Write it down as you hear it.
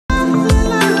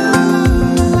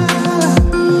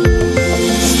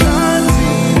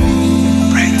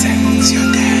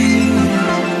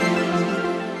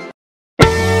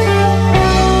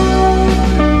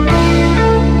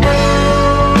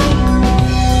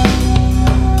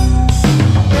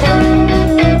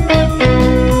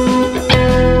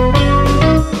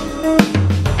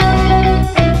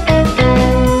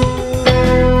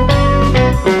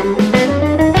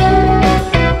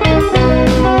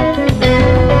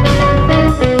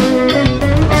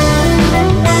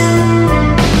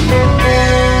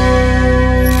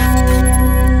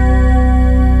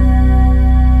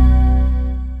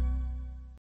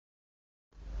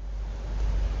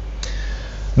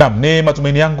Naam, ni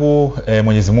matumaini yangu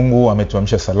Mwenyezi Mungu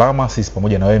ametuamsha salama sisi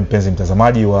pamoja na wewe mpenzi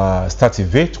mtazamaji wa Star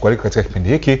TV. Tukualika katika kipindi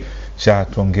hiki cha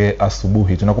Tuongee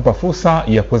Asubuhi. Tunakupa fursa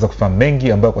ya kuweza kufahamu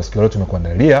mengi ambayo kwa siku leo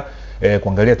tumekuandalia,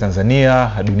 kuangalia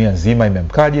Tanzania, dunia nzima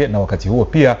imeamkaje, na wakati huo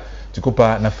pia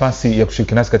tukupa nafasi ya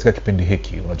kushiriki nasi katika kipindi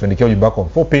hiki. Unatuandikia ujumbe wako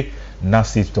mfupi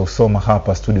nasi tutausoma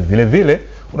hapa studio. Vile vile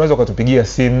unaweza kutupigia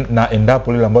simu, na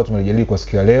endapo lile ambalo tumelijadili kwa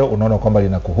siku ya leo unaona kwamba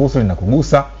linakuhusu,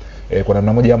 linakugusa kwa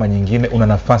namna moja ama nyingine, una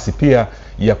nafasi pia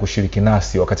ya kushiriki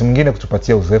nasi, wakati mwingine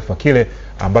kutupatia uzoefu wa kile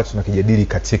ambacho tunakijadili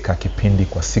katika kipindi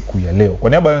kwa siku ya leo. Kwa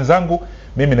niaba ya wenzangu,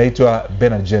 mimi naitwa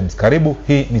Bernard James. Karibu,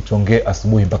 hii ni Tuongee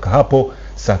Asubuhi mpaka hapo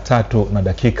saa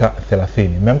 3:30.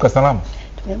 Mmeamka salama?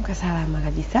 Tumeamka salama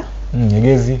kabisa.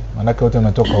 Nyegezi, manake wote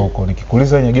wanatoka huko.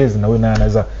 Nikikuuliza Nyegezi na wewe naye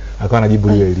anaweza akawa anajibu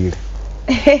lile lile.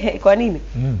 Kwa nini?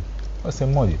 Basi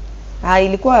mmoja.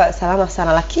 Ilikuwa salama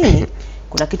sana, lakini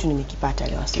kuna kitu nimekipata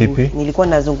leo asubuhi. Nilikuwa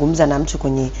nazungumza na mtu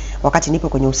wakati nipo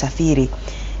kwenye usafiri.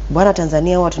 Bwana,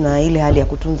 Tanzania huwa tuna ile hali ya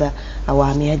kutunza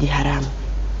wahamiaji haramu.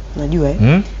 Unajua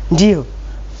Ndio.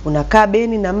 Unakaa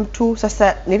beni na mtu.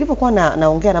 Sasa nilipokuwa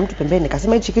naongea na mtu pembeni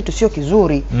nikasema hichi kitu sio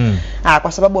kizuri.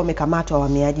 Kwa sababu wamekamatwa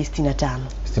wahamiaji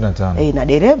 65. Na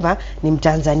dereva ni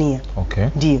Mtanzania. Okay.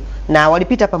 Ndio. Na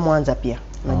walipita hapa Mwanza pia.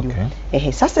 Unajua.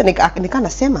 Okay. Sasa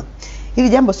nasema hili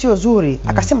jambo sio zuri.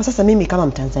 Akasema sasa mimi kama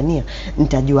Mtanzania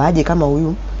nitajuaje kama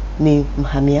huyu ni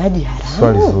mhamiaji haramu?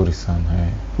 Swali zuri sana.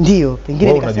 Ndio,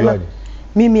 pengine nikasema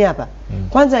mimi hapa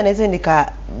kwanza naweza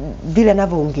vile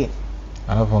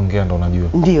anavyoongea ndo unajua.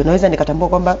 Ndio, naweza nikatambua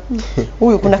kwamba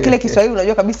huyu kuna kile Kiswahili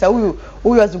unajua kabisa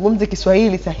huyu azungumze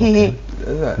Kiswahili sahihi.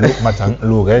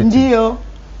 Lugha yetu. Ndio.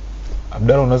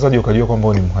 Abdalla, unaweza ukajua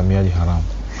kwamba ni mhamiaji haramu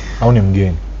au ni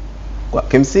mgeni? Kwa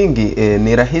kimsingi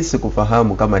ni rahisi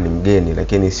kufahamu kama ni mgeni,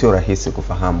 lakini sio rahisi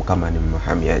kufahamu kama ni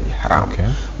mhamiaji haramu. Okay.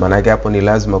 Maana yake hapo ni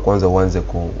lazima kwanza uanze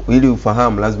ili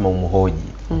ufahamu lazima umhoji.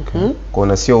 Okay.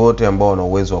 Kuna sio wote ambao wana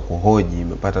uwezo wa kuhoji,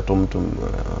 umepata tu mtu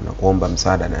anakuomba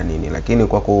msaada na nini, lakini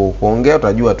kwa kuongea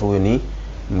utajua tu ni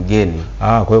mgeni.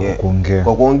 Kwa hiyo kuongea.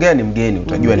 Kwa kuongea ni mgeni,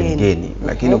 utajua ni mgeni,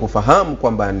 lakini kufahamu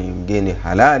kwamba ni mgeni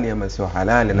halali ama sio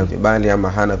halali, na vibali ama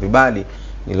hana vibali,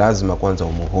 ni lazima kwanza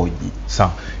umhoji.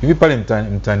 Sawa. Hivi pale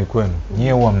mtaani kwenu,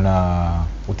 nyie huwa mna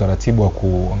utaratibu wa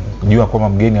kujua kwamba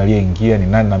mgeni aliyeingia ni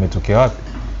nani na ametokea wapi?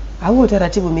 Au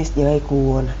utaratibu mimi sijawahi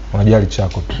kuuona. Unajali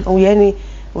chako tu. Yaani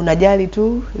unajali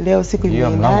tu leo siku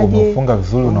imeendaje? Mlango umefunga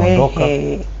vizuri unaondoka.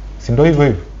 Si ndio hivyo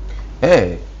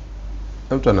hivyo?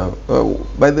 Mtu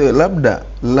by the way,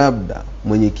 labda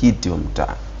mwenyekiti wa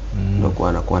mtaa ndio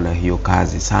anakuwa na hiyo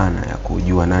kazi sana ya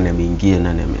kujua nani ameingia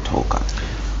nani ametoka.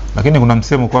 Lakini kuna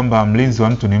msemo kwamba mlinzi wa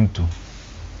mtu ni mtu.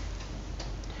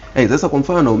 Sasa kwa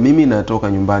mfano mimi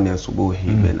natoka nyumbani asubuhi,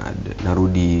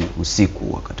 narudi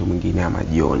usiku wakati mwingine ama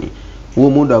jioni. Huo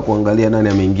muda wa kuangalia nani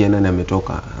ameingia nani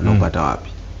ametoka anaupata wapi?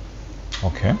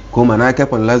 Okay. Kwa maana yake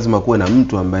hapo ni lazima kuwe na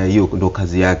mtu ambaye hiyo ndio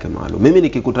kazi yake maalum. Mimi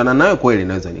nikikutana nayo kweli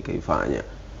naweza nikaifanya,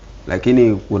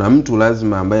 lakini kuna mtu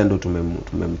lazima ambaye ndio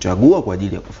tumemchagua kwa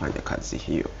ajili ya kufanya kazi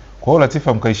hiyo. Kwa hiyo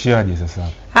Latifa, mkaishiaje sasa?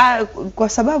 Kwa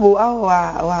sababu hao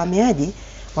wahamiaji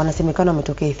wanasemekana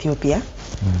wametokea Ethiopia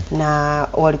na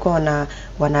walikuwa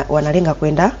wanalenga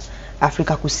kwenda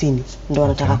Afrika Kusini, ndio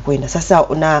wanataka kwenda. Sasa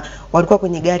walikuwa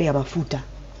kwenye gari ya mafuta.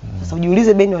 Sasa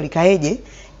ujiulize beni walikaeje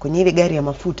kwenye ile gari ya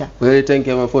mafuta? Ile tanki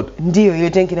ya mafuta? Ndio, ile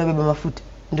tanki inabeba mafuta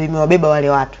ndio imewabeba wale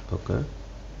watu. Okay.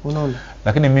 Unaona?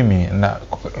 Lakini mimi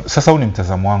sasa huu ni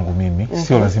mtazamo wangu mimi,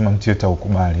 sio lazima mtu yote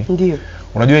ukubali. Ndio.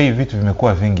 Unajua hivi vitu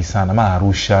vimekuwa vingi sana,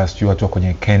 Arusha, sio watu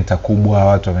kwenye kenta kubwa,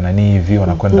 watu wamenani hivi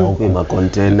wanakwenda huko na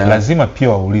container. Lazima pia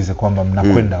waulize kwamba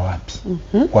mnakwenda wapi?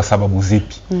 Kwa sababu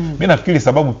zipi? Mimi nafikiri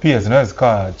sababu pia zinaweza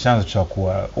kuwa chanzo cha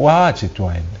waache tu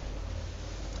waende.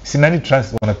 Si nani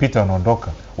transit wanapita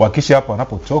wanaondoka. Wakisha hapo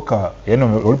wanapotoka, yani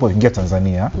walipoingia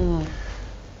Tanzania,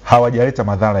 hawajaleta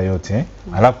madhara yote,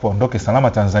 alafu waondoke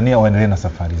salama Tanzania waendelee na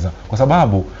safari zao. Kwa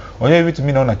sababu unajua vitu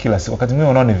mimi naona kila siku, wakati mimi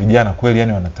unaona vijana kweli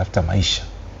yani wanatafuta maisha.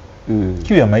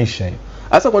 Kiu ya maisha hiyo.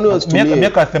 Hasa kwa nini wasitumie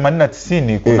miaka 80 na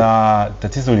 90 kuna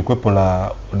tatizo lilikuwepo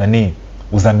la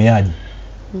uzamiaji.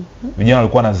 Vijana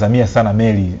walikuwa wanazamia sana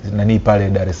meli pale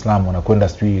Dar es Salaam, wanakwenda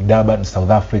Durban,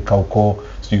 South Africa huko,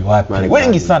 wapi.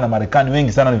 Wengi sana Marekani,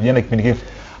 wengi sana vijana kipindi kile.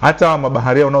 Hata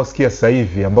mabaharia unaosikia sasa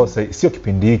hivi ambao sio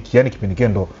kipindi hiki, yani kipindi kile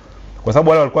ndo, kwa sababu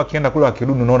wale walikuwa kienda kule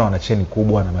wakirudi unaona wana cheni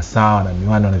kubwa na masawa na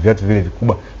miwani na viatu vile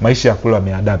vikubwa, maisha ya kule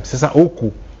wameadapt. Sasa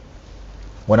huku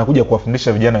wanakuja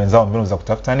kuwafundisha vijana wenzao mbinu za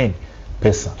kutafuta nini?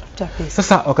 Pesa.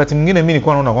 Sasa wakati mwingine mimi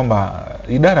nilikuwa naona kwamba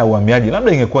idara ya uhamiaji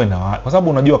labda ingekuwa kwa sababu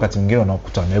unajua wakati mwingine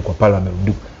unakuta wamewekwa pale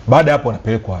wamerudi. Baada hapo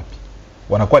wanapelekwa wapi?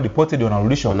 wanakuwa deported,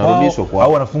 wanarudishwa kwao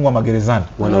au wanafungwa magerezani?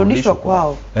 Wanarudishwa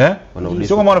kwao.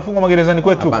 Sio kama wanafungwa magerezani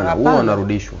kwetu. Hapana, huwa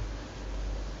wanarudishwa.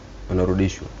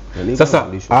 Sasa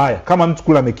haya, kama mtu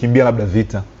kula amekimbia labda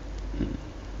vita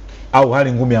au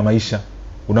hali ngumu ya maisha,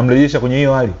 unamrejesha kwenye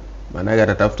hiyo hali? Maana yake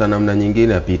atatafuta namna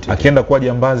nyingine apite. Akienda kuwa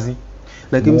jambazi.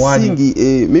 Na kimsingi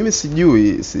mimi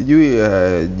sijui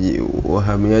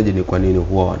wahamiaji ni kwa nini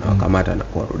huwa wanawakamata na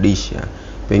kuwarudisha.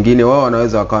 Pengine wao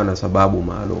wanaweza wakawa na sababu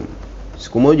maalum.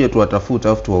 Siku moja tu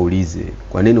watafuta afu tuwaulize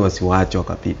kwa nini wasiwaache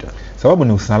wakapita. Sababu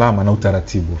ni usalama na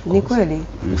utaratibu. Ni kweli.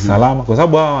 Usalama kwa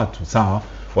sababu hawa watu sawa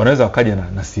wanaweza wakaja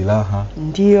na silaha.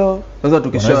 Ndio. Sasa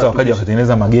wanaweza wakaja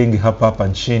wakatengeneza magenge hapa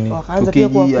nchini.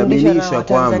 Tukijiaminisha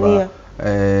kwamba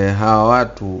hawa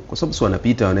watu kwa sababu si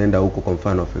wanapita wanaenda huko kwa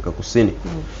mfano Afrika Kusini.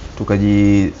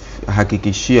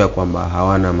 Tukajihakikishia kwamba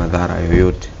hawana madhara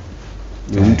yoyote.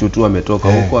 Ni mtu tu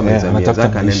ametoka huko amezamia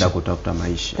zake anaenda kutafuta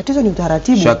maisha. Tatizo ni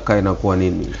utaratibu. Shaka inakuwa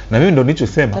nini? Na mimi ndo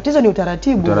nilichosema. Tatizo ni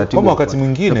utaratibu. Kama wakati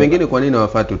mwingine pengine kwa nini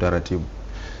hawafuati utaratibu?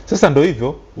 Sasa ndo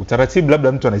hivyo, utaratibu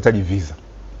labda mtu anahitaji visa.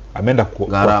 Ameenda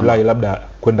apply labda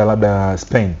kwenda labda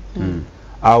Spain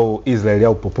au Israel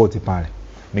au popote pale.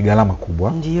 Ni gharama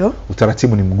kubwa. Ndio.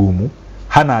 Utaratibu ni mgumu.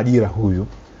 Hana ajira huyu.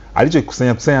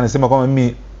 Alichokusanya anasema kwamba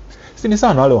mimi si ni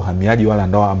sawa na wale wahamiaji wale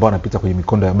ambao wanapita kwenye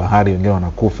mikondo ya bahari, wengine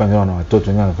wanakufa, wengine wana watoto,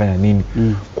 wengine wanafanya nini.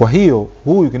 Kwa hiyo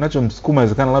huyu kinachomsukuma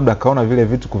inawezekana labda akaona vile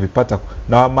vitu kuvipata,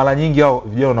 na mara nyingi hao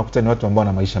vijana unakuta ni watu ambao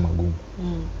wana maisha magumu.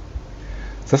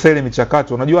 Sasa ile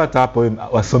michakato, unajua hata hapo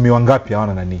wasomi wangapi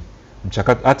hawana nani?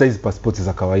 Mchakato hata hizi pasipoti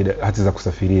za kawaida, hata za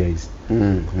kusafiria hizi.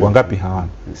 Wangapi hawana?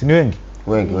 Si ni wengi?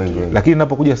 Wengi. Lakini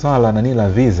inapokuja swala la la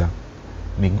visa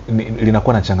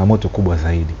linakuwa na changamoto kubwa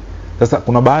zaidi. Sasa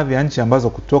kuna baadhi ya nchi ambazo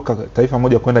kutoka taifa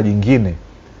moja kwenda jingine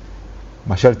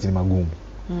masharti ni magumu.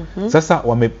 Sasa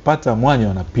wamepata mwanya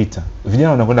wanapita.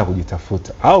 Vijana wanakwenda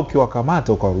kujitafuta. Au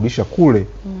ukiwakamata ukawarudisha kule,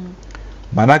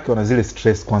 manake wana zile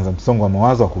stress kwanza, msongo wa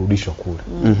mawazo wa kurudishwa kule.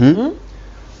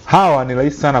 Hawa ni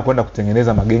rahisi sana kwenda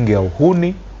kutengeneza magenge ya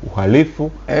uhuni,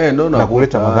 uhalifu na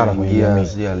kuleta madhara kwenye jamii.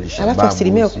 Alafu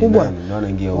asilimia kubwa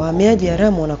wahamiaji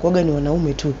haramu wanakuaga ni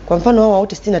wanaume tu. Kwa mfano hao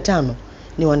wote 65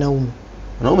 ni wanaume.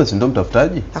 Wanaume si ndio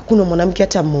mtafutaji? Hakuna mwanamke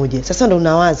hata mmoja. Sasa ndo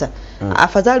unawaza.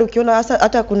 Afadhali ukiona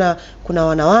hata kuna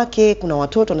wanawake, kuna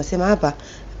watoto unasema hapa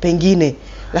pengine.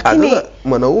 Lakini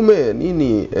mwanaume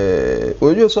nini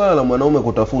unajua swala la mwanaume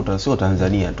kutafuta sio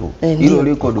Tanzania tu. Hilo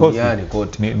liko duniani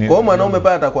kote. Kwa hiyo mwanaume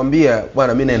pale atakwambia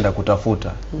bwana mimi naenda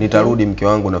kutafuta. Nitarudi mke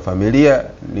wangu na familia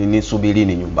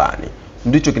nisubirini nyumbani.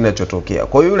 Ndicho kinachotokea.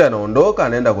 Kwa hiyo yule anaondoka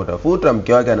anaenda kutafuta,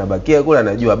 mke wake anabakia kule,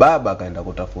 anajua baba akaenda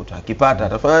kutafuta. Akipata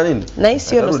atafanya nini? Na hii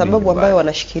sio ndo sababu ambayo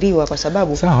wanashikiliwa kwa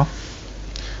sababu.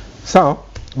 Sawa.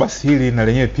 Basi hili na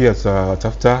lenyewe pia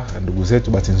tutatafuta ndugu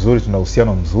zetu, bahati nzuri tuna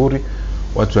uhusiano mzuri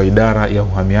watu wa idara ya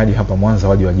uhamiaji hapa Mwanza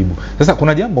waje wajibu. Sasa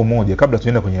kuna jambo moja kabla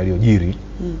tuenda kwenye yaliyojiri.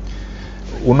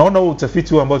 Unaona huu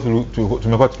utafiti huu ambao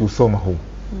tumekuwa tukiusoma huu.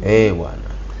 Bwana.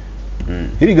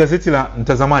 Hili gazeti la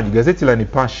mtazamaji, gazeti la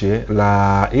Nipashe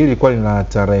la hili ilikuwa lina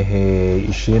tarehe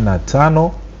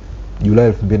 25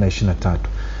 Julai 2023.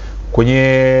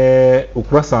 Kwenye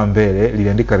ukurasa wa mbele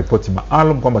liliandika ripoti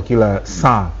maalum kwamba kila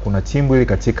saa kuna timbu ili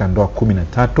katika ndoa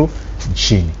 13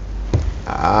 nchini.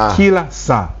 Kila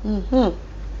saa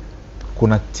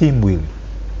kuna timbu ili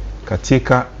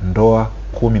katika ndoa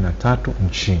 13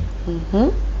 nchini.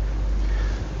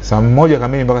 Saa 1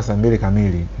 kamili mpaka saa 2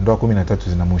 kamili ndoa 13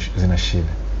 zina shida.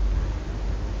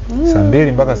 Saa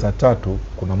 2 mpaka saa 3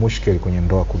 kuna mushkeli kwenye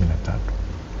ndoa 13.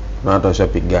 Na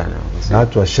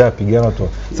watu washapigana.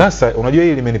 Sasa unajua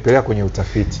hili limenipeleka kwenye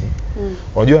utafiti.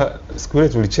 Unajua siku ile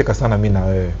tulicheka sana mimi na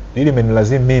wewe. Hili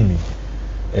imenilazimu mimi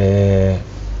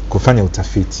kufanya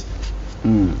utafiti.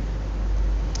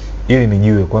 Ili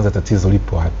nijue kwanza tatizo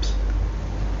lipo wapi.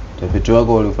 Utafiti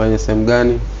wako ulifanya sehemu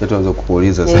gani? Tuanze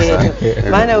kukuuliza sasa.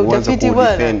 Maana utafiti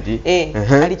bwana.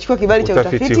 Alichukua kibali cha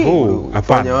utafiti huu.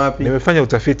 Hapana wapi? Nimefanya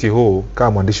utafiti huu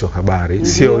kama mwandishi wa habari,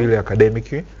 sio ile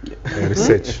academic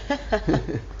research.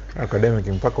 Academic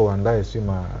mpaka uandae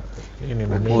sima nini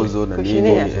na nini.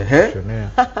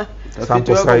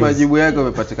 Utafiti wako majibu yake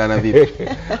umepatikana vipi?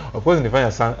 Of course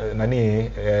nilifanya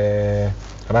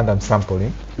random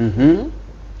sampling.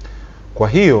 Kwa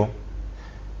hiyo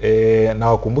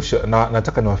nawakumbusha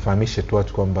nataka niwafahamishe tu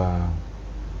watu kwamba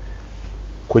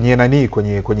kwenye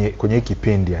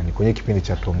kipindi kwenye kipindi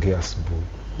cha Tuongee Asubuhi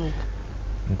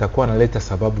nitakuwa naleta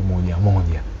sababu moja.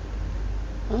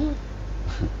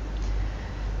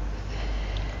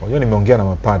 Unajua nimeongea na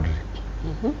mapadri.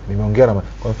 Nimeongea na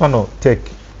kwa mfano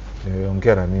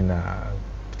nimeongea na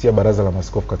kupitia Baraza la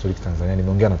Maaskofu Katoliki Tanzania,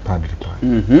 nimeongea na padri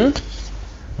pale.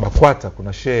 BAKWATA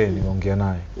kuna shehe nimeongea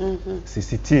naye.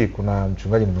 CCT kuna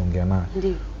mchungaji nimeongea naye.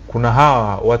 Ndio. Kuna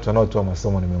hawa watu wanaotoa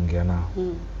masomo nimeongea nao.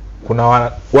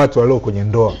 Kuna watu walio kwenye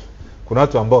ndoa. Kuna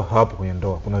watu ambao hawapo kwenye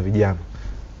ndoa, kuna vijana.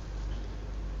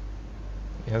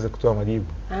 Nianze kutoa majibu.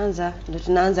 Anza, ndio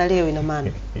tunaanza leo ina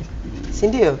maana. Si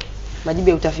ndio? Majibu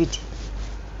ya utafiti.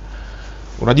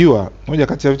 Unajua, moja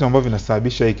kati ya vitu ambavyo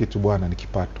vinasababisha hii kitu bwana ni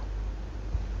kipato.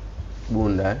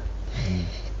 Bunda.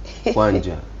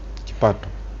 Kwanja. Kipato.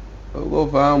 Uko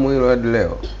fahamu hilo hadi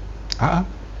leo?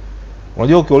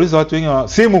 Unajua ukiuliza watu wengi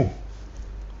simu,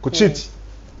 kuchiti,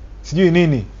 sijui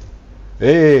nini.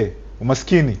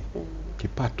 Umaskini.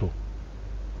 Kipato.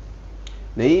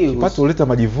 Na hii kipato huleta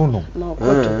majivuno.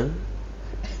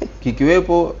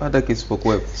 Kikiwepo hata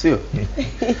kisipokuwepo, sio?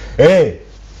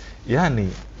 Yani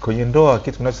kwenye ndoa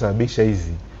kitu kinachosababisha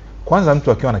hizi, kwanza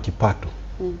mtu akiwa na kipato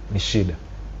ni shida.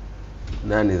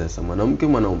 Nani sasa, mwanamke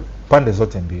mwanaume? Pande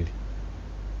zote mbili.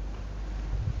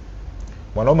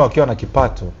 Mwanaume akiwa na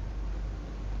kipato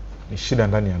ni shida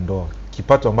ndani ya ndoa.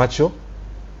 Kipato ambacho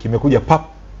kimekuja pap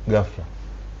ghafla.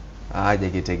 Haja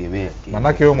kitegemea.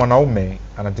 Manake yule mwanaume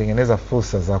anatengeneza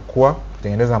fursa za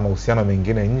kutengeneza mahusiano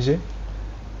mengine nje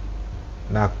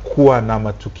na kuwa na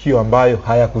matukio ambayo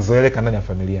hayakuzoeleka ndani ya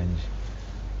familia nje.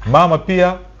 Mama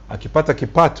pia akipata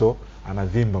kipato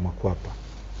anavimba makwapa.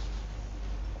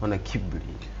 Wana kiburi.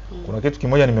 Kuna kitu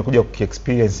kimoja nimekuja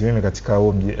kukiexperience mimi katika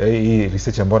hii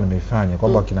research ambayo nimeifanya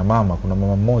kwamba kina mama, kuna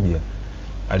mama mmoja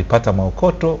alipata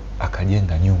maokoto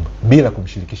akajenga nyumba bila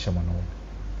kumshirikisha mwanaume.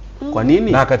 Kwa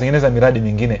nini? Na akatengeneza miradi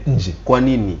mingine nje. Kwa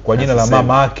nini? Kwa jina la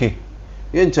mama yake.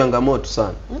 Hiyo ni changamoto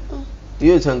sana.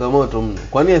 Hiyo changamoto mno.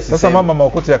 Kwa nini asiseme? Sasa mama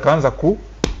maokoto yakaanza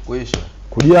kuisha.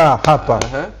 Kujaa hapa.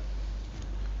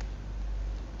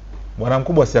 Bwana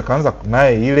mkubwa si akaanza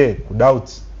naye ile kudoubt.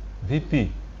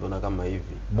 Vipi? Mbona kama hivi?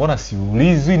 Mbona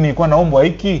siulizwi nilikuwa naombwa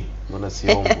hiki? Mbona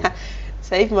siombwa?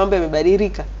 Sasa hivi mambo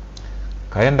yamebadilika.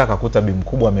 Kaenda akakuta bi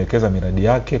mkubwa amewekeza miradi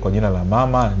yake kwa jina la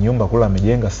mama, nyumba kula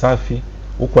amejenga safi,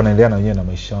 huko anaendelea na wenyewe na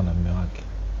maisha yao na mume wake.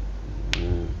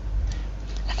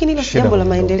 Lakini ile jambo la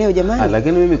maendeleo jamani.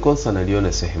 Lakini mimi kosa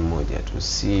naliona sehemu moja tu.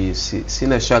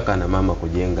 Sina shaka na mama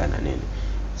kujenga na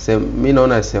nini. Mimi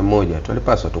naona sehemu moja tu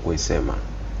alipaswa tu kuisema.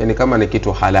 Yaani kama ni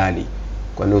kitu halali,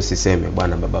 kwa nini usiseme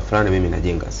bwana baba fulani mimi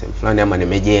najenga sehemu fulani ama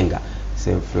nimejenga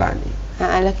sehemu fulani.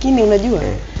 Lakini unajua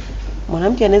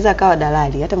mwanamke anaweza akawa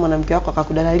dalali, hata mwanamke wako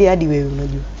akakudalalia hadi wewe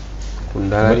unajua.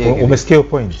 Kundalalia. Umesikia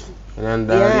point?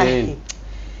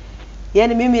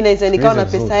 Yaani mimi naweza nikawa na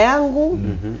pesa yangu,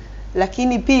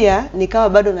 lakini pia nikawa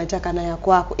bado nataka na ya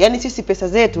kwako. Yaani sisi pesa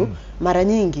zetu mara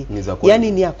nyingi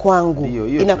yani ni ya kwangu.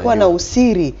 Inakuwa na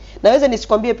usiri. Naweza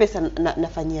nisikwambie pesa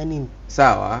nafanyia nini.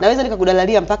 Sawa. Naweza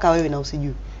nikakudalalia mpaka wewe na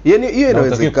usijui. Yaani hiyo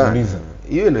inawezekana.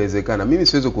 Hiyo inawezekana. Mimi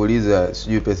siwezi kuuliza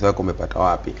sijui pesa yako umepata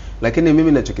wapi. Lakini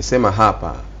mimi ninachokisema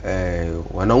hapa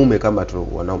wanaume kama tu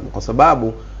wanaume, kwa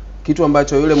sababu kitu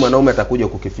ambacho yule mwanaume atakuja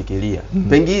kukifikiria.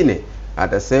 Pengine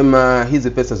atasema hizi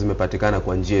pesa zimepatikana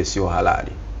kwa njia sio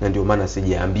halali na ndio maana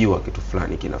sijaambiwa kitu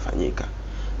fulani kinafanyika.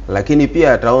 Lakini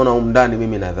pia ataona umndani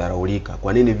mimi nadharaulika.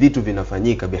 Kwa nini vitu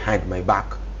vinafanyika behind my back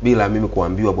bila mimi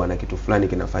kuambiwa bwana kitu fulani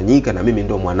kinafanyika na mimi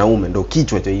ndo mwanaume ndo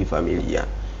kichwa cha hii familia.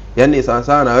 Yaani sana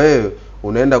sana wewe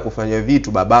unaenda kufanya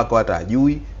vitu babako hata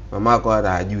hajui, mamako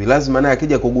hata hajui. Lazima naye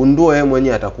akija kugundua yeye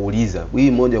mwenyewe atakuuliza,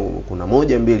 "Hii moja kuna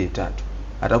 1 2 3."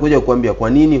 Atakuja kukuambia kwa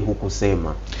nini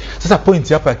hukusema. Sasa point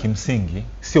hapa ya kimsingi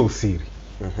sio usiri.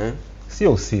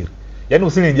 Sio usiri. Yaani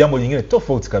usiri ni jambo lingine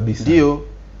tofauti kabisa. Ndio.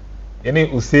 Yaani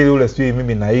usiri ule sio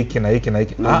mimi na hiki na hiki na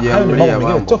hiki. Hayo ni mambo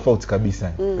mengine tofauti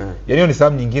kabisa. Yaani hiyo ni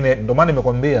sababu nyingine, ndio maana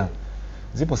nimekwambia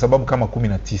zipo sababu kama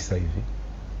 19 hivi.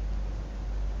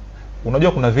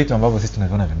 Unajua kuna vitu ambavyo sisi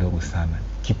tunaviona vidogo sana.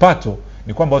 Kipato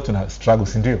ni kwamba watu tuna struggle,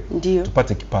 si ndio?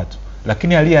 Tupate kipato.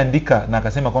 Lakini aliyeandika na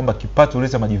akasema kwamba kipato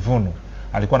huleta majivuno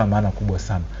alikuwa na maana kubwa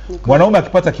sana. Mwanaume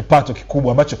akipata kipato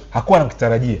kikubwa ambacho hakuwa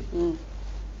anakitarajia,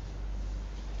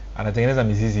 anatengeneza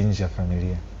mizizi nje ya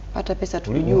familia. Hata pesa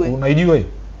tujue. Unaijua hiyo?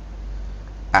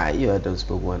 Hiyo hata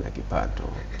usipokuwa na kipato.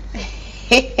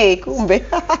 Kumbe.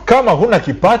 Kama huna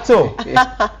kipato,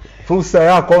 fursa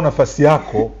yako au nafasi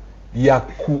yako ya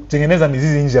kutengeneza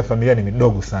mizizi nje ya familia ni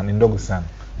ndogo sana, ni ndogo sana.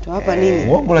 Tu hapa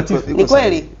nini? Uongo Latifu. Ni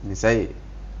kweli? Ni sahihi.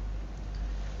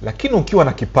 Lakini ukiwa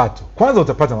na kipato, kwanza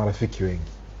utapata marafiki wengi.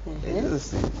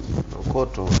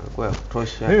 Ukoto kwa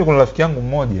kutosha. Mimi kuna rafiki yangu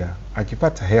mmoja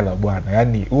akipata hela bwana,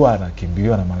 yani huwa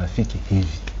anakimbiliwa na marafiki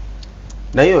hivi.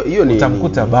 Na hiyo ni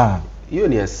utamkuta baa. Hiyo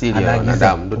ni asili ya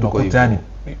wanadamu, ndio tuko hivyo.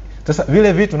 Sasa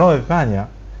vile vitu unavyofanya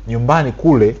nyumbani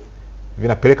kule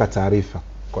vinapeleka taarifa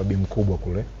kwa bi mkubwa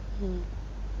kule.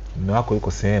 Mume wako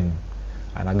yuko sehemu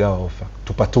anagawa ofa,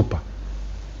 tupa.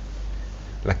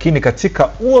 lakini katika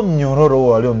huo mnyororo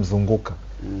huo waliomzunguka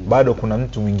bado kuna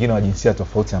mtu mwingine wa jinsia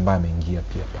tofauti ambaye ameingia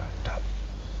pia pale,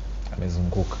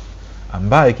 amezunguka,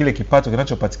 ambaye kile kipato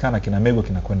kinachopatikana kinamego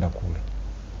kinakwenda kule.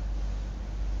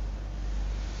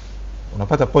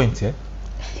 Unapata point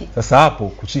Sasa hapo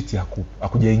kuchiti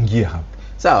hakujaingia hapo.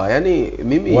 Sawa, yani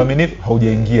mimi uaminifu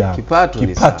haujaingia hapo. Kipato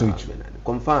hicho.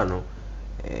 Kwa mfano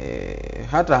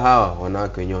hata hawa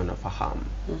wanawake wenyewe wanafahamu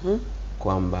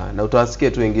kwamba, na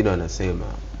utawasikia tu wengine wanasema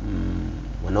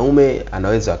mwanaume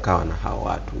anaweza akawa na hawa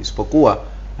watu isipokuwa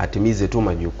atimize tu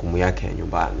majukumu yake ya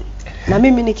nyumbani. Na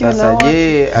mimi nikiwa na sasa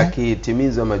je,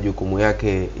 akitimiza majukumu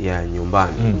yake ya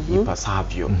nyumbani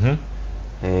ipasavyo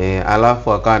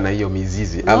alafu akawa na hiyo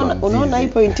mizizi ama unaona hii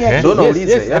point yake,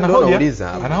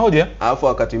 anauliza anahoja, alafu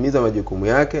akatimiza majukumu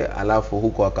yake, alafu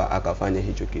huko akafanya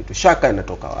hicho kitu, shaka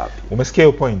inatoka wapi? Umesikia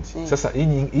hiyo point? Sasa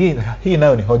hii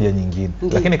nayo ni hoja nyingine.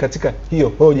 Lakini katika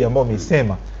hiyo hoja ambayo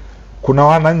umesema, kuna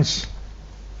wananchi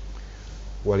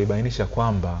walibainisha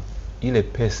kwamba ile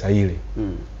pesa ile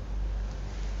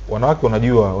wanawake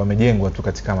unajua wamejengwa tu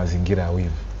katika mazingira ya wivu.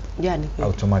 Yani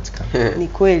automatically. Ni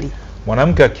kweli.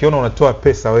 Mwanamke akiona unatoa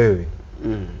pesa wewe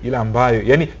ile ambayo,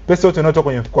 yani pesa yote inayotoka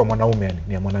kwenye mfuko wa mwanaume yani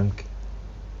ni ya mwanamke.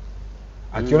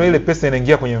 Akiona ile pesa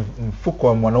inaingia kwenye mfuko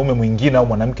wa mwanaume mwingine au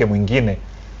mwanamke mwingine,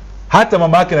 hata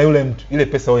mama yake na yule mtu, ile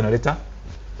pesa wao inaleta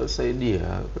kusaidia.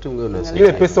 Wakati mwingine unasaidia.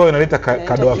 Ile pesa wao inaleta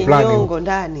kadoa fulani huko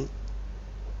ndani.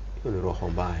 Hiyo ni roho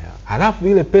mbaya. Halafu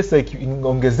ile pesa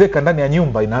ikiongezeka ndani ya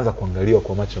nyumba inaanza kuangaliwa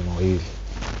kwa macho mawili.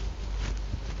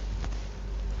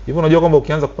 Hivyo unajua kwamba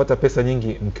ukianza kupata pesa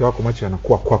nyingi, mke wako macho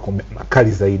yanakuwa kwako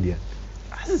makali zaidi.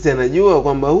 Sasa anajua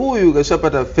kwamba huyu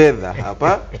kashapata fedha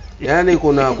hapa. Yaani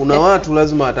kuna watu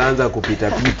lazima wataanza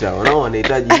kupita pita,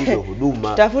 wanahitaji hizo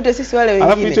huduma. Tafute sisi wale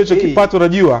wengine. Alafu hicho kipato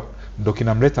unajua ndio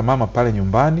kinamleta mama pale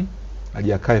nyumbani,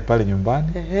 aje akae pale nyumbani.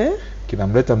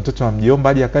 Kinamleta mtoto wa mjomba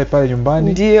aje akae pale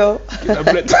nyumbani. Ndio.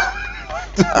 Kinamleta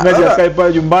aje akae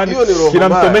pale nyumbani.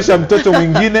 Kinamsomesha mtoto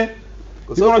mwingine.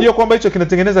 Sio, unajua kwamba hicho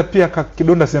kinatengeneza pia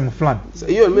kidonda sehemu fulani.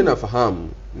 Hiyo mimi nafahamu,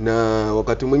 na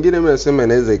wakati mwingine mimi nasema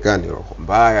inaweza ikawa ni roho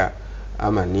mbaya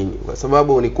ama nini, kwa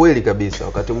sababu ni kweli kabisa.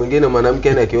 Wakati mwingine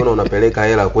mwanamke akiona unapeleka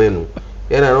hela kwenu,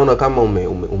 yani anaona kama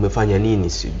umefanya nini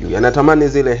sijui, anatamani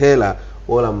zile hela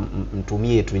wala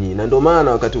mtumie tu nyinyi. Na ndio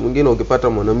maana wakati mwingine ukipata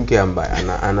mwanamke ambaye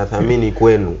anathamini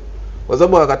kwenu, kwa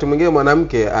sababu wakati mwingine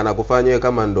mwanamke anakufanya wewe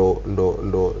kama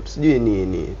ndo sijui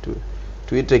nini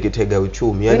tuite kitega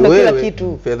uchumi. Yani wewe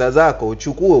fedha zako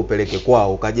uchukue upeleke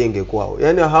kwao, ukajenge kwao.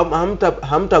 Yani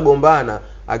hamtagombana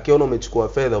akiona umechukua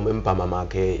fedha umempa mama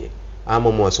yake yeye, ama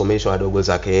umewasomesha wadogo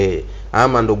zake yeye,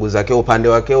 ama ndugu zake upande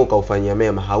wake ukaufanyia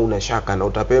mema, hauna shaka na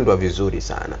utapendwa vizuri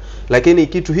sana. Lakini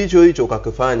kitu hicho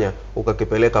ukakifanya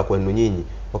ukakipeleka kwenu nyinyi,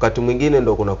 wakati mwingine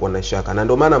ndio kunakuwa na shaka. Na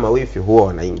ndio maana mawifi huwa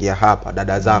wanaingia hapa,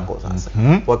 dada zako sasa.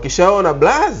 Wakishaona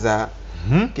blaza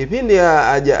kipindi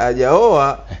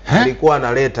hajaoa alikuwa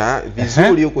analeta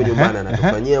vizuri huko nyumbani,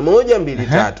 anatufanyia 1 2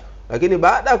 3, lakini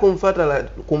baada ya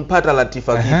kumpata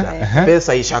Latifa Kita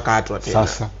pesa ishakatwa tena,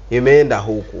 imeenda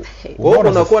huku. Kwa hiyo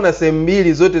unakuwa na sehemu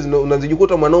mbili zote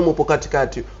unazijikuta mwanaume upo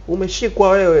katikati, umeshikwa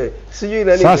wewe sijui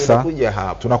na nini inakuja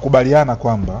hapa. Tunakubaliana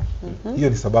kwamba hiyo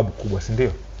ni sababu kubwa, si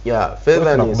ndio?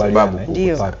 Fedha ni sababu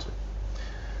kubwa.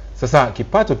 Sasa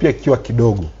kipato pia kikiwa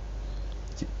kidogo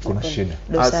kuna shida,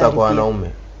 hasa kwa wanaume.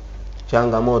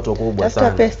 Changamoto kubwa sana.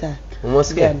 Tafuta pesa.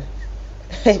 Umesikia?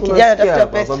 Kijana tafuta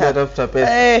pesa. Tafuta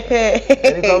pesa.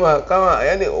 Yani kama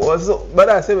yani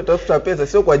baada ya sema tafuta pesa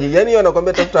sio kwa ajili, yani yeye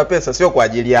anakuambia tafuta pesa sio kwa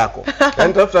ajili yako.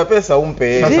 Yani tafuta pesa umpe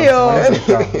yeye. Ndio.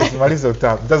 Simalize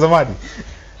utamu. Mtazamaji,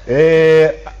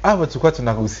 hapo tulikuwa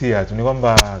tunagusia tu ni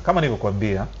kwamba kama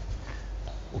nilivyokuambia,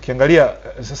 ukiangalia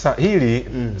sasa hili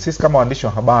sisi kama waandishi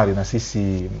wa habari, na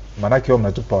sisi manake wao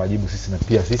mnatupa wajibu sisi na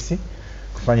pia sisi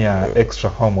kufanya extra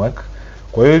homework.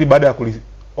 Kwa hiyo baada ya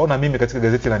kuliona mimi katika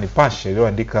gazeti la Nipashe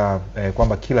iliyoandika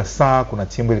kwamba kila saa kuna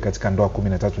timu ile katika ndoa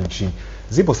 13 nchini.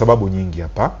 Zipo sababu nyingi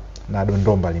hapa na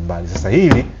dondoo mbalimbali. Sasa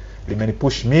hili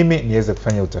limenipush mimi niweze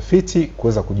kufanya utafiti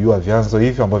kuweza kujua vyanzo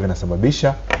hivyo ambavyo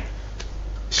vinasababisha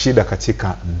shida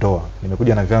katika ndoa.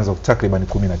 Nimekuja na vyanzo takriban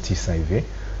 19 hivi.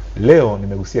 Leo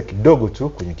nimegusia kidogo tu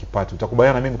kwenye kipato.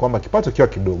 Utakubaliana mimi kwamba kipato kiwa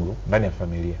kidogo ndani ya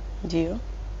familia, ndio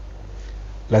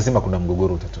lazima kuna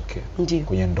mgogoro utatokea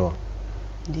kwenye ndoa.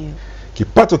 Ndio.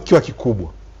 Kipato kiwa kikubwa,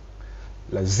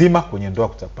 lazima kwenye ndoa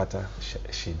kutapata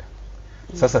shida.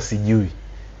 Sasa sijui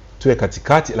tuwe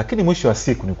katikati, lakini mwisho wa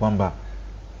siku ni kwamba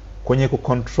kwenye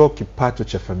kucontrol kipato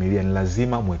cha familia ni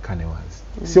lazima muwekane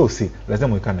wazi. Sio lazima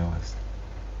muwekane wazi.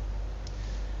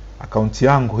 Akaunti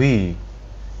yangu hii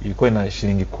ilikuwa ina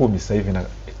shilingi 10, sasa hivi na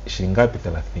shilingi ngapi?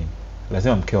 30.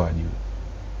 Lazima mkeo ajue.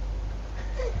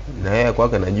 Na yeye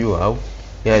kwake anajua au?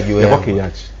 Yajue kwake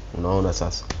iache. Unaona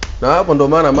sasa. Na hapo ndo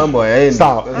maana mambo hayaendi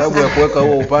kwa sababu ya kuweka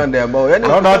huo upande ambao yani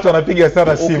naona watu wanapiga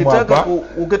sana simu hapa.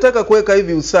 Ukitaka kuweka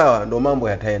hivi usawa ndo mambo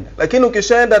yataenda. Lakini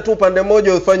ukishaenda tu pande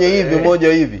moja ufanye hivi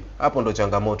moja hivi, hapo ndo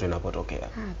changamoto inapotokea.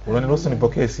 Unaniruhusu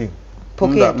nipokee simu?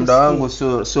 Muda wangu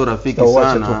sio rafiki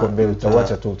sana. Tuko mbele,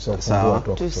 tutaacha tu tutafungua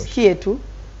tu. Tusikie tu.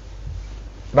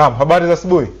 Naam, habari za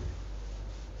asubuhi.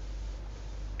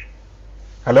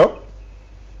 Hello?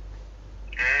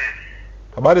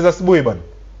 Habari za asubuhi bwana.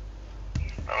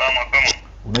 Salama kama.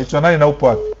 Unaitwa nani na upo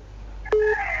wapi?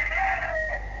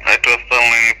 Naitwa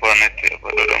Samuel, nipo Anete hapa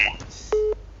Dodoma.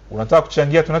 Unataka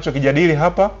kuchangia tunachokijadili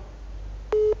hapa?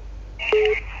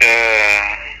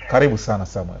 Karibu sana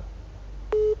Samuel.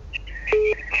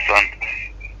 Asante.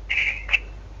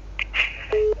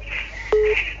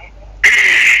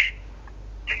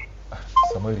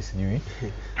 Samuel sijui.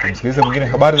 Msikilize mwingine.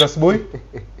 Habari za asubuhi.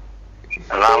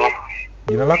 Salama.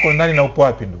 Jina lako ni nani na upo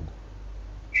wapi ndugu?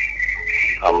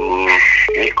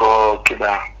 Niko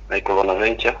Kiba, naitwa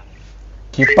Bonaventure.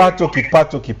 Kipato.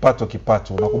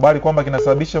 Unakubali kwamba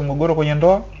kinasababisha mgogoro kwenye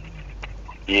ndoa?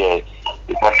 Yes.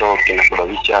 Kipato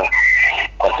kinasababisha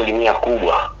kwa asilimia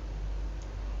kubwa.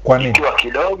 Kwa nini? Kikiwa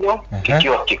kidogo,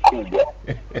 kikiwa kikubwa.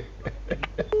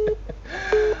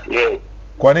 Yes.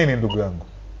 Kwa nini ndugu yangu?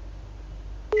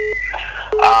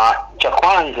 Cha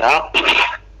kwanza,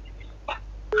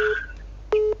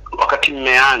 wakati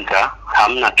mmeanza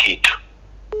hamna kitu,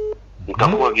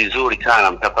 mtakuwa vizuri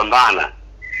sana, mtapambana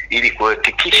ili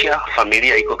kuhakikisha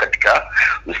familia iko katika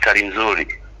mstari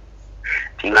mzuri.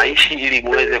 Tunaishi ili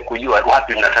muweze kujua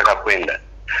wapi mnataka kwenda.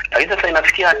 Lakini sasa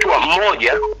inafikia hatua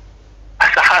mmoja,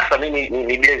 hasa mimi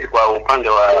ni bezi kwa upande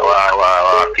wa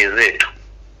wake zetu.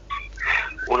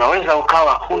 Unaweza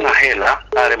ukawa huna hela,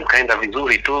 pale mkaenda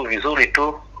vizuri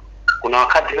tu. Kuna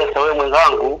wakati sasa wewe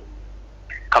mwenzangu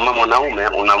kama mwanaume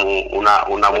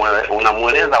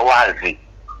unamueleza wazi.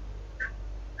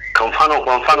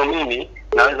 Kwa mfano mimi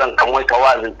naweza nikamweka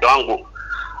wazi mke wangu,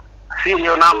 si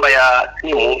hiyo namba ya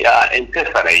simu ya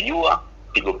M-Pesa naijua,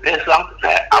 pigo pesa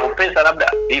au pesa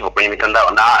labda hivyo kwenye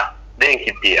mitandao na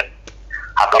benki pia.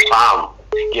 Akafahamu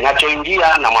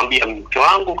kinachoingia, namwambia mke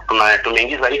wangu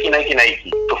tumeingiza hiki na hiki na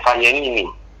hiki, tufanye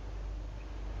nini?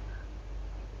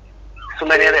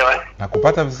 Umenielewa?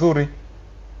 Nakupata vizuri.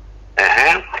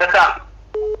 Sasa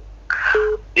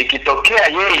ikitokea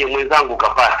yeye mwenzangu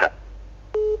kapata,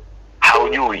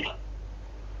 haujui.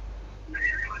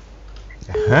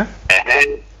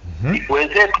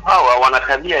 Wenzetu hawa wana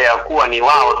tabia ya kuwa ni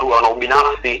wao tu, wana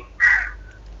ubinafsi.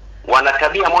 Wana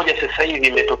tabia moja sasa hivi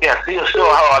imetokea, sio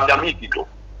hawa wadamiti tu,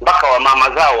 mpaka wa mama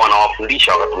zao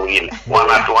wanawafundisha wakati mwingine.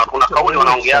 Kuna kauli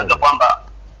wanaongeaga kwamba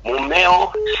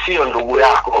mumeo sio ndugu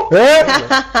yako.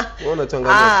 Unaona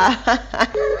changamoto.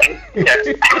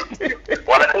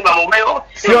 Wanasema mumeo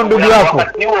sio ndugu yako.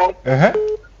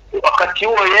 Wakati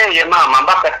huo yeye mama,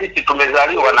 mpaka sisi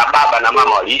tumezaliwa na baba na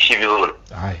mama waliishi vizuri.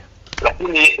 Haya.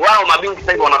 Lakini wao mabinti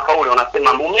sasa hivi wana kauli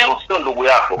wanasema mumeo sio ndugu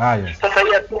yako. Sasa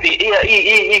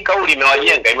hii kauli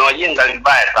imewajenga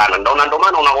vibaya sana. Ndio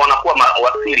maana wanakuwa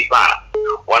wasiri sana.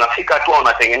 Wanafika tu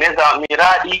wanatengeneza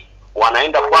miradi,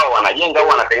 wanaenda kwao wanajenga au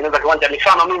wanatengeneza kiwanja.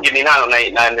 Mifano mingi ninayo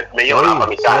na tumeiona hapa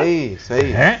mitaani.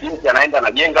 Sahihi. Mtu anaenda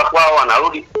anajenga kwao,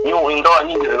 anarudi, ndoa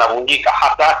nyingi zinavunjika,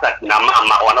 hasa kina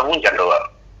mama wanavunja ndoa.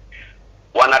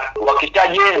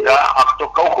 Wakishajenga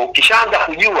kutoka huko, ukishaanza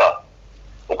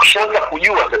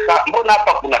kujua sasa mbona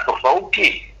hapa kuna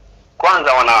tofauti,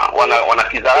 kwanza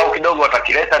wanakidharau kidogo,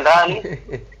 watakileta ndani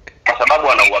kwa sababu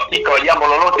wana uhakika wa jambo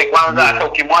lolote. Kwanza hata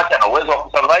ukimwacha na uwezo wa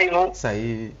kusurvive.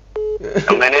 Sahihi.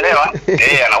 Umeelewa?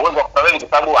 Ana uwezo wa kusurvive kwa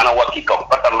sababu ana uhakika wa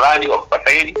kupata mradi, wa kupata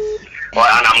hili.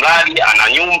 Ana mradi,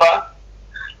 ana nyumba.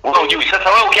 Wewe hujui. Sasa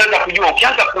wewe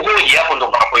ukianza kuhoji, hapo ndo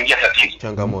panapoingia tatizo.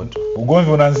 Changamoto.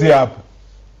 Ugomvi unaanzia hapo.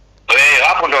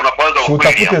 Hapo ndo unapoanza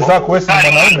ukweli. Utafute zako wewe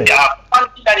mwanaume.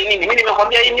 Shida ni nini? Mimi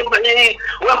nimekwambia hii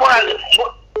wewe mbona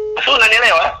sio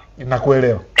unanielewa?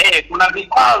 Nakuelewa. Kuna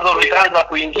vikwazo vitaanza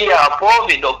kuingia hapo,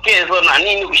 vidokezo na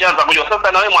nini, ukishaanza kujua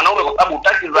sasa na wewe mwanaume, kwa sababu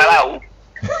hutaki dharau.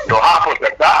 Ndio hapo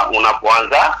sasa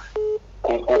unapoanza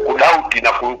kudauti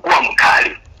na kuwa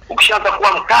mkali. Ukishaanza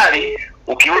kuwa mkali,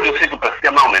 ukirudi usiku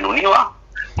utasikia mama umenuniwa,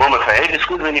 mama umefanya hivi,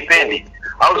 siku hizi nipendi,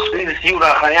 au siku hizi sijui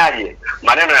unafanyaje.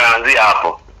 Maneno yanaanzia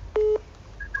hapo.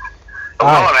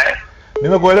 Unaona?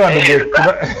 Nimekuelewa ndugu.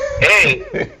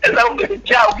 Sasa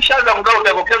ukishaanza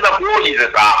kudokeza kuoji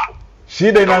sasa.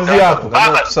 Shida inaanzia hapo.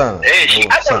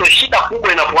 Hata ndio shida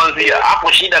kubwa inapoanzia.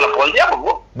 Hapo shida inapoanzia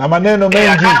hapo. Na maneno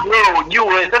mengi. Wewe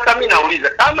ujue, sasa mimi nauliza,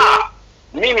 kama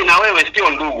mimi na wewe sio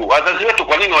ndugu, wazazi wetu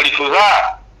kwa nini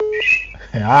walituzaa?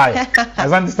 Haya.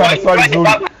 Asante sana,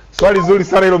 Swali zuri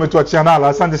sana hilo umetuachia nalo.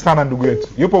 Asante sana ndugu yetu.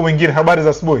 Yupo mwingine, habari za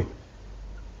asubuhi?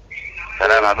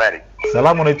 Salama, habari.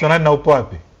 Salamu, unaitwa nani na upo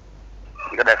wapi?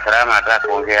 Niko Dar es Salaam, nataka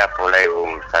kuongea hapo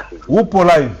live sasa. Upo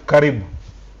live, karibu.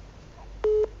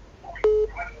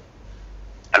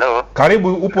 Hello.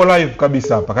 Karibu, upo live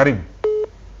kabisa hapa, karibu.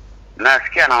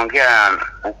 Nasikia naongea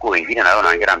huko wengine na leo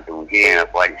naongea na mtu mwingine na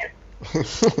kwaje?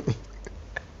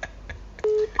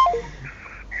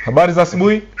 Habari za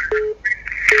asubuhi?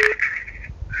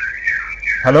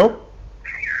 Hello?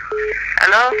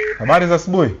 Hello. Habari za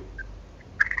asubuhi?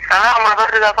 Salama,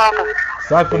 habari za kwako?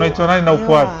 Safi, unaitwa nani na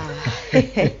upo wapi?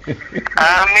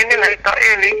 Mimi naitwa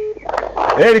Eli.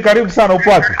 Eli, karibu sana, upo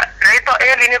wapi? Naitwa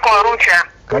Eli, niko Arusha.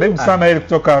 Karibu sana Eli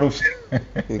kutoka Arusha.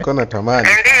 Niko na tamani.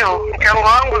 Ndio, mchango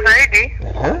wangu zaidi.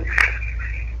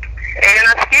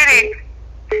 Nafikiri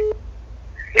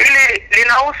ili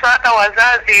linahusu hata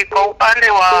wazazi kwa upande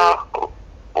wa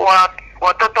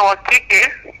watoto wa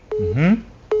kike.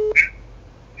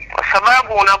 Kwa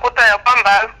sababu unakuta ya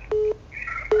kwamba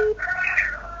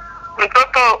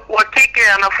mtoto wa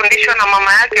kike anafundishwa na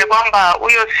mama yake kwamba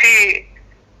huyo si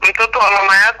mtoto wa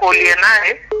mama yako uliye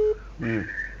naye.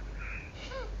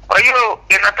 Kwa hiyo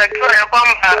inatakiwa ya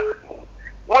kwamba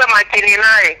uwe makini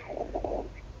naye.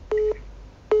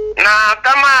 Na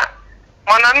kama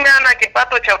mwanamume ana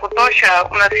kipato cha kutosha,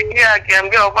 unasikia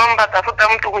akiambiwa kwamba tafuta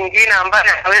mtu mwingine ambaye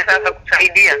anaweza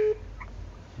kukusaidia.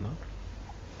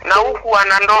 Na huku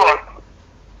ana ndoa.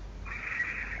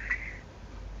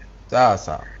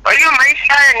 Sawa. Kwa hiyo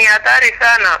maisha haya ni hatari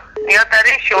sana. Ni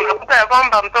hatarishi. Unakuta ya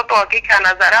kwamba mtoto wa kike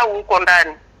anadharau huko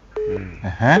ndani.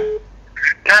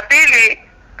 Na pili,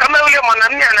 kama yule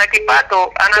mwanamume ana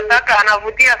kipato,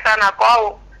 anavutia sana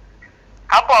kwao,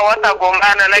 hapo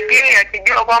hawatagombana. Lakini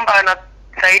akijua kwamba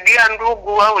anasaidia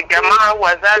ndugu au jamaa au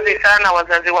wazazi sana,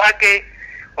 wazazi wake,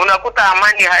 unakuta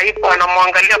amani haipo,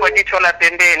 anamwangalia kwa jicho la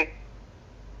pembeni.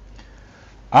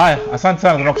 Haya, asante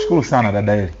sana, tunakushukuru sana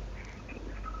dada Eli.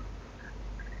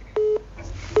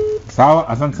 Sawa,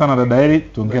 asante sana dada Eli,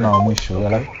 tuongee na wa mwisho.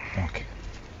 Okay.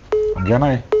 Ongea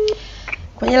naye.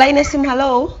 Kwenye line ya simu.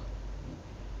 Hello.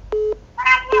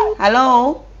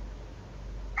 Hello.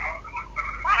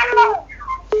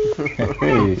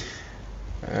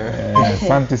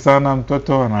 Asante sana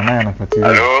mtoto, na naye anafuatilia.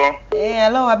 Hello.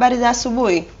 Hello, habari za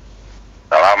asubuhi?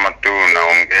 Salama tu,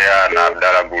 naongea na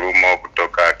Abdalla Burumo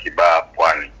kutoka Kibaha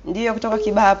Pwani. Ndio, kutoka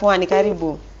Kibaha Pwani,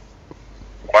 karibu.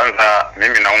 Kwanza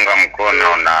mimi naunga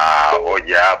mkono na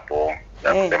hoja hapo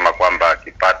ya kusema kwamba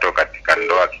kipato katika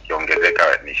ndoa kikiongezeka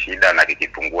ni shida na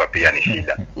kikipungua pia ni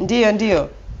shida. Ndio.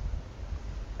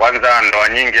 Kwanza ndoa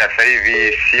nyingi sasa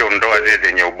hivi sio ndoa zile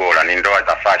zenye ubora, ni ndoa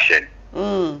za fashion.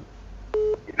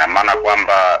 Ina maana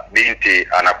kwamba binti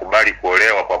anakubali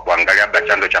kuolewa kwa kuangalia labda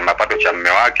chanzo cha mapato cha mume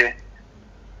wake,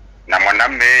 na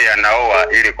mwanamume yeye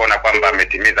anaoa ili kuona kwamba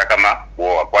ametimiza kama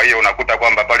kuoa. Kwa hiyo unakuta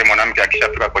kwamba pale mwanamke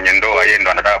akishafika kwenye ndoa, yeye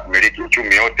ndo anataka kumiliki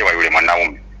uchumi wote wa yule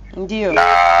mwanaume. Ndio. Na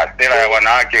sera ya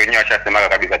wanawake wenyewe washasemaga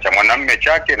kabisa, cha mwanamume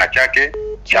chake na chake.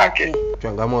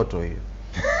 Changamoto hiyo.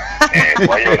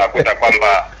 Kwa hiyo unakuta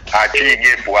kwamba achii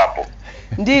gepu hapo.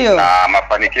 Ndio. Na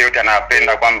mafanikio yote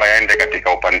anapenda kwamba yaende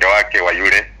katika upande wake wa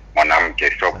yule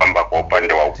mwanamke, sio kwamba kwa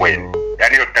upande wa ukweli.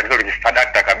 Yaani hilo tatizo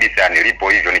likisadaka kabisa, yani lipo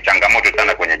hivyo, ni changamoto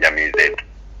sana kwenye jamii zetu.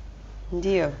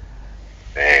 Ndio.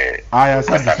 Haya,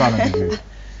 asante sana ndugu.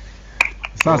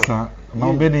 Sasa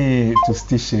naombeni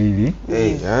tusitishe hili.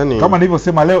 Yani kama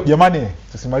nilivyosema leo, jamani,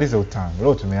 tusimalize utani.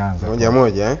 Leo tumeanza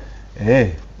moja.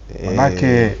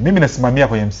 Manake mimi nasimamia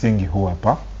kwenye msingi huu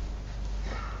hapa.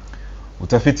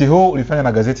 Utafiti huu ulifanywa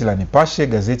na gazeti la Nipashe,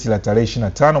 gazeti la tarehe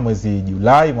 25 mwezi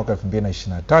Julai mwaka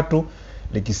 2023,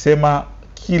 likisema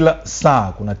kila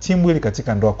saa kuna timbwili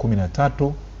katika ndoa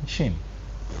 13 nchini.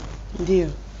 Ndio.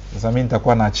 Sasa mimi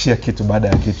nitakuwa naachia kitu baada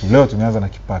ya kitu. Leo tumeanza na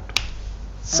kipato.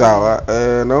 Sawa,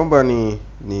 naomba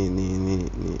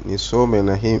nisome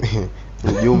na hii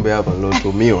ujumbe hapa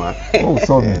nilotumiwa.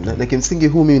 Usome. Na kimsingi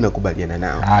huu mimi nakubaliana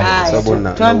nao. Sababu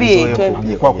tuambie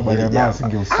kwa kubaliana nao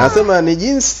singeusema. Nasema ni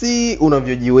jinsi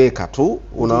unavyojiweka tu,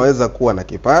 unaweza kuwa na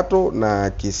kipato na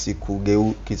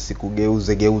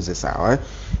kisikugeuze sawa.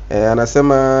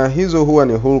 Anasema hizo huwa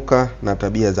ni hulka na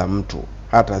tabia za mtu,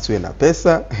 hata asiwe na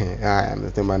pesa. Haya,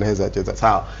 anasema anaweza cheza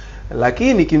sawa.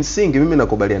 Lakini kimsingi mimi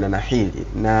nakubaliana na hili,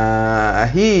 na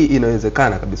hii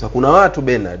inawezekana kabisa. Kuna watu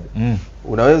Bernard,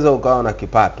 unaweza ukawa na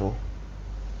kipato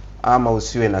ama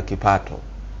usiwe na kipato,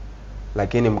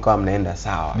 lakini mkawa mnaenda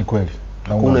sawa. Ni kweli.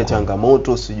 Hakuna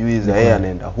changamoto sijui za yeye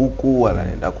anaenda huku wala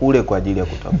anaenda kule kwa ajili ya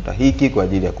kutafuta hiki, kwa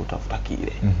ajili ya kutafuta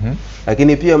kile.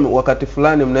 Lakini pia wakati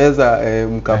fulani mnaweza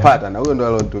mkapata, na huyo ndo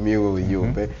alonitumia huo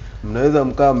ujumbe, mnaweza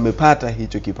mkawa mmepata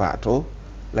hicho kipato,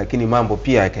 lakini mambo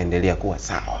pia yakaendelea kuwa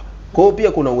sawa. Kwa hiyo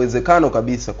pia kuna uwezekano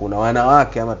kabisa kuna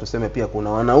wanawake ama tuseme pia kuna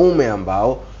wanaume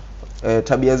ambao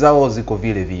tabia zao ziko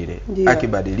vile vile.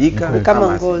 Akibadilika kama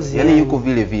ngozi. Yani yuko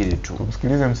vile vile tu.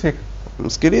 Tumsikilize msika.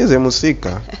 Msikilize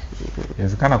msika.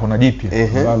 Inawezekana kuna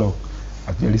jipya ambalo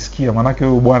hatujalisikia, maana yake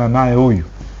huyu bwana naye huyu.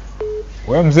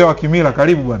 Wewe mzee wa kimila,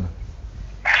 karibu bwana.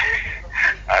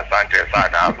 Asante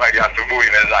sana. Habari ya asubuhi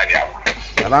mezani hapo.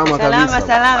 Salama kabisa.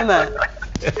 Salama.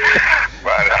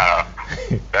 Bwana.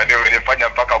 Yaani unifanya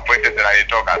mpaka pointi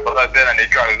zinanitoka. Sasa tena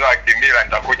nikiwa mzee wa kimila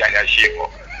nitakuja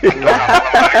nyashiko.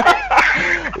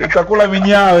 Utakula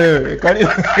minyaa wewe.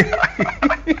 Karibu.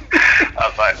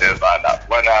 Asante sana.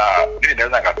 Bwana, mimi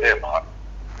naweza kusema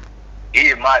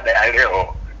hii mada ya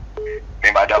leo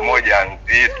ni mada moja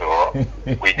nzito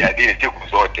kujadili siku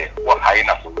zote, kwa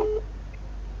haina suluhu.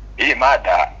 Hii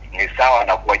mada ni sawa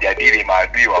na kuwajadili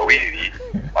maadui wawili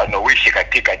wanaoishi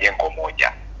katika jengo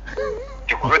moja.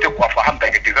 Siku zote kuwafahamu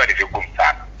tageti zao ni vigumu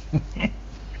sana.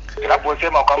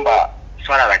 Tunaposema kwamba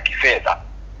swala la kifedha,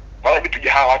 wale vitu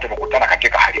hawa watu wamekutana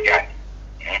katika hali gani?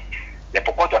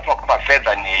 Japokuwa tunasema kwamba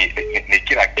fedha ni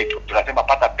kila kitu. Tunasema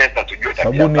pata pesa tujue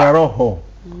tabia sabuni ya roho.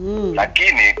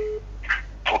 Lakini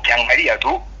ukiangalia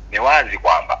tu ni wazi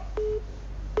kwamba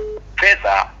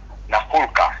fedha na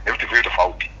hulka ni vitu viwili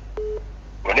tofauti.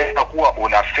 Unaweza kuwa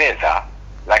una fedha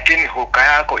lakini hulka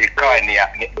yako ikawa ni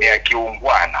ya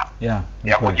kiungwana,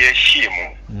 ya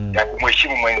kujiheshimu, ya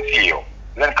kumheshimu mwenzio.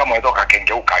 Yaani kama unaweza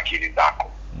kukengeuka akili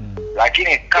zako.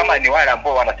 Lakini kama ni wale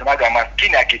ambao wanasemaga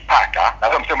maskini akipata,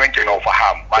 na msemo wengi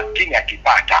unaofahamu, maskini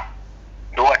akipata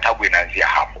ndio tabu inaanzia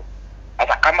hapo.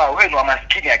 Sasa kama wewe ni wa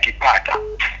maskini akipata,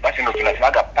 basi ndio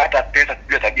tunasemaga pata pesa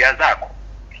tujue tabia zako.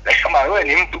 Lakini kama wewe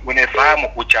ni mtu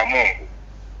unefahamu ucha Mungu,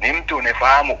 ni mtu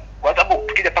unefahamu, kwa sababu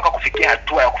tukija paka kufikia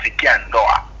hatua ya kufikia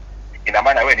ndoa, ina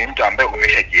maana wewe ni mtu ambaye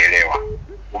umeshajielewa,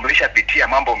 umeshapitia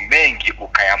mambo mengi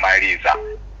ukayamaliza,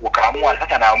 ukaamua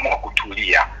sasa naamua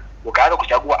kutulia, ukaanza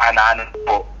kuchagua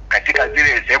anapo katika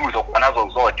zile sehemu zilizokuwa nazo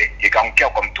zote, ikamkia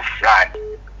kwa mtu fulani,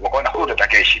 ukaona huyu ndo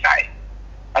atakayeishi naye.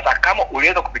 Sasa kama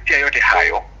uliweza kupitia yote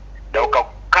hayo na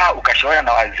ukakaa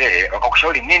ukashauriana na wazee,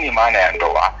 wakakushauri nini maana ya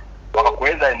ndoa,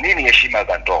 wakakueleza nini heshima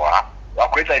za ndoa,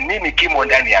 wakakueleza nini kimo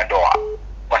ndani ya ndoa.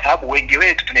 Kwa sababu wengi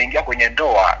wetu tunaingia kwenye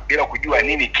ndoa bila kujua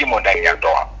nini kimo ndani ya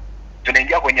ndoa.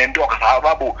 Tunaingia kwenye ndoa kwa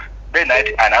sababu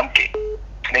Bernard ana mke.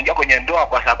 Tunaingia kwenye ndoa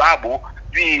kwa sababu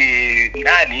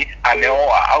nani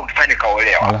ameoa au mfanye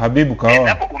kaolewa. Alhabibu kaoa.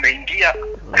 Endapo umeingia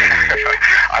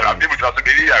Alhabibu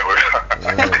tunasubiria wewe.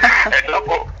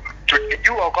 Endapo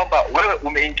tukijua kwamba wewe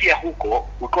umeingia huko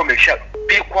ukiwa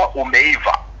umeshapikwa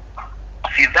umeiva,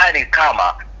 sidhani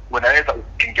kama unaweza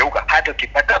ukingeuka hata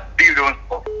ukipata billions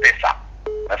of pesa.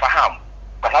 Unafahamu?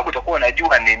 Kwa sababu utakuwa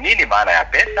unajua ni nini maana ya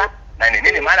pesa na ni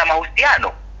nini maana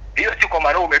mahusiano. Hiyo si kwa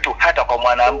mwanaume tu, hata kwa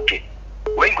mwanamke.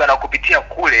 Wengi wanakupitia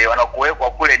kule,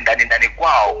 wanakuwekwa kule ndani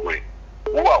kwao kule.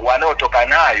 Huwa wanaotoka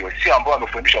nayo sio ambao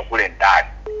wamefundishwa kule ndani.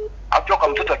 Hapo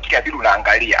mtoto akikabili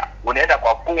unaangalia, unaenda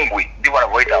kwa kungwi, ndivyo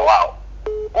wanavyoita wao.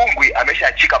 Kungwi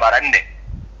ameshaachika mara 4.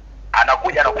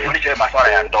 Anakuja anakufundisha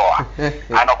masuala ya ndoa.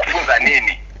 Anakufunza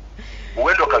nini?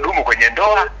 Uende ukadumu kwenye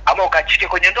ndoa ama ukachike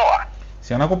kwenye ndoa?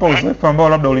 Si anakupa uzoefu ambao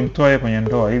labda ulimtoa yeye kwenye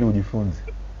ndoa ili ujifunze.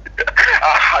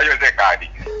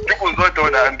 Haiwezekani. Siku zote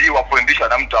unaambiwa fundishwa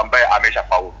na mtu ambaye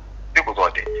ameshafaulu. Siku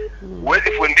zote.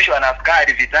 Huwezi fundishwa na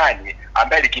askari vitani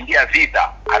ambaye alikimbia vita,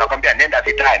 anakuambia nenda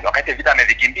vitani wakati vita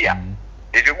amevikimbia.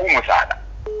 Ni vigumu sana.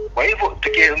 Kwa hivyo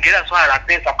tukiongelea swala la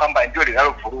pesa kwamba ndio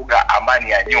linalovuruga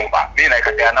amani ya nyumba, mimi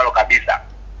naikataa nalo kabisa.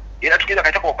 Ila tukija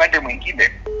katika upande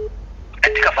mwingine,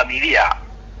 katika familia,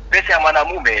 pesa ya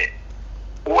mwanamume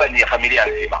huwa ni ya familia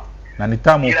nzima. Na ni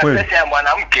tamu kweli. Ila pesa ya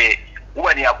mwanamke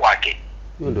huwa ni ya kwake.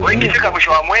 Wengi fika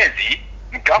mwisho wa mwezi,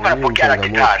 mke wako anapokea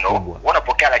 500,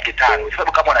 unapokea 500.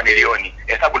 Sababu kama una milioni,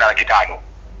 hesabu na 500.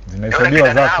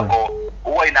 Zinahesabiwa zako.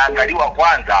 Huwa inaangaliwa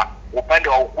kwanza upande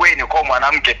wa ukweni kwa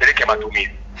mwanamke peleke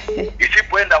matumizi.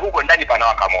 Isipoenda huko ndani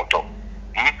panawaka moto.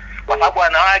 Kwa sababu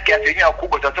wanawake asilimia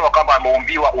kubwa tunasema kwamba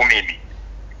wameumbiwa umimi.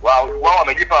 Wao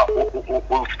wamejipa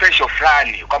special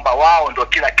fulani kwamba wao ndio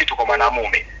kila kitu kwa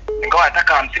mwanamume. Ingawa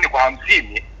nataka 50 kwa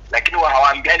 50, lakini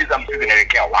hawaambiani za 50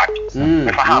 zinaelekea wapi.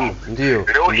 Umefahamu? Ndio.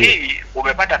 Leo hii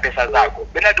umepata pesa zako.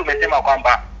 Bena tumesema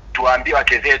kwamba tuambie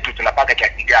wake zetu tunapata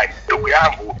kiasi gani. Ndugu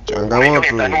yangu,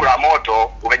 changamoto tanura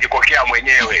moto umejikokea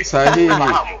mwenyewe. Sahihi.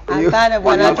 Hapana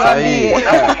bwana, tuambie.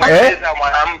 Unapata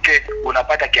mwanamke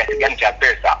unapata kiasi gani cha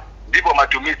pesa, ndipo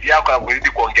matumizi yako yanazidi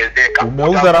kuongezeka.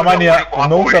 Umeuza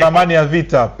ramani ya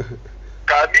vita.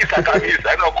 Kabisa.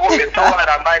 Yaani kwa umetoa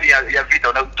ramani ya vita,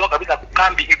 unatoka kabisa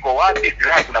kambi iko wapi,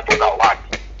 silaha zinatoka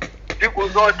wapi. Siku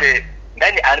zote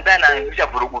ndani anaanzisha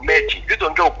vurugu mechi. Sisi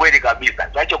tuongee ukweli kabisa,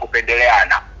 tuache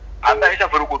kupendeleana. ambaye alisha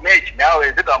vurugu mechi na hao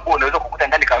wenzetu ambao unaweza kukuta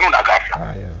ndani kanuna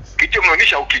ghafla. Kicho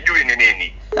mnaonyesha ukijui ni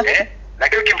nini.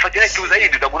 Lakini ukimfuatilia tu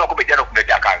zaidi utagundua kumbe jana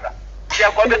kumletea kanga.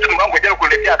 Kisha kwambia tu mwanangu jana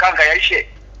kuletea kanga yaishe.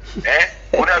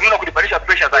 Unaona kunipanisha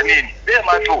pressure za nini?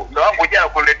 Sema tu ndio wangu jana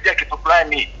kuletea kitu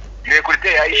fulani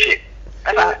nimekuletea yaishe.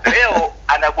 Sasa leo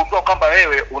anagundua kwamba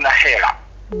wewe una hela.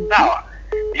 Sawa?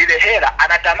 Ile hela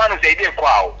anatamani usaidie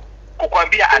kwao.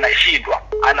 Kukwambia anashindwa,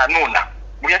 ananuna.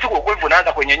 Mwenyewe ugomvi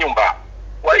unaanza kwenye nyumba.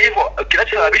 Kwa hivyo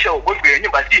kinachosababisha ugomvi kwenye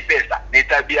nyumba si pesa, ni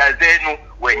tabia zenu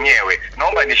wenyewe.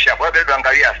 Naomba nishapo labda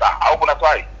angalia saa au kuna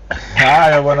swali?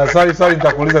 Haya bwana, swali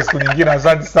nitakuuliza siku nyingine.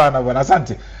 Asante sana bwana.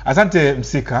 Asante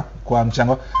Msika kwa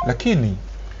mchango. Lakini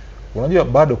unajua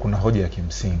bado kuna hoja ya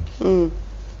kimsingi.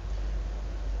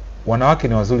 Wanawake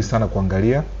ni wazuri sana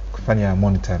kuangalia, kufanya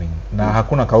monitoring. Na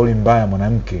hakuna kauli mbaya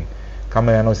mwanamke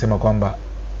kama yanayosema kwamba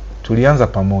tulianza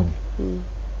pamoja.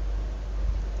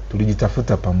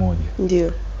 Tulijitafuta pamoja.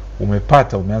 Ndio.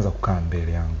 Umepata, umeanza kukaa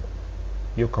mbele yangu.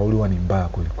 Hiyo kauli huwa ni mbaya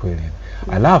kweli kweli.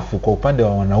 Alafu kwa upande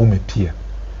wa wanaume pia.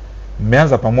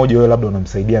 Mmeanza pamoja, wewe labda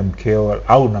unamsaidia mkeo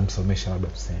au unamsomesha labda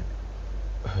tuseme.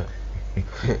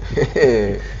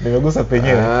 Nimegusa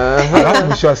penyewe. Alafu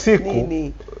mwisho wa siku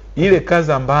ile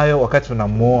kazi ambayo wakati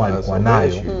unamuoa alikuwa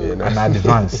nayo ana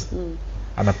advance.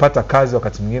 Anapata kazi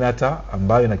wakati mwingine hata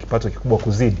ambayo ina kipato kikubwa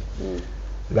kuzidi.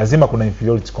 Lazima kuna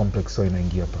inferiority complex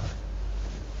inaingia pale.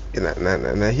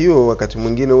 Na hiyo wakati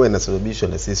mwingine huwa inasababishwa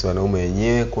na sisi wanaume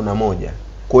wenyewe. Kuna moja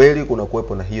kweli kuna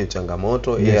kuwepo na hiyo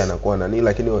changamoto, yeye anakuwa na nini,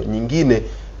 lakini nyingine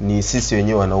ni sisi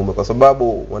wenyewe wanaume, kwa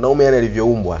sababu wanaume yale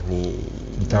alivyoumbwa ni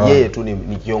yeye tu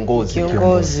ni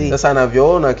kiongozi. Sasa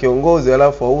anavyoona kiongozi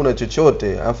alafu hauna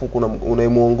chochote, alafu kuna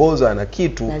unayemuongoza na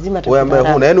kitu wewe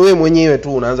ambaye huna, yani wewe mwenyewe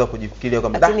tu unaanza kujifikiria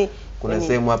kwamba kuna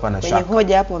sehemu hapa na shaka. Kwenye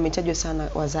hoja hapo wametajwa sana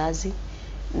wazazi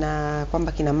na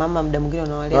kwamba kina mama muda mwingine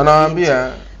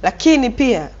wanawaambia, lakini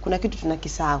pia kuna kitu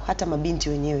tunakisahau, hata mabinti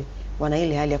wenyewe wana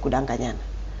ile hali ya kudanganyana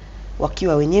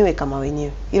wakiwa wenyewe kama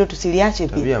wenyewe. Hilo tusiliache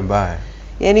pia. Tabia mbaya.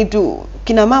 Yaani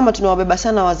kina mama tunawabeba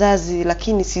sana wazazi,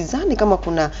 lakini sidhani kama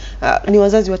kuna ni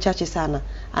wazazi wachache sana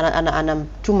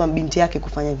anamtuma binti yake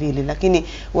kufanya vile, lakini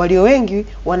walio wengi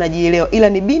wanajielewa, ila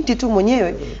ni binti tu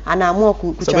mwenyewe anaamua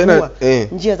kuchagua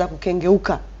njia za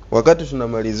kukengeuka. Wakati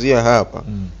tunamalizia hapa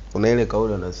kuna ile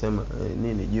kauli anasema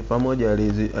nini, jifa moja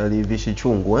alivishi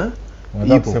chungu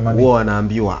ipo huwa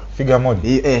wanaambiwa figa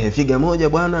moja figa moja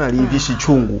bwana alivishi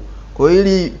chungu, kwa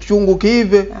ili chungu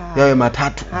kiive yawe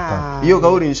matatu. Hiyo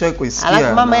kauli nishawahi kuisikia.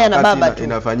 Alafu mama yeye na baba tu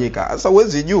inafanyika. Sasa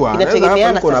huwezi jua, anaweza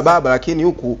hapo na baba, lakini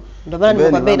huku ndio maana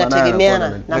nimekwambia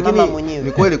inategemeana na mama mwenyewe.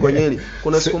 Ni kweli kwenye hili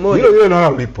kuna siku moja hilo naona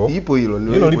ulipo ipo hilo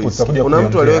lipo tutakuja. Kuna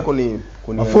mtu aliwahi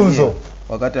mafunzo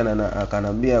wakati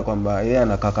akanambia kwamba yeye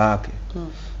ana kaka yake.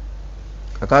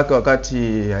 Kaka yake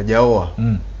wakati hajaoa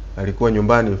alikuwa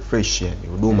nyumbani fresh, yani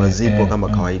huduma zipo kama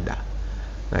kawaida,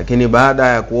 lakini baada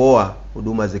ya kuoa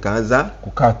huduma zikaanza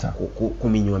kukata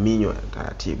kuminywa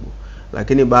taratibu.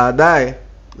 Lakini baadaye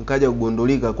nikaja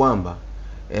kugundulika kwamba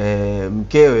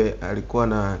mkewe alikuwa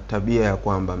na tabia ya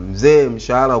kwamba mzee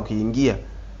mshahara ukiingia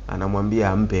anamwambia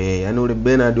ampe yeye, yani ule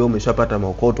Bernard wewe umeshapata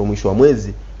maokoto mwisho wa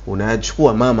mwezi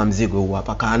unayachukua mama mzigo huu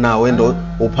hapa kana wendo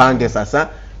upange sasa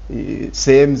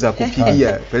sehemu za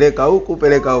kupigia peleka huku.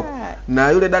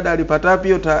 Na yule dada alipata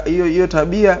hiyo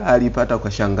tabia, alipata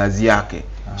kwa shangazi yake.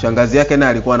 Shangazi yake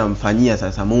naye alikuwa anamfanyia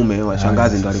sasa mume wa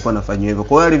shangazi ndo alikuwa anafanyia hivyo.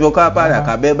 Kwa hiyo alivyokaa pale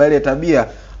akabeba ile tabia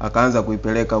akaanza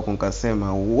kuipeleka huko.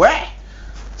 Nikasema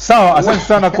sawa, asante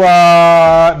sana kwa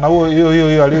na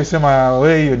hiyo aliyosema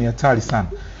wewe, hiyo ni hatari sana.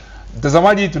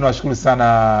 Mtazamaji, tunawashukuru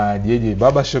sana JJ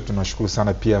Barbershop, tunawashukuru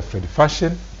sana pia Fred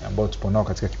Fashion ambao tupo nao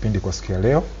katika kipindi kwa siku ya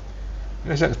leo.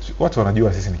 Watu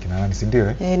wanajua sisi ni kina nani, si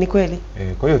ndio? Ni kweli.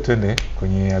 Kwa hiyo twende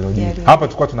kwenye aloji. Hapa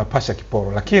tulikuwa tunapasha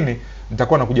kiporo, lakini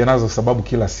nitakuwa nakuja nazo sababu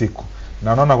kila siku.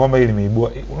 Na unaona kwamba hili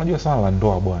limeibua, unajua sana la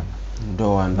ndoa bwana.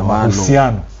 Ndoa,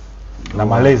 uhusiano na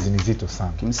malezi ni zito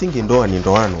sana. Kimsingi ndoa ni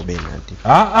ndoano Bernard.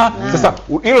 Sasa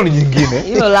hilo ni jingine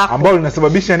ambalo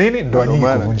linasababisha nini? Ndoa nyingi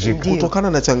kuvunjika kutokana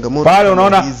na changamoto. Pale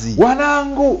unaona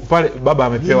wanangu pale baba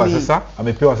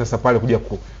amepewa sasa pale kuja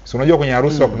si unajua kwenye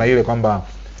harusi kuna ile kwamba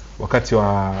wakati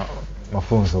wa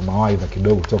mafunzo mawaidha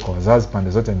kidogo kutoka wazazi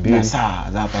pande zote mbili. Na saa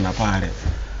za hapa na pale.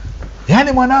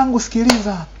 Yaani mwanangu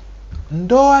sikiliza.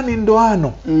 Ndoa ni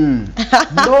ndoano.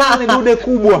 Ndoa ni dude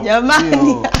kubwa.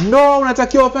 Jamani. Ndoa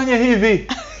unatakiwa ufanye hivi.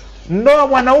 Ndoa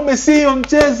mwanaume sio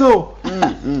mchezo.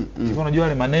 Hivyo unajua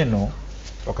wale maneno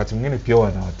wakati mwingine pia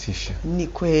wanawatisha. Ni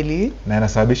kweli. Na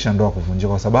yanasababisha ndoa kuvunjika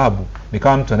kwa sababu ni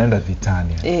kama mtu anaenda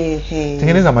vitani.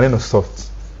 Tengeneza maneno soft.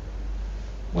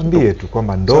 Mwambie tu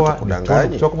kwamba ndoa ni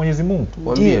kutoka Mwenyezi Mungu.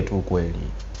 Mwambie tu kweli.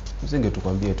 Msinge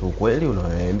tukwambie tu ukweli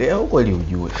unaendea ukweli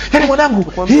ujue. Yaani mwanangu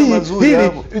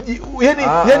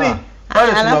yani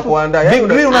pale tunakuandaa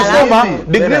degree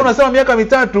unasoma miaka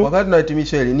 3 wakati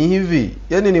tunahitimisha ile ni hivi.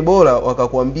 Yaani ni bora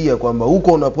wakakwambia kwamba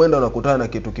huko unapoenda unakutana na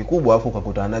kitu kikubwa afu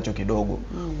ukakutana nacho kidogo.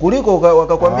 Kuliko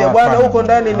wakakwambia bwana huko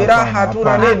ndani ni raha tu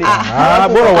na nini.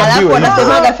 Bora uambiwe.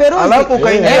 Wanasemaga Feruzi. Alafu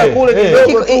kaingia kule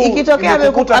kidogo tu. Ikitokea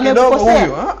amekukosea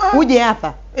uje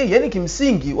hapa. Yaani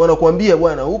kimsingi wanakuambia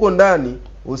bwana huko ndani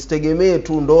usitegemee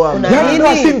tu ndoa.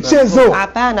 Yaani si mchezo.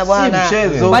 Hapana bwana. Si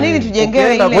mchezo. Kwa nini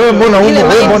tujengewe ile? Wewe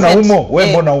mbona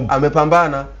umo?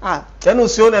 Amepambana. Yaani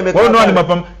usione amekaa. Wewe ndio ni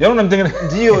mapambano. Yaani unamtengeneza.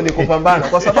 Ndio ni kupambana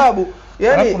kwa sababu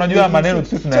yaani unajua maneno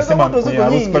sisi tunasema kwenye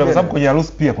harusi pale kwa sababu kwenye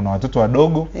harusi pia kuna watoto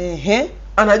wadogo.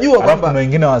 Anajua kwamba kuna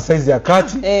wengine wa size ya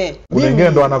kati. Kuna wengine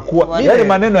ndo anakuwa yaani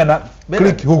maneno yana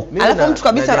click huko. Alafu mtu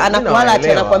kabisa anakuala ati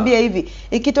anakuambia hivi,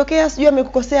 ikitokea sijui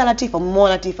amekukosea Latifa, mumeona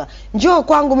Latifa, njoo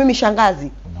kwangu mimi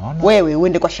shangazi. Wewe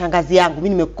uende kwa shangazi yangu, mimi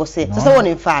nimekukosea. Sasa huo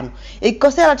ni mfano.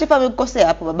 Ikikosea Latifa amekukosea,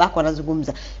 hapo babako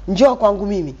anazungumza. Njoo kwangu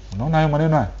mimi. Unaona hayo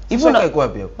maneno haya? Hivyo iko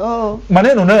wapi hapo?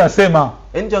 Maneno unayosema.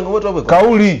 Yaani changamoto hapo.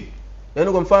 Kauli.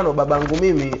 Yaani kwa mfano babangu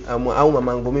mimi au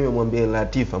mamangu mimi mwambie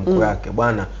Latifa mkuu yake,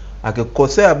 bwana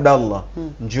akikosea Abdallah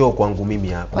njoo kwangu mimi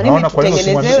hapa. Unaona kwa nini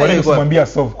usimwambia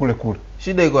solve kule?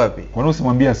 Shida iko wapi? Kwa nini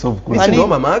usimwambia solve kule? Ndio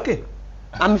mama yake.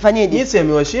 Amefanyaje? Jinsi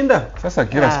amewashinda. Sasa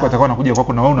kila siku atakuwa anakuja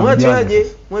kwako na wewe unamjia.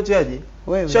 Mwache aje.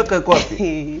 Shaka iko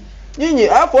wapi? Nyinyi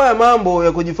hapo haya mambo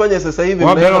ya kujifanya sasa hivi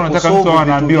mnataka mtu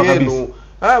anaambiwa kabisa.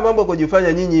 Haya mambo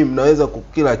kujifanya nyinyi mnaweza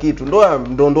kila kitu.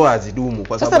 Ndoa hazidumu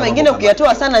kwa sababu sasa mengine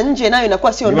ukiyatoa sana nje nayo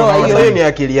inakuwa sio ndoa hiyo. Hiyo ni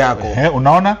akili yako.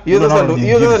 Unaona? Hiyo sasa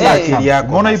ni akili yako.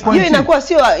 Unaona hiyo point? Hiyo inakuwa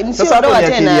sio ndoa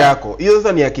tena. Akili yako. Hiyo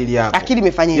sasa ni akili yako. Akili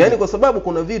imefanyaje? Yaani kwa sababu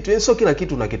kuna vitu, sio kila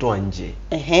kitu unakitoa nje.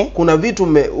 Kuna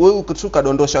vitu wewe ukituka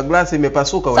dondosha glasi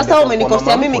imepasuka wewe. Sasa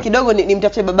umenikosea mimi kidogo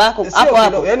nimtafute babako hapo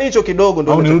hapo. Yaani hicho kidogo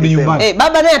ndio unarudi nyumbani.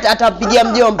 Baba naye atapigia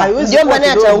mjomba. Mjomba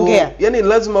naye ataongea. Yaani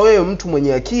lazima wewe mtu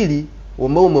mwenye akili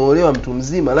ambao umeolewa mtu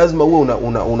mzima lazima uwe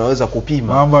unaweza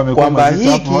kupima kwamba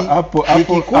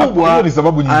hiki kubwa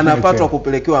anapatwa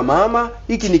kupelekewa mama,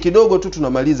 hiki ni kidogo tu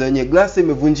tunamaliza, yenye glasi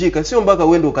imevunjika, sio mpaka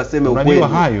uende ukaseme ukweli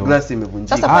glasi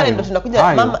imevunjika. Sasa pale ndo tunakuja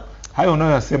mama hayo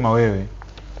unayosema wewe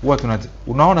huwa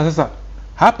unaona sasa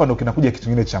hapa ndo kinakuja kitu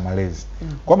kingine cha malezi.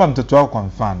 Kwamba mtoto wako kwa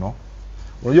mfano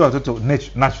unajua watoto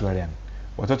naturally yani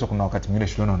watoto kuna wakati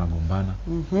mwingine shuleni wanagombana.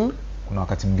 Kuna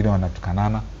wakati mwingine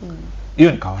wanatukanana.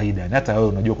 Hiyo ni kawaida. Hata wewe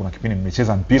unajua kuna kipindi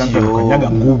mmecheza mpira mtu anakanyaga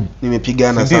ngumi.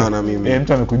 Nimepigana sana mimi.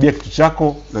 Mtu amekuibia kitu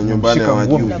chako na nyumbani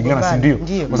hawajui kupigana, si ndio?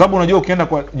 Kwa sababu unajua ukienda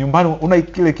kwa nyumbani una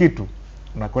kile kitu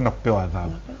unakwenda kupewa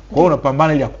adhabu. Kwa hiyo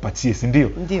unapambana ili akupatie, si ndio?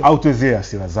 Au tuwezee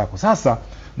hasira zako. Sasa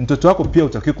mtoto wako pia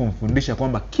utakiwa kumfundisha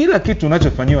kwamba kila kitu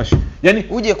unachofanywa yani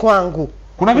uje kwangu.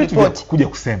 Kuna vitu vya kuja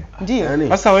kusema. Ndio.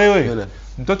 Sasa wewe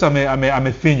mtoto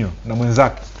amefinywa na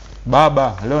mwenzake.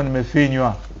 Baba, leo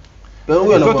nimefinywa.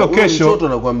 Mtoto kesho mtoto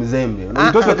anakuwa mzembe.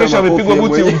 Mtoto kesho amepigwa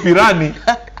buti mpirani.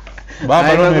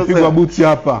 Baba leo nimepigwa buti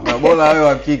hapa. Na bora wewe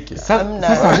wa kike.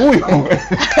 Sasa huyo.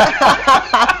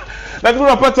 Lakini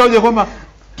unapata hoja kwamba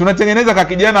tunatengeneza ka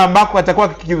kijana ambako atakuwa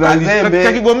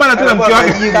kigombana tu na mke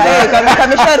wake.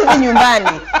 Kamesharudi nyumbani.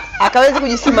 Akaweza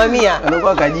kujisimamia.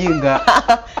 Anakuwa kajinga.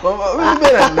 Mimi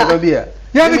bora nakwambia.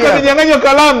 Yaani kaninyang'anya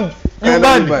kalamu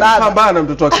nyumbani. Pambana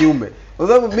mtoto wa kiume. Kwa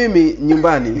sababu mimi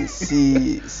nyumbani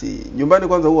nyumbani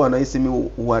kwanza huwa anahisi mimi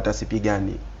huwa hata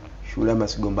sipigani shule ama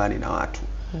sigombani na watu.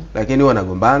 Lakini huwa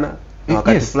nagombana na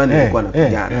wakati fulani nilikuwa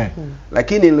napigana.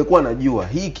 Lakini nilikuwa najua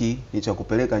hiki ni cha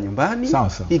kupeleka nyumbani,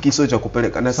 hiki sio cha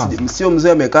kupeleka. Na sio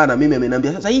mzee amekaa na mimi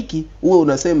ameniambia sasa hiki uwe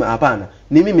unasema hapana.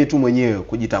 Ni mimi tu mwenyewe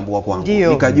kujitambua kwangu.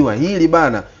 Nikajua hili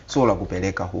bana sio la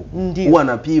kupeleka huko. Huwa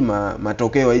napima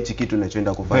matokeo hichi kitu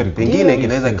ninachoenda kufanya. Pengine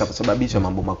kinaweza kikasababisha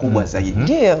mambo makubwa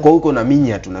zaidi. Kwa huko na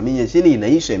minya chini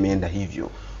inaisha imeenda hivyo.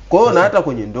 Kwa hiyo na hata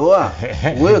kwenye ndoa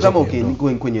wewe kama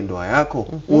kwenye ndoa yako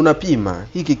unapima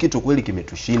hiki kitu kweli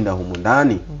kimetushinda humu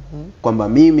ndani kwamba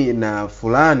mimi na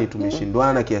fulani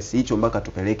tumeshindwana kiasi hicho mpaka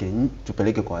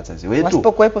tupeleke kwa wazazi wetu.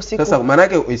 Sasa maana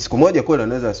yake siku moja kweli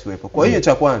anaweza asiwepo. Kwa hiyo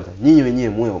cha kwanza nyinyi wenyewe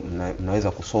mwe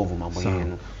mnaweza kusolve mambo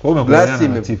yenu. Kwa hiyo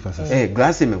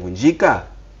glasi imevunjika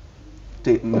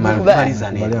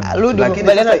lakini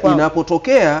sasa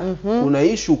inapotokea kuna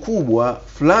issue kubwa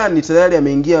fulani tayari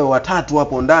ameingia watatu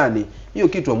hapo ndani, hiyo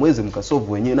kitu hamwezi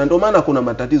mkasolve wenyewe, na ndio maana kuna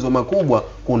matatizo makubwa,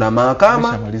 kuna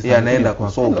mahakama yanaenda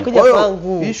kusolve. Kwa hiyo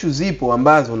issue zipo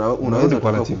ambazo unaweza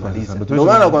kumaliza. Ndio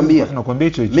maana nakwambia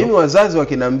mimi wazazi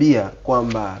wakiniambia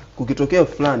kwamba kukitokea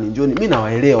fulani njoni, mimi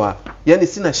nawaelewa, yani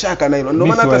sina shaka na hilo. Ndio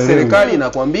maana hata serikali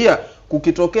inakwambia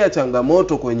kukitokea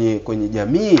changamoto kwenye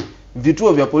jamii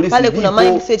vituo vya polisi pale kuna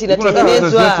mindset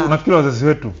inatengenezwa. Unafikiri wazazi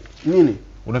wetu nini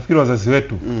Unafikiri wazazi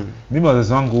wetu, mimi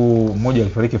wazazi wangu mmoja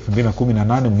alifariki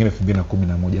 2018, mwingine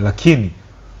 2011, lakini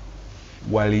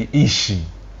waliishi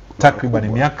takriban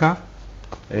miaka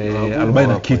 40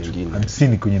 na kitu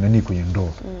 50 kwenye nani, kwenye ndoa.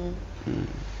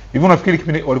 Hivyo unafikiri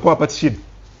kipindi walikuwa wapati shida?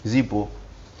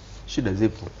 Shida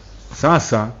zipo.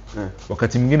 Sasa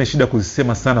wakati mwingine shida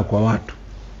kuzisema sana kwa watu.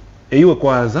 Iwe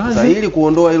kwa wazazi. Sasa ili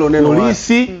kuondoa hilo neno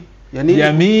polisi,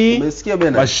 jamii, umesikia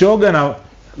bena? Mashoga na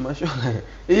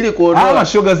ili kuondoa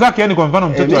mashoga zake, yani kwa mfano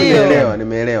mtoto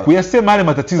nimeelewa. Kuyasema yale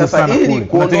matatizo sasa sana kule.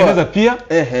 Kunatengeneza pia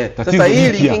tatizo. Sasa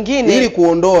ili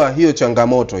kuondoa hiyo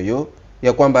changamoto hiyo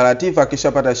ya kwamba Latifa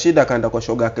akishapata shida kaenda kwa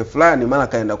shoga yake fulani, mara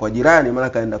kaenda kwa jirani, mara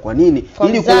kaenda kwa nini,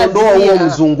 ili kuondoa huo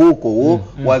mzunguko huo,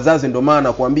 wazazi ndio maana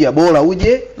nakwambia bora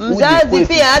uje mzazi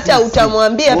pia, hata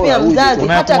utamwambia pia mzazi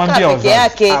hata kaa peke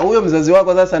yake. Huyo mzazi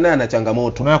wako sasa naye ana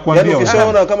changamoto. Yaani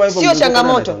ukishaona kama hivyo sio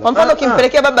changamoto. Kwa mfano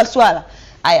ukimpelekea baba swala,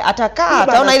 atakaa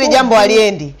ataona ile jambo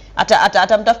aliendi,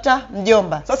 atamtafuta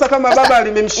mjomba. Sasa kama baba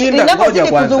alimemshinda, ngoja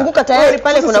kwanza kuzunguka tayari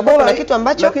pale kuna kitu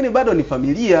ambacho, lakini bado ni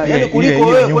familia. Yani kuliko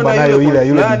wewe kwenda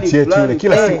yule binti yetu yule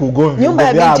kila siku ugomvi, nyumba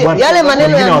ya binti, yale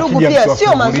maneno ya ndugu pia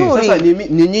sio mazuri. Sasa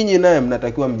ni nyinyi naye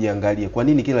mnatakiwa mjiangalie, kwa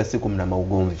nini kila siku mna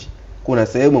maugomvi? Kuna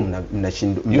sehemu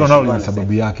mnashindwa. Hilo nalo ni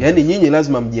sababu yake. Yani nyinyi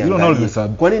lazima mjiangalie.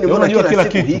 Kwa nini mbona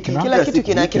kila kitu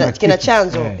kina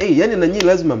chanzo? Yani na nyinyi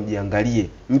lazima mjiangalie.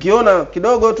 Mkiona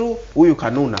kidogo tu huyu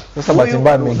kanuna. Sasa bahati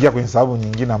mbaya nimeingia kwenye sababu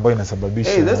nyingine ambayo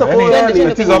inasababisha. Sasa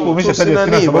tatizo hapo umeshataja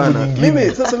tena sababu nyingine.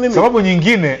 Mimi sababu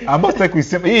nyingine ambayo sitaki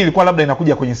kuisema, hii ilikuwa labda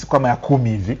inakuja kwenye siku kama ya 10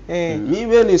 hivi.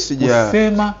 Mimi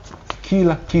sema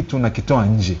kila kitu na kitoa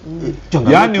nje.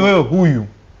 Yaani wewe huyu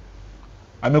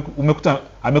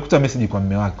amekuta message kwa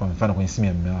mume wake, kwa mfano kwenye simu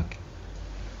ya mume wake,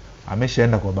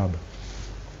 ameshaenda kwa baba,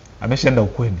 ameshaenda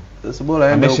ukweni. Sasa bora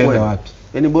aende ukweni wapi?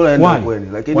 Yani bora aende ukweni,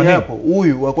 lakini hapo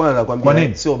huyu wa kwanza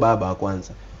anakuambia sio baba wa kwanza.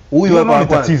 Huyu hapa wa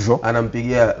kwanza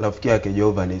anampigia rafiki yake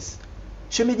Giovannis,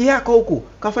 shemeji yako huku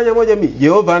kafanya moja mimi.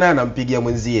 Jehova naye anampigia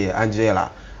mwenzie Angela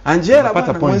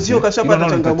bwana, mwenzio kashapata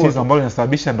changamoto ambayo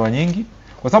inasababisha ndoa nyingi.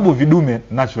 Kwa sababu vidume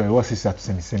naturally huwa sisi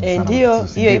hatusemi sana. Ndio,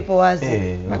 hiyo ipo wazi.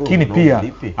 Lakini pia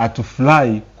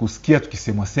atufly kusikia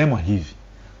tukisemwa hivi.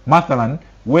 Mathalan,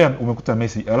 wewe umekuta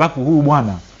message, alafu huyu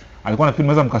bwana alikuwa anafikiri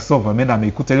mnaweza mkasolve, ameenda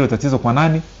ameikuta ile tatizo kwa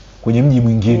nani? Kwenye mji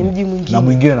mwingine. Na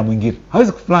mwingine.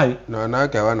 Hawezi kufly. Na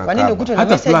wanawake hawana kaba. Kwa nini ukute na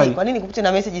message? Kwa nini ukute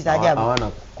na message za ajabu? Hawana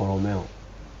koromeo.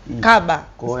 Kaba.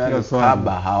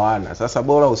 Kaba hawana. Sasa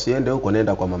bora usiende huko,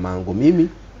 nenda kwa mamangu. Mimi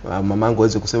mamangu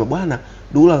hawezi kusema bwana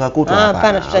Dula kakuta hapa.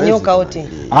 Hapana, tutanyoka wote.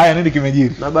 Haya, nini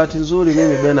kimejiri? Na bahati nzuri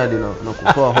mimi Bernard na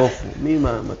kutoa hofu. Mimi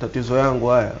matatizo yangu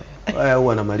haya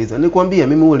huwa namaliza. Nikwambia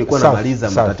mimi huwa nilikuwa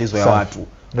namaliza matatizo ya watu.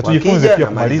 Na tujifunze pia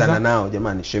kumaliza nao.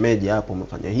 Jamani, shemeji hapo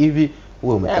umefanya hivi,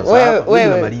 wewe umetoka hapo, mimi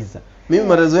namaliza. Mimi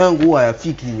matatizo yangu huwa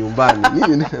hayafiki nyumbani.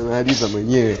 Mimi namaliza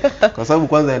mwenyewe. Kwa sababu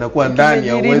kwanza inakuwa ndani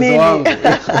ya uwezo wangu.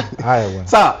 Haya bwana.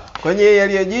 Sawa. Kwenye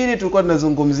yaliyojiri tulikuwa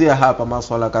tunazungumzia hapa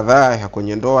masuala kadhaa ya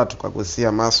kwenye ndoa,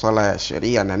 tukagusia masuala ya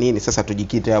sheria na nini. Sasa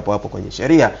tujikite hapo kwenye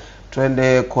sheria.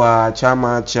 Twende kwa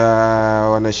chama cha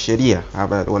wanasheria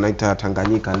hapa wanaita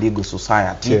Tanganyika Legal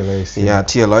Society ya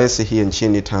TLS hii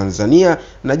nchini Tanzania.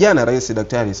 Na jana Rais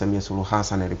Daktari Samia Suluhu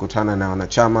Hassan alikutana na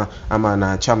wanachama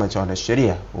na chama cha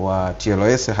wanasheria wa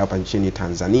TLS hapa nchini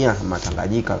Tanzania, ama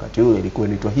Tanganyika wakati ule ilikuwa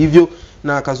inaitwa hivyo,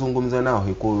 na akazungumza nao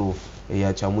Ikulu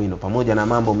ya Chamwino. Pamoja na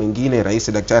mambo mengine,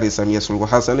 Rais Daktari Samia Suluhu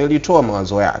Hassan alitoa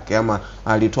mawazo yake ama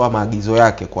alitoa maagizo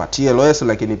yake kwa TLS,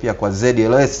 lakini pia kwa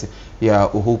ZLS ya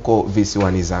huko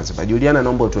visiwani Zanzibar. Juliana,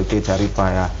 naomba tuwekee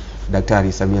taarifa ya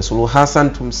Daktari Samia Suluhu Hassan,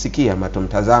 tumsikie ama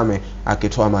tumtazame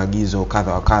akitoa maagizo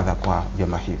kadha wa kadha kwa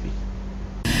vyama hivi.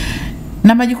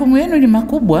 Na majukumu yenu ni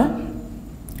makubwa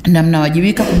na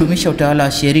mnawajibika kudumisha utawala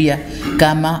wa sheria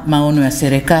kama maono ya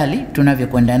serikali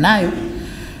tunavyokwenda nayo,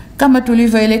 kama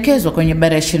tulivyoelekezwa kwenye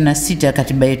ibara ya 26 ya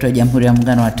katiba yetu ya Jamhuri ya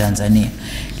Muungano wa Tanzania.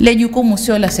 Ile jukumu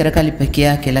sio la serikali peke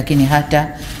yake, lakini hata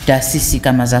taasisi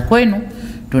kama za kwenu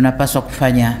tunapaswa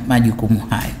kufanya majukumu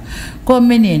hayo. Kwa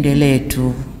mimi niendelee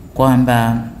tu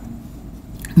kwamba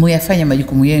muyafanye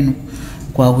majukumu yenu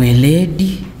kwa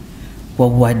weledi, kwa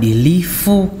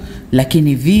uadilifu,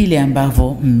 lakini vile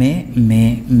ambavyo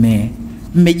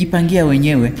mmejipangia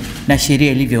wenyewe na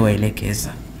sheria ilivyowaelekeza.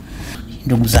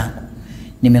 Ndugu zangu,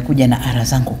 nimekuja na ara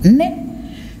zangu 4.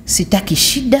 Sitaki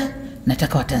shida,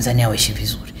 nataka Watanzania waishi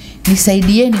vizuri.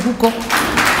 Nisaidieni huko.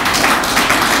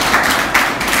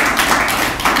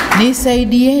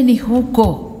 Nisaidieni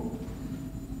huko.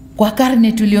 Kwa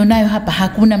karne tulionayo hapa,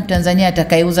 hakuna Mtanzania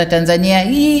atakayeuza Tanzania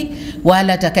hii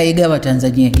wala atakayegawa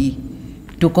Tanzania hii.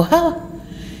 Tuko hawa.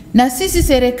 Na sisi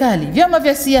serikali, vyama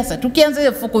vya siasa,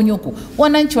 tukianza fukunyuku,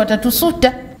 wananchi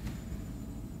watatusuta.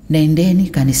 Nendeni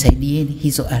kanisaidieni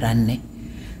hizo ara 4.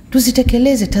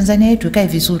 Tuzitekeleze, Tanzania yetu ikae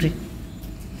vizuri.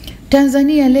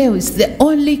 Tanzania leo is the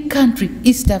only country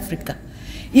East Africa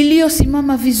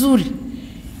iliyosimama vizuri,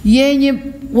 yenye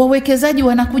wawekezaji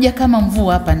wanakuja kama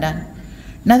mvua hapa ndani.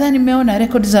 Nadhani mmeona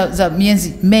rekodi za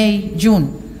miezi Mei, June.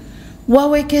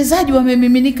 Wawekezaji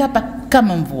wamemiminika hapa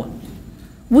kama mvua.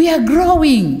 We are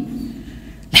growing.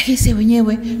 Lakini sisi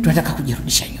wenyewe tunataka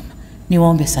kujirudisha nyuma.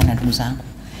 Niwaombe sana ndugu zangu,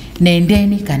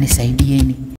 nendeni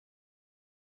kanisaidieni.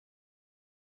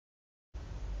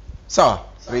 Sawa,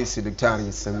 Rais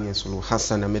Daktari Samia Suluhu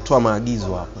Hassan ametoa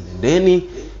maagizo hapo, nendeni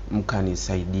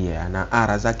mkanisaidie. Ana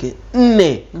ara zake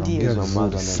 4 ndizo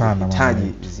ambazo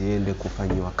anahitaji ziende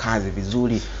kufanyiwa kazi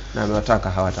vizuri, na amewataka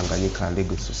hawa Tanganyika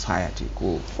Legal Society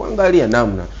kuangalia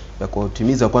namna ya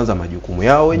kutimiza kwanza majukumu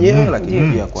yao wenyewe,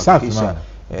 lakini pia kuhakikisha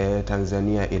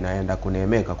Tanzania inaenda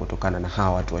kuneemeka kutokana na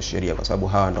hawa watu wa sheria, kwa sababu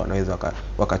hawa ndo wanaweza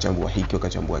wakachambua hiki,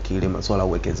 wakachambua kile, masuala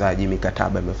uwekezaji,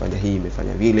 mikataba imefanya hii,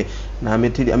 imefanya vile. Na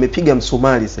amepiga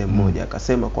msumari sehemu moja,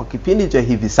 akasema kwa kipindi cha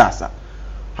hivi sasa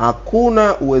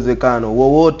hakuna uwezekano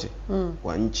wowote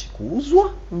wa nchi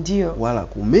kuuzwa, wala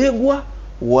kumegwa,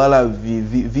 wala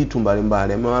vitu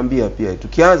mbalimbali. Amewaambia pia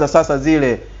tukianza sasa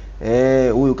zile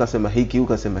huyu kasema hiki, huyu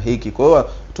kasema hiki. Kwa hiyo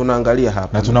tunaangalia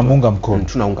hapa na tunamunga mkono.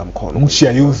 Tunaunga mkono. Nchi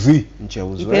ya yuzi.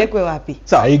 Ipelekwe wapi?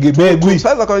 Sawa, haigibegwi.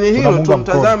 Sasa kwenye hilo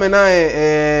tumtazame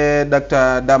naye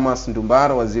Dr. Damas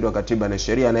Ndumbaro, Waziri wa Katiba na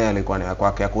Sheria, naye alikuwa na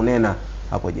kwake ya kunena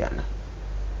hapo jana.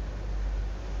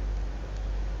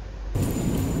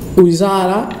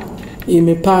 Wizara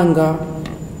imepanga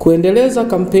kuendeleza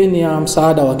kampeni ya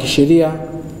msaada wa kisheria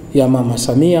ya Mama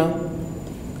Samia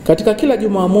katika kila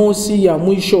Jumamosi ya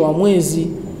mwisho wa mwezi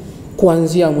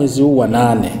kuanzia mwezi huu wa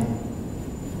 8.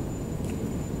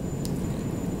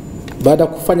 Baada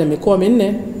kufanya mikoa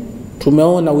 4,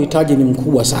 tumeona uhitaji ni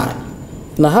mkubwa sana.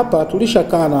 Na hapa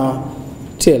tulishakaa na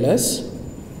TLS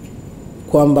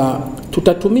kwamba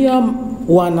tutatumia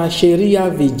wanasheria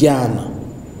vijana,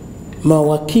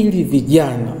 mawakili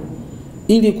vijana,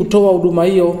 ili kutoa huduma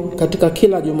hiyo katika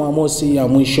kila Jumamosi ya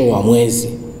mwisho wa mwezi.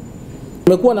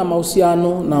 Tumekuwa na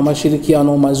mahusiano na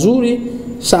mashirikiano mazuri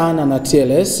sana na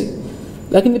TLS,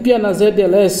 lakini pia na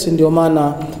ZLS. Ndio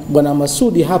maana Bwana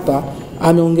Masudi hapa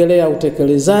ameongelea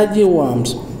utekelezaji wa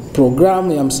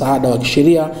programu ya msaada wa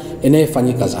kisheria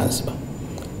inayofanyika Zanzibar.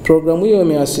 Programu hiyo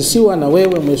imeasisiwa na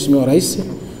wewe Mheshimiwa Rais,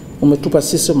 umetupa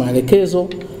sisi maelekezo,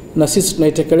 na sisi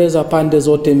tunaitekeleza pande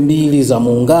zote mbili za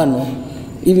muungano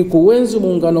ili kuenzi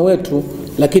muungano wetu,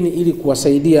 lakini ili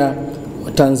kuwasaidia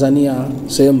Tanzania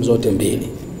sehemu zote mbili.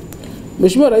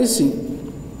 Mheshimiwa Rais,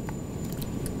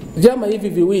 vyama hivi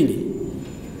viwili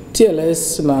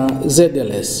TLS na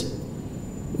ZLS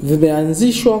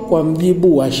vimeanzishwa kwa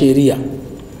mjibu wa sheria.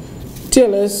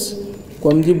 TLS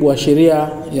kwa mjibu wa sheria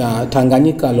ya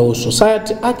Tanganyika Law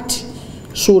Society Act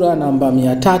sura namba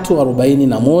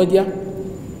 341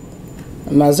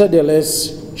 na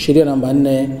ZLS sheria namba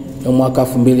 4 ya mwaka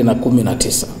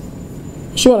 2019.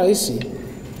 Mheshimiwa Rais,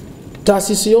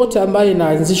 taasisi yote ambayo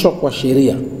inaanzishwa kwa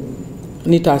sheria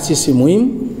ni taasisi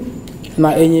muhimu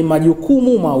na yenye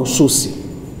majukumu mahususi.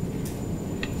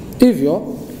 Hivyo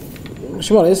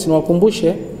Mheshimiwa Rais,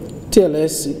 niwakumbushe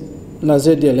TLS na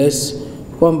ZLS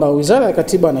kwamba Wizara ya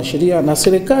Katiba na Sheria na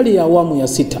serikali ya awamu ya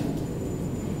 6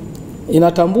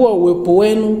 inatambua uwepo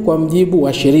wenu kwa mjibu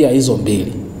wa sheria hizo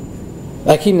mbili,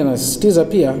 lakini nasisitiza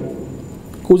pia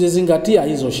kuzizingatia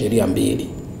hizo sheria mbili.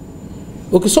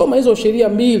 Ukisoma hizo sheria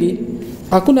mbili,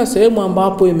 hakuna sehemu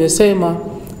ambapo imesema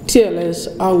TLS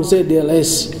au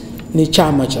ZLS ni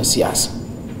chama cha siasa.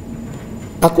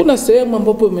 Hakuna sehemu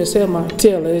ambapo imesema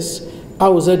TLS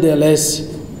au ZLS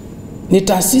ni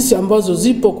taasisi ambazo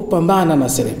zipo kupambana na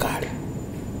serikali.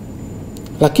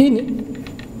 Lakini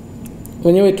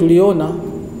wenyewe tuliona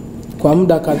kwa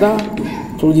muda kadhaa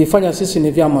tulijifanya sisi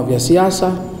ni vyama vya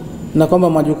siasa na kwamba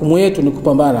majukumu yetu ni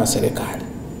kupambana na serikali.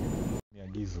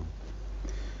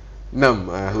 Naam,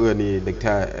 huyo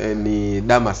ni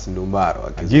Damas Ndumbaro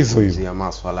akizungumzia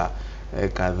masuala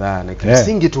kadhaa, na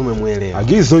kimsingi tumemuelewa.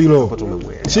 Agizo hilo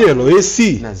TLS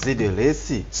na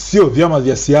ZLS sio vyama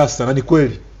vya siasa, na ni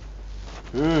kweli.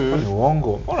 Ni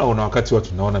uongo. Mbona wakati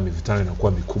watu naona mivutano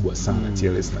inakuwa mikubwa sana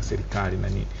TLS na serikali na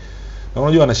nini? Na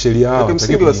unajua na sheria hao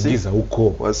wanataka kuingiza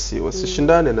huko.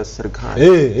 Wasishindane na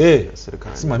serikali.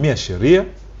 Simamia sheria.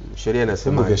 Sheria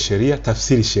inasema vya sheria,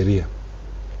 tafsiri sheria.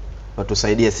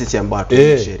 Watusaidie sisi ambao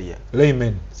hatujui sheria.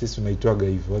 Layman, sisi tunaitwaga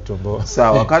hivyo watu ambao.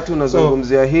 Sawa, wakati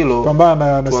unazungumzia hilo,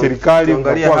 pambana na serikali,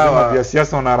 kwa vyama vya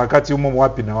siasa na harakati humo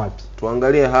wapi na wapi.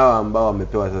 Tuangalie hawa ambao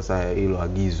wamepewa sasa hilo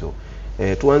agizo.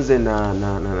 Tuanze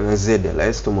na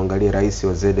ZLS, tumwangalie rais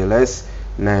wa ZLS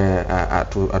na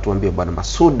atuambie bwana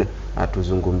Masud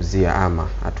atuzungumzia ama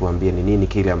atuambie ni nini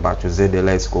kile ambacho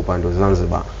ZLS kwa upande wa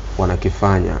Zanzibar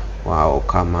wanakifanya wao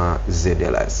kama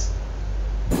ZLS.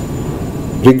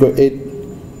 Rigo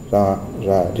 8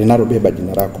 linalobeba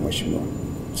jina lako mheshimiwa.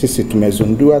 Sisi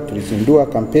tulizindua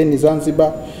kampeni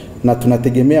Zanzibar na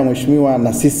tunategemea mheshimiwa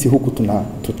na sisi huku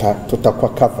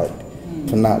tutakuwa covered.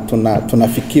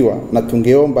 Tunafikiwa na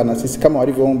tungeomba na sisi kama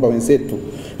walivyoomba wenzetu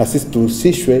na sisi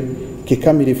tuhusishwe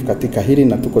kikamilifu katika hili,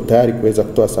 na tuko tayari kuweza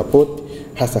kutoa support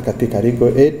hasa katika Rigo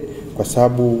 8 kwa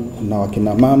sababu kuna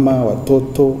wakina mama,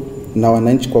 watoto na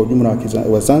wananchi kwa ujumla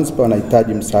wa Zanzibar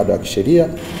wanahitaji msaada wa kisheria,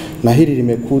 na hili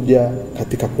limekuja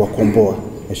katika kuwakomboa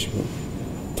mheshimiwa.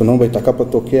 Tunaomba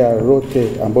itakapotokea lolote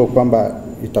ambao kwamba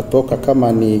itatoka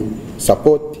kama ni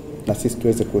support, na sisi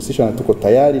tuweze kuhusishwa, na tuko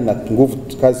tayari na nguvu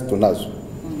kazi tunazo.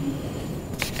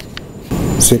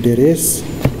 ZLS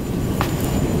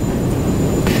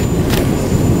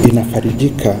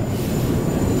inafarijika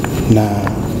na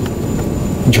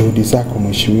juhudi zako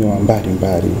mheshimiwa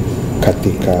mbalimbali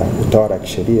katika utawala wa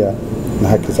kisheria na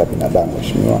haki za binadamu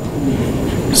mheshimiwa.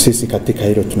 Sisi katika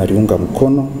hilo tunaliunga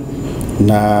mkono,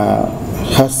 na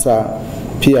hasa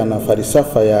pia na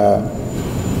falsafa ya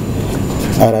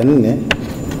R4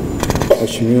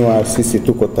 mheshimiwa. Sisi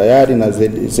tuko tayari na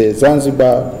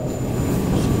Zanzibar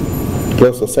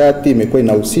Law Society imekuwa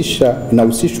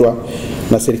inahusishwa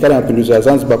na serikali ya mapinduzi ya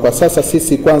Zanzibar. Kwa sasa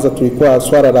sisi kwanza tulikuwa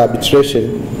swala la arbitration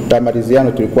la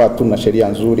maridhiano, tulikuwa hatuna sheria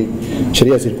nzuri.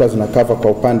 Sheria zilikuwa zinakava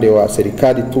kwa upande wa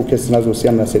serikali tu, kesi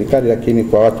zinazohusiana na serikali, lakini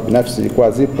kwa watu binafsi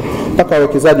zilikuwa zipo, mpaka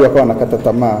wawekezaji wakawa wanakata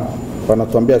tamaa.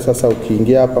 Wanatuambia sasa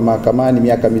ukiingia hapa mahakamani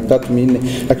miaka 3-4.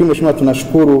 Lakini mheshimiwa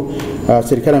tunashukuru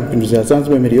serikali ya mapinduzi ya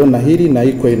Zanzibar imeliona hili na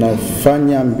iko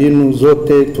inafanya mbinu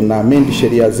zote, tuna amend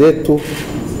sheria zetu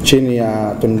chini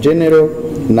ya Attorney General,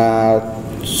 na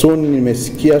soon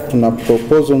nimesikia tuna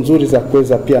proposal nzuri za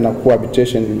kuweza pia na kuwa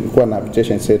na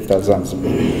arbitration center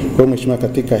Zanzibar. Kwa mheshimiwa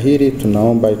katika hili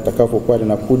tunaomba itakapokuwa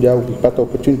linakuja au ukipata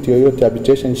opportunity yoyote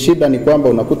arbitration, shida ni kwamba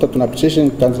unakuta tuna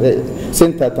arbitration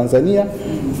center ya Tanzania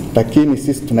lakini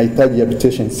sisi tunahitaji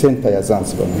arbitration center ya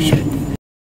Zanzibar mheshimiwa.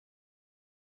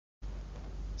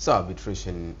 So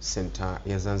arbitration center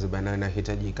ya Zanzibar nayo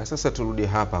inahitajika. Sasa turudi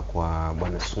hapa kwa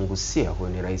bwana Sungusia,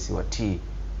 huyo ni rais wa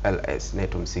TLS, na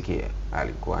tumsikie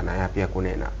alikuwa na yapi ya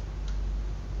kunena.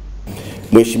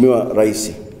 Mheshimiwa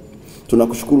Rais,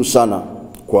 tunakushukuru sana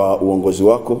kwa uongozi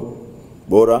wako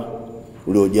bora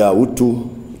uliojaa utu,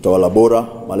 utawala bora,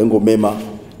 malengo mema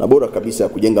na bora kabisa ya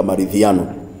kujenga maridhiano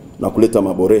na kuleta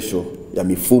maboresho ya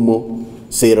mifumo,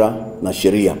 sera na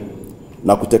sheria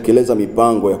na kutekeleza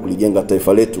mipango ya kulijenga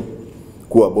taifa letu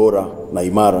kuwa bora na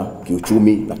imara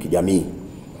kiuchumi na kijamii.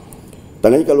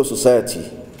 Tanganyika Law Society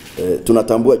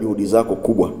tunatambua juhudi zako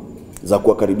kubwa za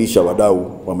kuwakaribisha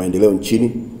wadau wa maendeleo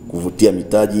nchini, kuvutia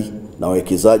mitaji na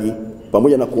wawekezaji,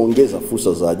 pamoja na kuongeza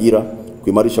fursa za ajira,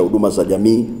 kuimarisha huduma za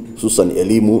jamii, hususan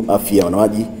elimu, afya na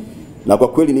maji. Na kwa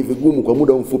kweli ni vigumu kwa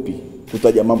muda mfupi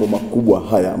kutaja mambo makubwa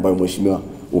haya ambayo mheshimiwa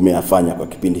umeyafanya kwa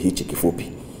kipindi hichi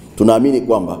kifupi. Tunaamini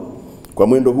kwamba kwa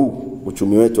mwendo huu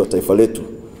uchumi wetu wa taifa letu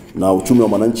na uchumi wa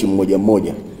mwananchi mmoja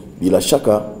mmoja bila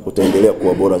shaka utaendelea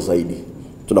kuwa bora zaidi.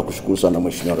 Tunakushukuru sana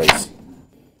Mheshimiwa Rais.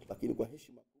 Lakini kwa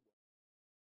heshima.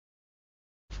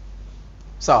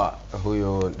 Sawa,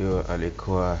 huyo ndio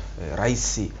alikuwa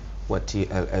rais wa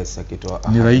TLS akitoa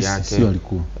ahadi yake. Ni rais sio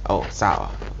alikuwa. Oh, sawa.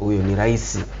 Huyo ni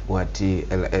rais wa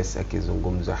TLS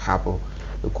akizungumza hapo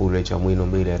kule cha Mwino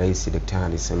mbele Rais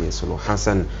Daktari Samia Suluhu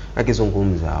Hassan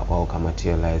akizungumza wao kama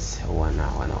TLS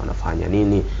wanafanya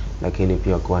nini, lakini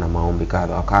pia kuwa na maombi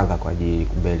kadha wa kadha kwa ajili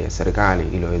mbele ya serikali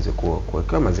ili waweze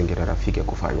kuweka mazingira rafiki ya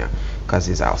kufanya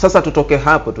kazi zao. Sasa tutoke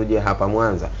hapo tuje hapa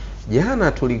Mwanza.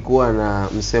 Jana tulikuwa na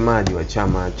msemaji wa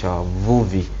chama cha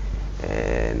wavuvi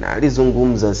na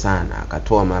alizungumza sana,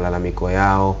 akatoa malalamiko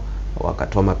yao,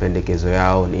 wakatoa mapendekezo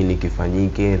yao nini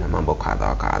kifanyike na mambo kadha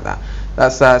wa kadha.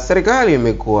 Sasa serikali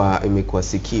imekuwa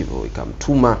sikivu,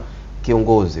 ikamtuma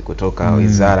kiongozi kutoka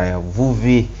Wizara ya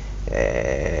Uvuvi,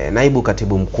 naibu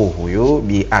katibu mkuu huyu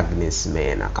Bi Agnes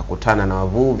Mena, akakutana na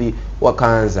wavuvi,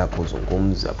 wakaanza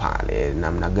kuzungumza pale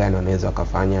namna gani wanaweza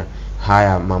wakafanya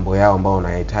haya mambo yao ambao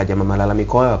wanahitaji ama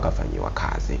malalamiko yao wakafanywa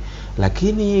kazi.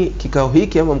 Lakini kikao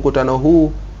hiki ama mkutano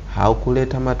huu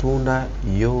haukuleta matunda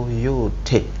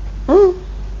yoyote.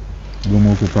 Gomo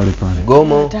huko pale pale.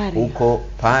 Gomo huko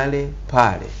pale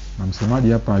pale. Na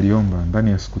msemaji hapa aliomba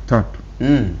ndani ya siku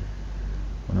 3.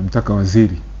 Wanamtaka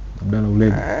waziri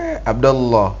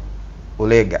Abdallah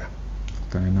Ulega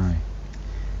kutane naye.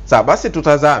 Sasa basi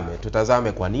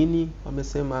tutazame kwa nini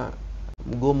wamesema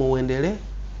mgomo uendelee.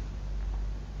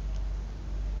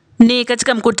 Ni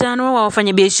katika mkutano wa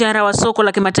wafanyabiashara wa soko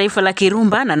la kimataifa la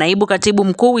Kirumba na naibu katibu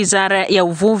mkuu Wizara ya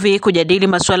Uvuvi kujadili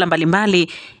masuala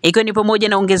mbalimbali ikiwa ni pamoja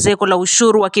na ongezeko la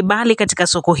ushuru wa kibali katika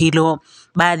soko hilo.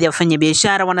 Baadhi ya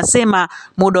wafanyabiashara wanasema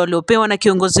muda uliopewa na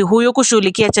kiongozi huyo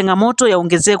kushughulikia changamoto ya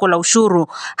ongezeko la ushuru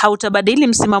hautabadili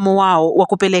msimamo wao wa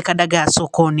kupeleka dagaa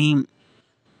sokoni.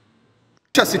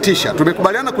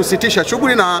 Tumekubaliana kusitisha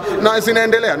shughuli na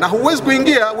zinaendelea, na huwezi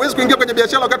kuingia kwenye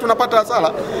biashara wakati unapata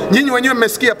hasara. Nyinyi wenyewe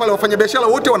mmesikia pale wafanyabiashara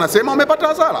wote wanasema wamepata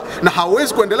hasara na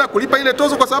hawezi kuendelea kulipa ile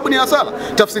tozo kwa sababu ni hasara.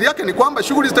 Tafsiri yake ni kwamba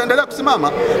shughuli zitaendelea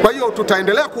kusimama. Kwa hiyo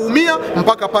tutaendelea kuumia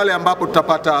mpaka pale ambapo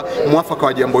tutapata mwafaka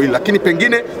wa jambo hili, lakini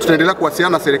pengine tutaendelea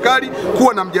kuwasiliana na serikali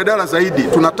kuwa na mjadala zaidi.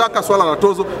 Tunataka swala la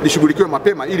tozo lishughulikiwe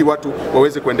mapema ili watu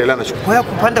waweze kuendelea na shughuli. Kwa hiyo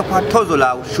kupanda kwa tozo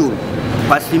la ushuru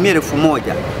kwa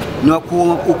 1,000 ni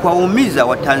kuwaumiza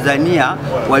Watanzania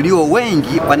walio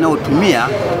wengi wanaotumia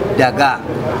dagaa.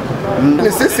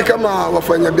 Ni sisi kama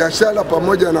wafanyabiashara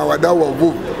pamoja na wadau wa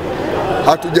uvuvi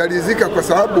hatujalizika kwa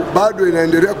sababu bado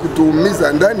inaendelea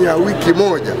kutuumiza ndani ya wiki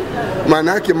moja.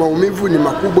 Maana yake maumivu ni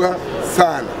makubwa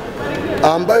sana,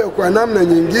 ambayo kwa namna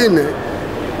nyingine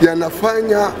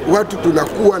yanafanya watu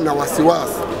tunakuwa na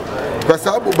wasiwasi, kwa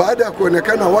sababu baada ya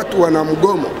kuonekana watu wana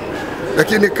mgomo,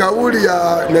 lakini kauli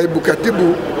ya naibu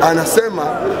katibu anasema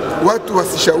watu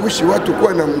wasishawishi watu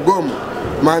kuwa na mgomo.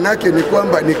 Maana yake ni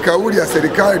kwamba ni kauli ya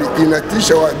serikali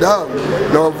inatisha wadau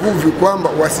na wavuvi kwamba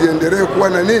wasiendelee kuwa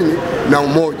na nini na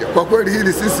umoja. Kwa kweli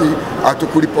hili sisi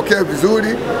hatukulipokea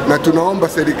vizuri, na tunaomba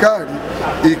serikali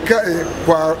ikae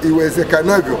kwa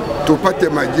iwezekanavyo tupate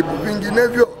majibu.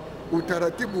 Vinginevyo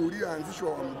utaratibu ulioanzishwa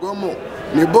wa mgomo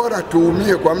ni bora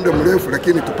tuumie kwa muda mrefu,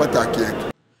 lakini tupate haki yetu.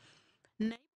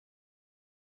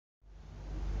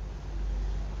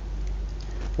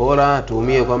 Bora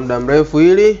tuumie kwa muda mrefu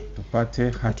ili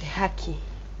tupate haki.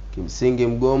 Kimsingi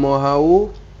mgomo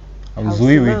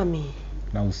hauzuiwi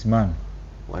na usimami.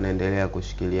 Wanaendelea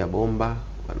kushikilia bomba,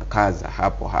 wanakaza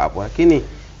hapo, lakini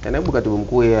naibu katibu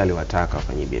mkuu yeye aliwataka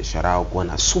wafanyabiashara hao kuwa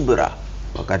na subira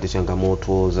wakati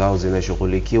changamoto zao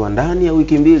zinashughulikiwa ndani ya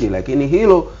wiki 2, lakini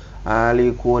hilo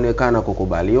alikuonekana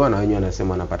kukubaliwa, na wenyewe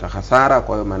wanasema wanapata hasara.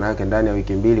 Kwa hiyo maana yake ndani ya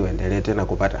wiki 2 waendelee tena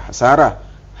kupata hasara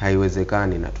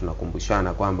haiwezekani. Na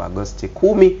tunakumbushana kwamba Agosti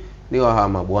 10 ndio hawa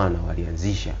mabwana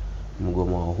walianzisha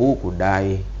mgomo huu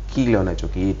kudai kile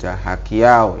wanachokiita haki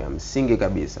yao ya msingi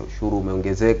kabisa. Ushuru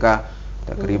umeongezeka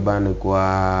takriban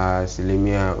kwa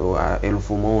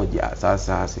 1,000.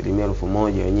 Sasa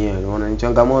 1,000 wenyewe wanaona ni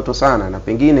changamoto sana, na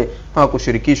pengine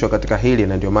hawakushirikishwa katika hili,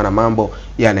 na ndio maana mambo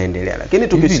yanaendelea. Lakini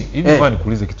hivi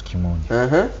nikuulize kitu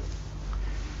kimoja.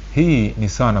 Hii ni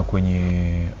sana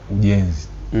kwenye ujenzi.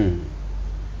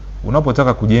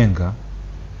 Unapotaka kujenga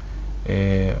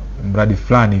mradi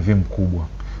fulani hivi mkubwa.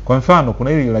 Kwa mfano kuna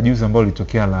hili la juzi ambalo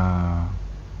litokea la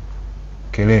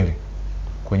kelele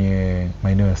kwenye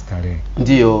maeneo ya starehe.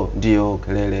 Ndio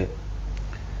kelele.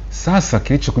 Sasa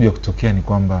kilichokuja kutokea ni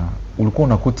kwamba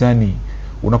ulikuwa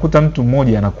unakuta mtu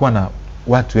mmoja anakuwa na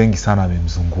watu wengi sana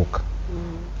wamemzunguka.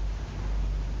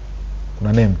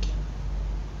 Kuna nemki,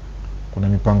 kuna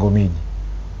mipango miji,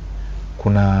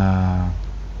 kuna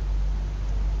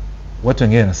watu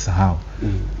wengine nasahau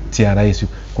TRS,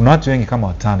 kuna watu wengi kama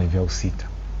 5 hivi au 6.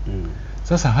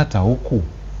 Sasa hata huku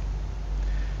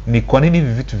ni kwa nini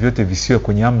hivi vitu vyote visiwe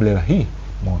kwenye umbrella hii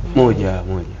moja?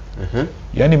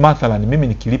 Yaani mathalan mimi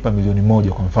nikilipa 1,000,000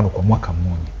 kwa mfano kwa mwaka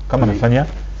mmoja, kama nafanya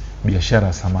biashara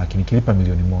ya samaki nikilipa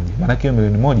 1,000,000, maana hiyo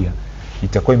 1,000,000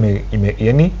 itakuwa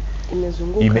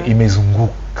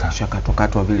imezunguka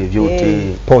shakatokatwa vile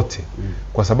vyote pote.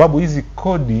 Kwa sababu hizi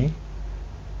kodi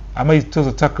ama hizo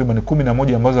tozo takriban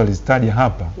 11 ambazo alizitaja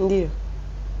hapa. Ndio.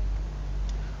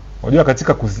 Unajua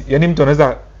katika yani mtu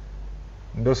anaweza,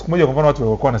 ndio siku moja kwa mfano watu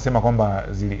walikuwa wanasema kwamba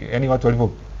yani watu walivyo,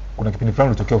 kuna kipindi fulani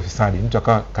ulitokea ufisadi, mtu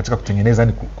akawa katika kutengeneza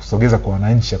yani kusogeza kwa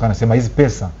wananchi akawa anasema hizi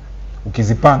pesa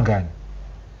ukizipanga yani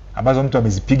ambazo mtu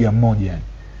amezipiga mmoja yani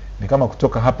ni kama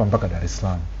kutoka hapa mpaka Dar es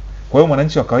Salaam. Kwa hiyo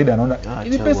mwananchi wa kawaida anaona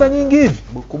hizi pesa nyingi hivi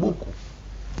buku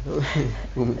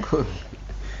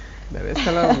Dar es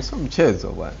Salaam sio mchezo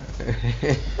bwana.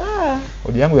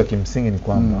 Hoja yangu ya kimsingi ni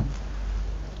kwamba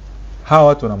hawa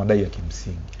watu wana madai ya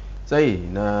kimsingi. Sahihi,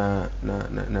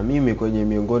 na mimi kwenye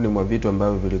miongoni mwa vitu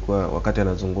ambavyo vilikuwa wakati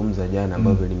anazungumza jana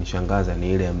ambavyo vilinishangaza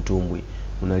ni ile ya mtumbwi.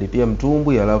 Unalipia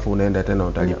mtumbwi alafu unaenda tena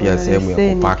utalipia sehemu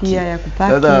ya kupaki.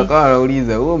 Sasa akawa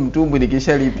anauliza huo mtumbwi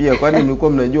nikishalipia kwani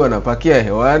mlikuwa mnajua napakia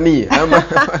hewani ama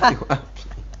wapi?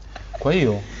 Kwa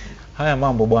hiyo haya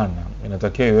mambo bwana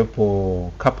inatakiwa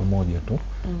iwepo kapu moja tu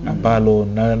ambalo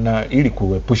na ili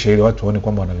kuepusha ile watu waone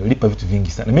kwamba wanalipa vitu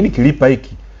vingi sana. Mimi nikilipa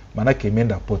hiki maana yake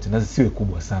imeenda pote na siwe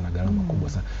kubwa sana, gharama kubwa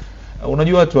sana.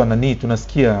 Unajua watu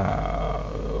tunasikia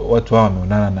watu hawa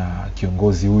wameonana na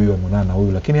kiongozi huyu, wameonana na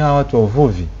huyu, lakini hawa watu wa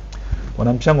uvuvi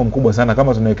wana mchango mkubwa sana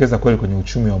kama tunawekeza kweli kwenye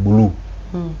uchumi wa buluu.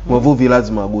 Wavuvi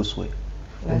lazima waguswe.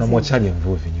 Unamwachaje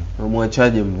mvuvi nyuma?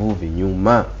 Unamwachaje mvuvi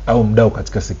nyuma? Au mdau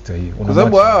katika sekta hii? Kwa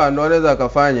sababu hawa ndio wanaweza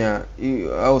kufanya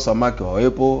au samaki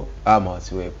wawepo ama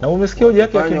wasiwepo. Na umesikia hoja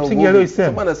yake ya kimsingi aliyosema.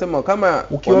 Sababu anasema kama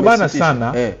ukiwabana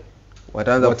sana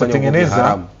wataanza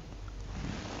kutengeneza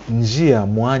njia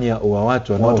mwanya wa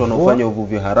watu wanaofanya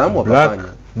uvuvi haramu wakafanya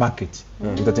market.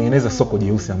 Itatengeneza soko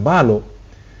jeusi ambalo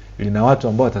lina watu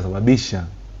ambao watasababisha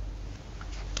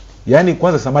yani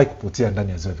kwanza samaki kupotea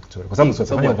ndani ya ziwa Victoria kwa sababu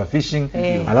tutafanya overfishing,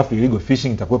 alafu illegal fishing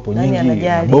itakuwepo nyingi,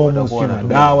 bono sio na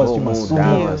dawa sio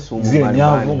masumu, zile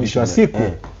nyavu, mwisho wa siku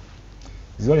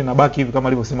ziwa linabaki hivi kama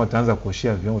alivyosema, tutaanza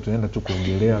kuoshea vyombo, tunaenda tu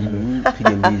kuogelea pige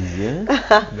mbizi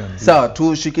Sawa,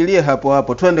 tushikilie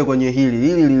hapo twende kwenye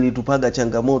hili lilitupaga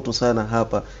changamoto sana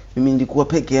hapa. Mimi nilikuwa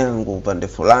peke yangu upande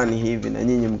fulani hivi na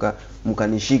nyinyi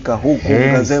mkanishika huku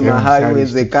mkasema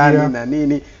haiwezekani na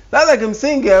nini. Sasa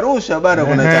kimsingi Arusha bado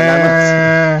kuna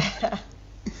changamoto.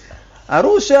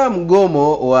 Arusha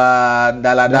mgomo wa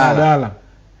daladala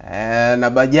na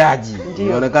bajaji.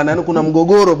 Inaonekana kuna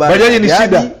mgogoro bajaji ni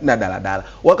shida na daladala.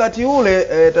 Wakati ule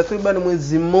takriban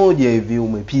mwezi mmoja hivi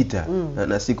umepita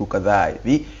na siku kadhaa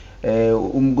hivi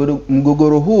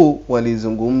mgogoro huu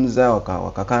walizungumza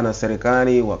wakakaa na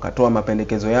serikali wakatoa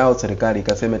mapendekezo yao, serikali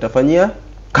ikasema itafanyia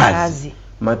kazi.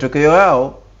 Matokeo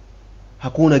yao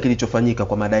hakuna kilichofanyika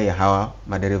kwa madai ya hawa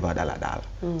madereva wa daladala.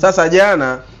 Sasa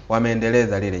jana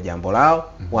wameendeleza lile jambo lao,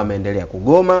 wameendelea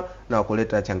kugoma na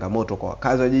kuleta changamoto kwa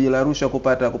wakazi wa jiji la Arusha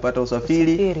kupata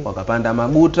usafiri, wakapanda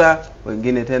maguta,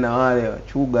 wengine tena wale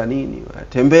wachuga nini,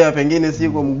 watembea pengine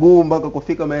siku mguu mpaka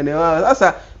kufika maeneo yao.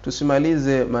 Sasa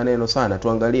tusimalize maneno sana,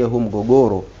 tuangalie huu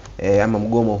mgogoro ama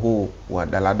mgomo huu wa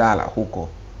daladala huko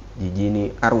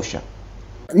jijini Arusha.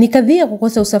 Ni kadhia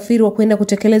kukosa usafiri wa kwenda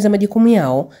kutekeleza majukumu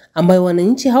yao ambayo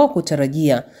wananchi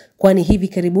hawakutarajia, kwani hivi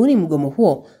karibuni mgomo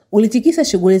huo ulitikisa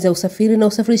shughuli za usafiri na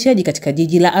usafirishaji katika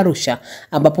jiji la Arusha,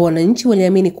 ambapo wananchi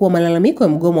waliamini kuwa malalamiko ya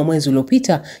mgomo wa mwezi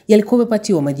uliopita yalikuwa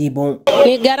yamepatiwa majibu.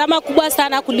 Ni gharama kubwa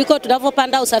sana kuliko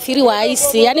tunavyopanda usafiri wa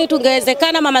aisi. Yaani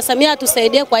tungewezekana Mama Samia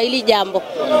atusaidie kwa hili jambo.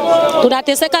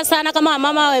 Tunateseka sana kama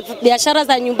mama biashara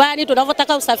za nyumbani,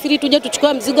 tunavyotaka usafiri tuje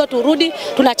tuchukue mzigo turudi,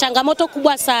 tuna changamoto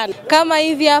kubwa sana. Kama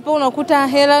hivi hapa unakuta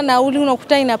hela nauli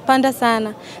unakuta inapanda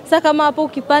sana. Sasa kama hapo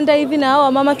ukipanda hivi na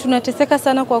hao mama tunateseka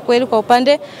sana kwa kweli kwa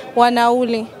upande wa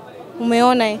nauli.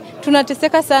 Umeona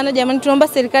tunateseka sana jamani, tunaomba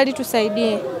serikali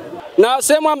tusaidie. Na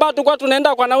sehemu ambayo tulikuwa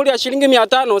tunaenda kwa nauli ya shilingi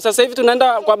 500, sasa hivi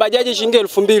tunaenda kwa bajaji shilingi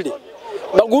 2000.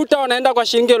 Guta wanaenda kwa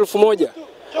shilingi 1000.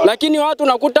 Lakini watu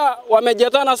unakuta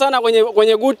wamejazana sana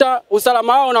kwenye guta,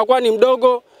 usalama wao unakuwa ni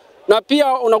mdogo. Na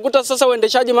pia unakuta sasa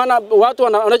uendeshaji, maana watu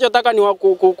wanachotaka ni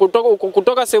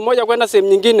kutoka sehemu moja kwenda sehemu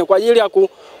nyingine kwa ajili ya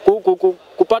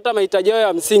kupata mahitaji yao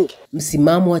ya msingi.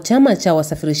 Msimamo wa chama cha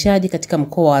wasafirishaji katika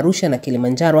mkoa wa Arusha na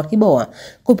Kilimanjaro wa Kiboa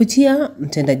kupitia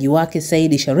mtendaji wake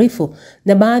Saidi Sharifu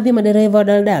na baadhi ya madereva wa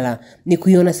daladala ni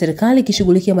kuiona serikali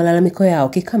ikishughulikia malalamiko yao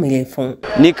kikamilifu.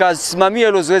 Nikasimamia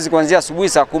hilo zoezi kuanzia asubuhi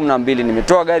saa 12.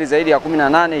 Nimetoa gari zaidi ya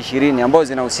 18 20 ambazo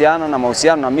zinahusiana na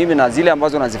mahusiano na mimi na zile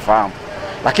ambazo nazifahamu.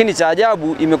 Lakini cha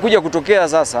ajabu imekuja kutokea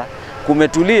sasa,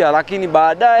 kumetulia, lakini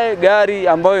baadaye gari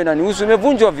ambayo inanihusu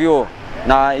imevunjwa vioo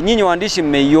na nyinyi waandishi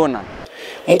mmeiona.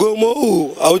 Mgomo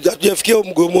huu haujafikia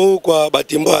mgomo huu kwa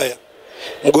bahati mbaya.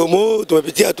 Mgomo huu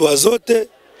tumepitia hatua zote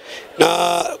na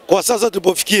kwa sasa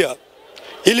tulipofikia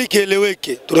ili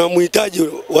kieleweke tunamhitaji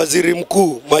Waziri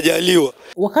Mkuu Majaliwa.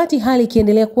 Wakati hali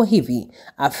ikiendelea kuwa hivi,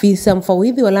 afisa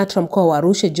mfawidhi wa LATRA mkoa wa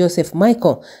Arusha Joseph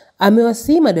Michael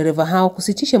amewasihi madereva hao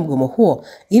kusitisha mgomo huo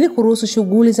ili kuruhusu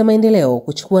shughuli za maendeleo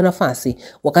kuchukua nafasi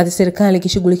wakati serikali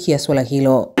ikishughulikia swala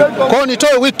hilo. Kwa hiyo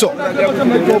nitoe wito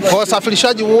kwa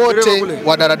wasafirishaji wote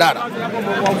wa daladala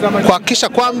kuhakikisha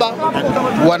kwamba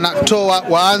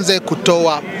waanze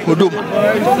kutoa huduma.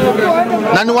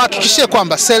 Na niwahakikishie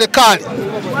kwamba serikali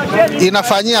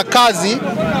inafanyia kazi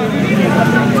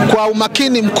kwa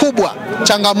umakini mkubwa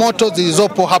changamoto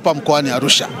zilizopo hapa mkoani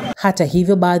Arusha. Hata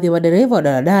hivyo, baadhi ya madereva wa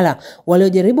daladala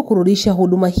waliojaribu kurudisha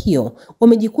huduma hiyo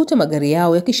wamejikuta magari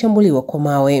yao yakishambuliwa kwa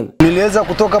mawe. Niliweza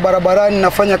kutoka barabarani,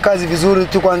 nafanya kazi vizuri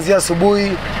tu kuanzia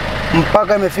asubuhi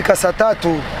mpaka imefika saa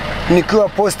 3 nikiwa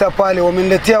posta pale,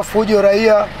 wameniletea fujo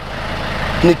raia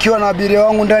nikiwa na abiria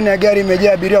wangu ndani ya gari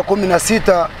imejaa abiria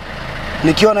 16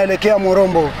 nikiwa naelekea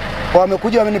Morombo.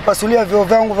 Wamekuja wamenipasulia vioo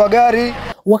vyangu vya gari.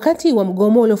 Wakati wa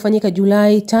mgomo uliofanyika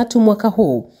Julai 3 mwaka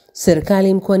huu,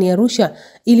 serikali mkoani Arusha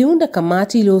iliunda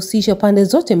kamati iliyohusisha pande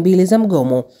zote mbili za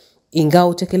mgomo, ingawa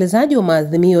utekelezaji wa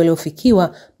maadhimio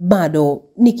yaliyofikiwa bado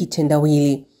ni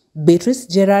kitendawili. Beatrice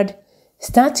Gerard,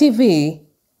 Star TV,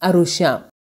 Arusha.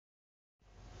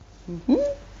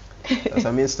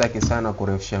 Sasa mimi sitaki sana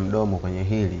kurefusha mdomo kwenye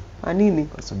hili. Kwa nini?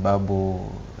 Kwa sababu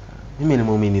mimi ni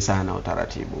muumini sana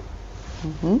utaratibu.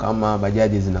 Kama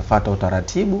bajaji zinafuata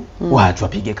utaratibu, watu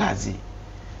wapige kazi.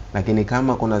 Lakini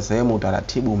kama kuna sehemu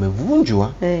utaratibu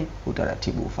umevunjwa,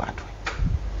 utaratibu ufuatwe.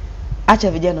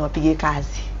 Acha vijana wapige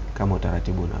kazi kama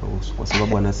utaratibu unaruhusu, kwa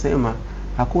sababu wanasema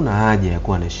hakuna haja ya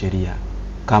kuwa na sheria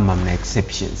kama mna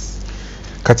exceptions.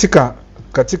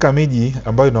 Katika miji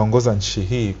ambayo inaongoza nchi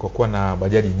hii kwa kuwa na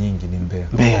bajaji nyingi ni Mbeya.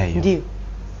 Mbeya hiyo. Ndio.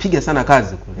 Piga sana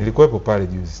kazi kule. Nilikuwepo pale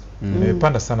juzi.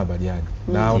 Nimepanda sana bajaji.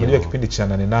 Na unajua kipindi cha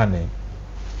 88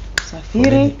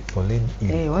 safiri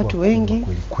foleni watu wengi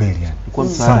kweli yani. Kwa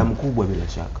msaada mkubwa bila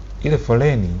shaka. Ile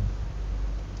foleni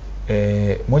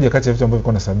moja kati ya vitu ambavyo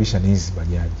vilikuwa nasababisha ni hizi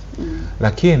bajaji.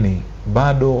 Lakini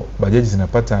bado bajaji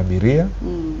zinapata abiria,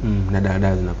 na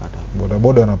daladala zinapata.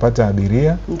 Bodaboda wanapata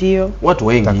abiria. Ndio. Watu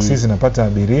wengi. Taksi zinapata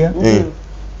abiria.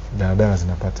 Daladala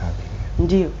zinapata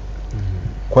abiria. Ndio.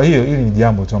 Kwa hiyo hili ni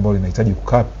jambo tu ambalo linahitaji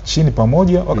kukaa chini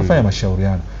pamoja wakafanya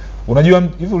mashauriano. Unajua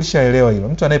hivi ulishaelewa hilo.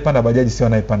 Mtu anayepanda bajaji sio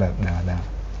anayepanda daladala.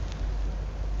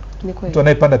 Ni kweli. Mtu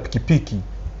anayepanda pikipiki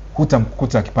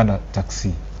hutamkuta akipanda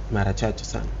taksi. Mara chache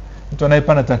sana. Mtu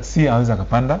anayepanda taksi anaweza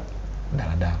akapanda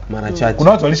daladala. Mara chache.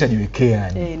 Kuna watu walishajiwekea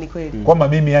yani. Ni kweli. Kwamba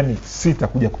mimi yani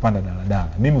sitakuja kupanda daladala.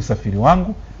 Mimi usafiri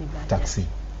wangu taksi.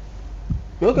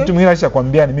 Mtu mwingine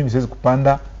alishakwambia ni mimi siwezi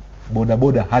kupanda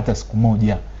bodaboda hata siku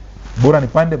moja. Bora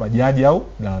nipande bajaji au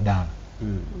daladala.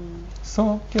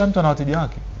 So kila mtu ana wateja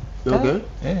wake.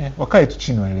 Wakae tu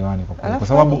chini waelewane kwa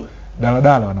sababu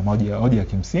daladala wana hoja ya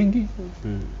kimsingi.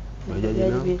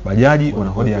 Bajaji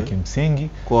wana hoja ya kimsingi.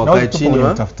 Kwa wakae chini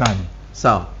watafutaji.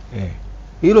 Sawa.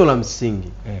 Hilo la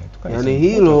msingi. Yaani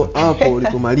hilo hapo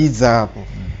ulipomaliza hapo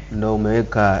ndio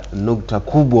umeweka nukta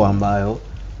kubwa ambayo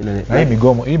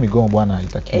hii migomo bwana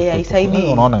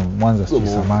itakiwa. Unaona Mwanza si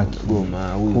samaki.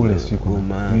 Kule si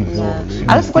Goma.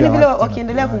 Alafu kwa vile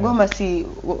wakiendelea kugoma si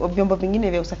vyombo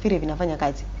vingine vya usafiri vinafanya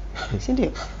kazi. Si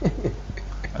ndio?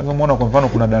 Hapo umeona kwa mfano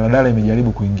kuna daladala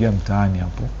imejaribu kuingia mtaani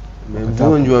hapo.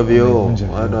 Mvunjwa vioo,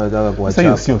 watu wanataka kuachapa.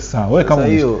 Sasa sio sawa. Wewe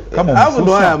kama hapo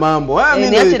ndo haya mambo. Haya mimi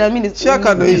niache na mimi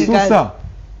shaka ndo hii sasa.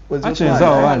 Acha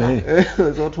wenzao wale.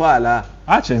 Zotwala.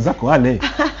 Acha wenzako wale.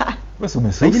 Basi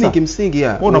umesusa. Lakini kimsingi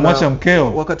wewe unamwacha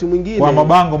mkeo wakati mwingine kwa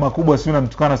mabango makubwa sio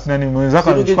unamtukana sio nani mwenzako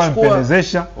anachukua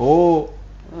mpendezesha.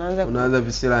 Unaanza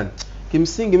visilani.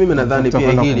 Kimsingi mimi nadhani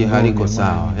pia hili haliko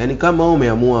sawa. Yaani kama wewe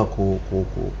umeamua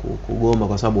kugoma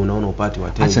kwa sababu unaona upati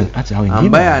wateja,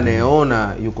 ambaye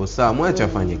anayeona yuko sawa, mwache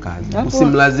afanye kazi.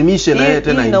 Usimlazimishe na yeye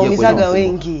tena ingie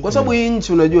kwenye. Kwa sababu hii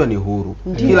nchi unajua ni huru.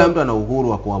 Kila mtu ana uhuru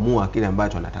wa kuamua kile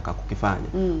ambacho anataka kukifanya.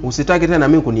 Usitaki tena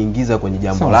mimi kuniingiza kwenye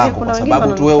jambo lako kwa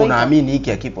sababu tu wewe unaamini hiki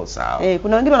hakipo sawa.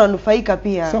 Kuna wengine wananufaika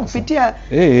pia kupitia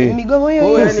migomo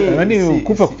hiyo. Yaani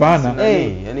kufa kupana.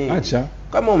 Yaani acha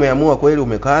kama umeamua kweli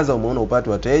umekaza umeona upate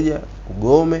wateja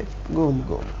ugome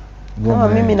kama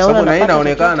mimi naona na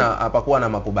inaonekana hapakuwa na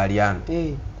makubaliano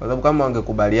kwa sababu kama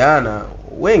wangekubaliana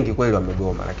wengi kweli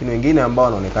wamegoma, lakini wengine ambao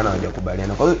wanaonekana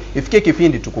hawajakubaliana. Kwa hiyo ifikie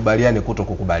kipindi tukubaliane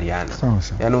kutokukubaliana.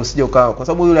 Yaani usije ukawa kwa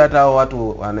sababu yule hata hao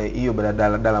watu hiyo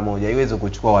daladala moja haiwezi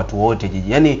kuchukua watu wote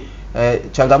jiji. Yaani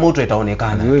changamoto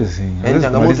itaonekana. Yaani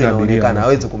changamoto inaonekana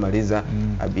hawezi kumaliza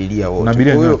abiria wote. Kuna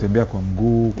abiria wanatembea kwa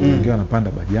mguu, kuna wengine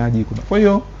wanapanda bajaji, kuna. Kwa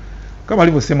hiyo kama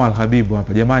alivyosema Al-Habibu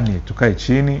hapa, jamani tukae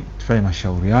chini, tufanye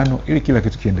mashauriano ili kila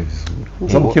kitu kiende vizuri. Kwa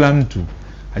sababu kila mtu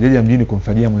hajaja mjini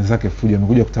kumfanyia mwenzake fujo,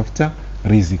 amekuja kutafuta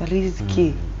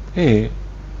riziki.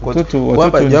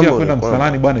 Watoto njia kwenda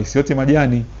msalani bwana isiote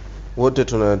majani. Wote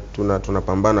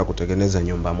tunapambana kutengeneza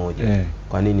nyumba moja.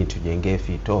 Kwa nini tujengee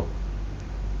fito?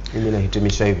 Mimi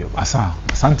nahitimisha hivyo.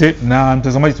 Asante. Na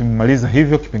mtazamaji, tumemaliza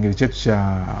hivyo kipengele chetu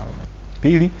cha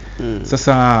pili.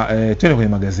 Sasa twende kwenye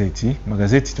magazeti.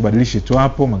 Magazeti tubadilishe tu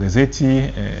hapo.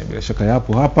 Magazeti bila shaka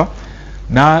yapo hapa.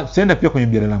 Na tutaenda pia kwenye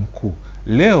mjadala mkuu.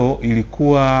 Leo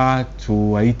ilikuwa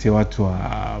tuwaite watu wa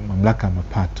mamlaka ya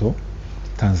mapato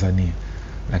Tanzania.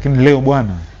 Lakini leo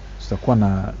bwana tutakuwa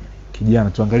na kijana,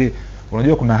 tuangalie.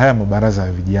 Unajua kuna haya mabaraza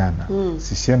ya vijana.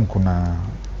 CCM kuna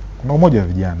umoja wa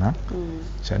vijana.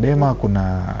 Chadema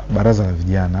kuna baraza la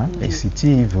vijana. ACT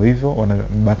hivyo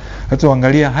hata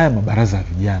uangalia haya mabaraza ya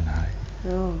vijana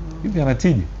haya. Hivi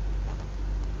yanatija?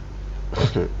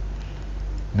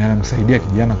 Na yanamsaidia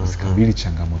kijana kusikabili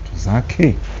changamoto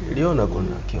zake. Niliona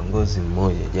kuna kiongozi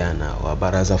mmoja jana wa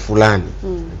baraza fulani,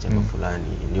 chama fulani,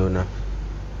 niliona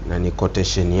na ni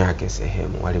quotation yake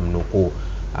sehemu walimnukuu,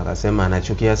 akasema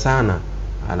anachukia sana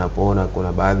anapoona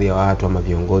kuna baadhi ya watu ama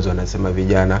viongozi wanasema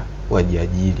vijana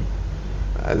wajiajiri.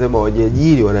 Anasema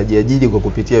wajiajiri wanajiajiri kwa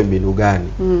kupitia mbinu gani?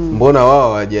 Mbona wao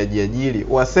hawajiajiri?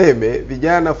 Waseme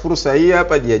vijana fursa hii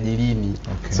hapa, jiajirini.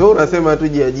 So unasema tu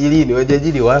jiajirini,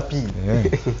 wajiajiri wapi?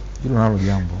 Hilo nalo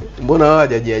jambo. Mbona wao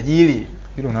hawajiajiri?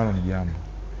 Hilo nalo ni jambo.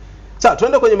 Sasa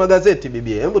tuende kwenye magazeti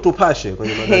bibi. Hebu tupashe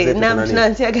kwenye magazeti. Na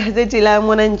tunaanzia gazeti la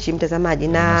Mwananchi mtazamaji,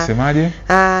 na unasemaje?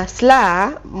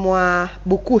 Slaa mwa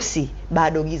Bukusi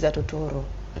bado giza totoro.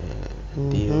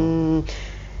 Ndio.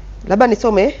 Labda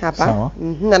nisome hapa.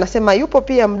 Anasema yupo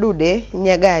pia Mdude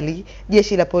Nyagali,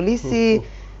 jeshi la polisi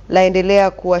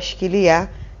laendelea kuwashikilia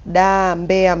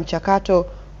Mbeya, mchakato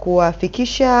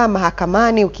kuwafikisha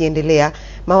mahakamani ukiendelea.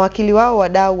 Mawakili wao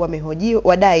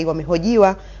wadai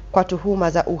wamehojiwa kwa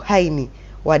tuhuma za uhaini,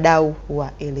 wadau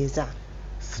waeleza.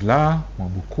 Slaa mwa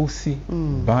Bukusi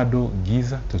bado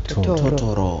giza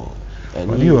totoro.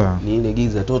 Unajua ni ile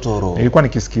giza totoro. Nilikuwa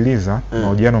nikisikiliza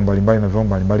mahojiano mbalimbali na vyombo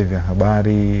mbalimbali vya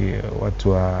habari,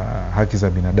 watu wa haki za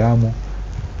binadamu,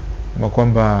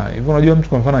 kwamba hivyo unajua mtu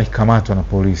kwa mfano akikamatwa na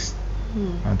polisi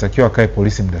anatakiwa akae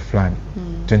polisi muda fulani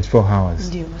 24 hours.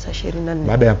 Ndio, masaa 24.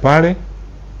 Baada ya pale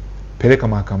peleka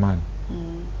mahakamani.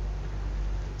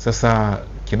 Sasa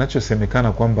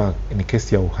kinachosemekana kwamba ni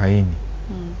kesi ya uhaini.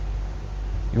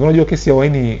 Hivyo unajua kesi ya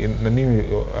uhaini nini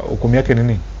hukumu yake ni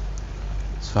nini?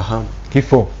 Sifahamu.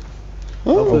 Kifo.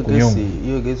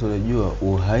 Hiyo kesi unajua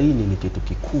uhaini ni kitu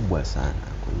kikubwa sana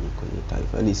kwenye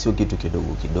taifa. Yaani sio kitu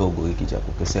kidogo hiki cha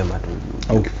kukisema tu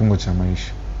au kifungo cha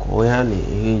maisha. Kwa yani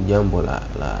hii jambo la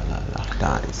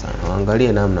hatari sana.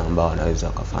 Waangalie namna ambao wanaweza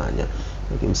kufanya.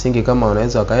 Kimsingi kama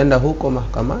wanaweza wakaenda huko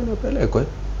mahakamani wapelekwe.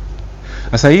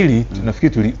 Sasa hili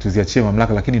nafikiri tuziachie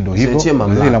mamlaka, lakini ndio hivyo.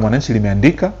 Gazeti la Mwananchi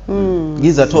limeandika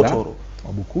giza totoro.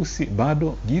 Wabukusi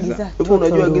bado giza. Hebu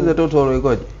unajua giza totoro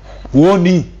ikoje?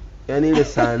 Huoni. Yaani ile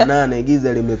saa 8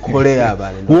 giza limekolea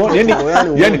pale.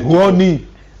 Yaani huoni.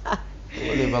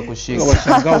 Wale va kushika.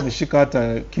 Washangaa umeshika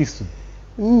hata kisu.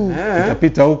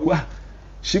 Utapita huku.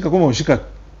 Shika kama umeshika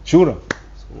chura.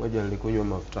 Ngoja nilikunywa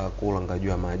mafuta kula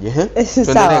ngajua maji.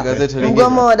 Tuendelee gazeti lingine.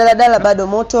 Mgomo wa daladala bado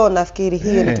moto, nafikiri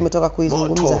hiyo ndio tumetoka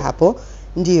kuizungumza hapo.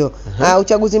 Ndio.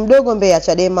 Uchaguzi mdogo Mbeya,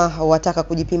 Chadema wataka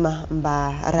kujipima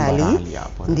Mbarali.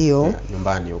 Ndio.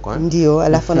 Nyumbani huko. Ndio,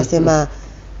 alafu anasema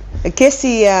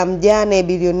kesi ya mjane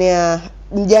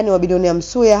wa bilionea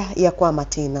Msuya ya kwama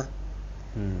tena.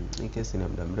 Hii kesi ni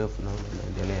muda mrefu na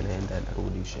inaendelea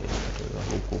narudi ushahidi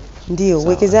huko. Ndio,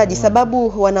 uwekezaji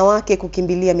sababu wanawake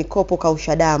kukimbilia mikopo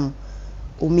kausha damu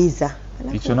umiza.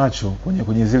 Hicho nacho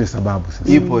kwenye zile sababu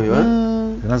sasa. Ipo hiyo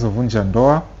zinazovunja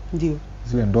ndoa. Ndio.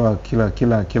 Zile ndoa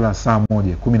kila saa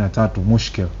moja 13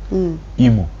 mushkil.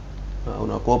 Imo.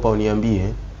 Unakopa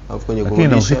uniambie. Alafu kwenye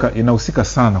kurudisha inahusika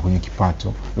sana kwenye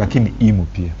kipato, lakini imo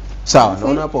pia. Sawa,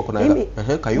 naona hapo kuna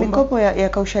Kayumba. Mikopo ya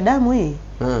kausha damu hii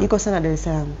iko sana Dar es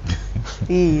Salaam.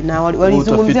 Hii na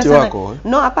walizungumzia sana.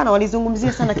 No, hapana,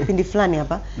 walizungumzia sana kipindi fulani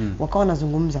hapa. Wakawa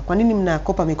wanazungumza. Kwa nini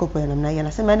mnakopa mikopo ya namna hii?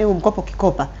 Anasema yani mkopo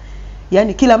kikopa.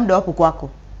 Yani kila muda wapo kwako.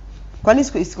 Kwa nini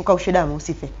isikukaushe damu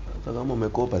usife? Kama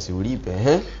umekopa si ulipe,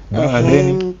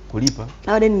 deni kulipa.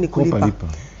 Deni ni kulipa.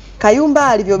 Kayumba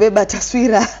alivyobeba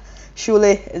taswira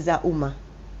shule za umma.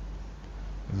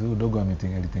 Zuu dogo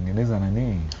alitengeneza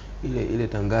nani? Ile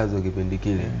tangazo kipindi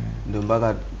kile. Ndio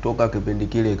mpaka toka kipindi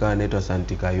kile ikawa inaitwa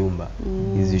Santi Kayumba.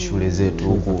 Hizi shule zetu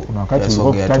huku. Kuna wakati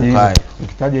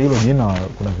ukitaja hilo jina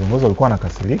kuna viongozi walikuwa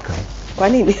wanakasirika. Kwa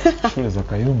nini? Shule za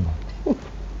Kayumba.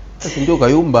 Sasa ndio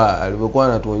Kayumba alivyokuwa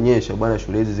anatuonyesha bwana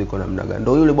shule hizi ziko namna gani.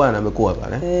 Ndio yule bwana amekuwa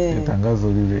pale. Ile tangazo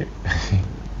lile.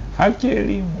 Haki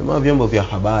elimu. Kama vyombo vya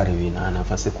habari vina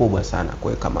nafasi kubwa sana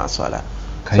kuweka masuala.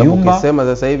 Kayumba ukisema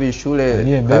sasa hivi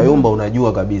shule Kayumba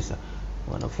unajua kabisa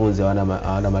wanafunzi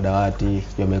hawana madawati,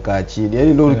 wamekaa chini.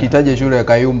 Yaani ndio ukitaja shule ya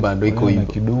Kayumba ndio iko hivyo.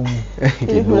 Kidumu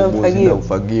na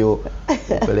ufagio.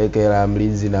 Peleke la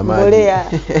mlinzi na maji.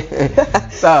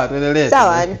 Sawa, tuendelee.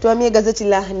 Sawa, tuhamie gazeti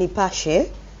la Nipashe.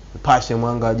 Nipashe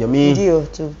mwanga wa jamii. Ndio,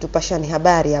 tupashane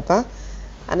habari hapa.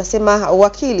 Anasema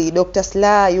wakili Dr.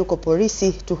 Slaa yuko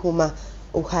polisi tuhuma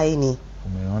uhaini.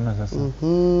 Umeona sasa?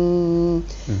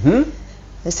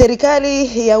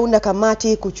 Serikali yaunda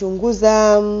kamati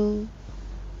kuchunguza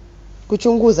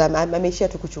ameishia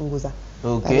tu kuchunguza.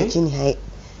 Okay. Chini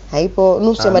haipo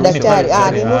nusu ya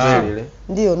madaktari. Ni nusu.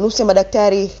 Ndio, nusu ya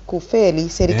madaktari kufeli,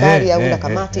 serikali yaunda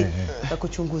kamati ya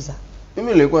kuchunguza.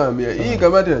 Mimi nilikuwa naambia hii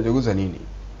kamati inachunguza nini?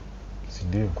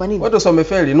 Ndio. Kwa nini? Watu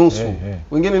wamefeli nusu.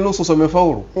 Wengine nusu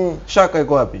wamefaulu. Shaka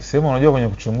iko wapi? Sema unajua kwenye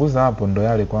kuchunguza hapo ndo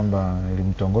yale kwamba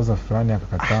ilimtongoza fulani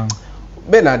akakataa.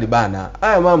 Bernard bana,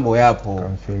 haya mambo yapo.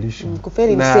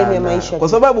 Kufeli ni sehemu ya maisha. Kwa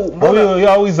sababu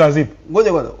mbona au hizo zipo?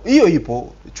 Ngoja kwanza. Hiyo ipo.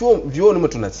 Vyuoni mtu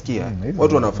tunasikia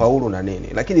watu wanafaulu na nini,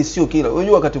 lakini sio kila.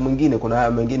 Unajua wakati mwingine kuna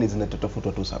haya mengine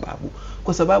zinatafutwa tu sababu.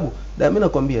 Kwa sababu mimi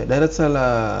nakwambia darasa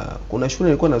la kuna shule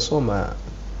nilikuwa nasoma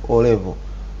O level.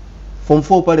 Form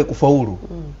 4 pale kufaulu.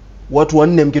 Watu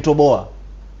 4 mkitoboa.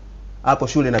 Hapo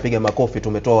shule inapiga makofi,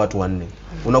 tumetoa watu 4.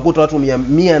 Unakuta watu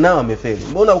 100 nao wamefeli.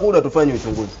 Mbona ukula tufanye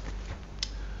uchunguzi?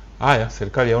 Haya,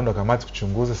 serikali yaunda kamati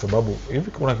kuchunguza sababu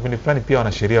hivi kuna kipindi fulani pia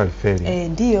wanasheria walifeli.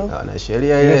 Ndio.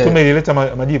 Wanasheria ile. Tume ilileta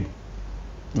majibu.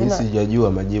 Mimi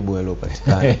sijajua majibu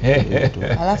yaliyopatikana.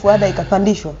 Alafu ada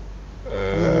ikapandishwa.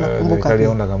 Serikali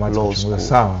yaunda kamati kuchunguza.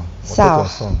 Sawa. Sawa.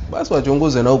 Basi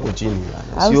wachunguze na huko chini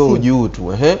bwana. Sio juu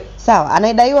tu, Sawa,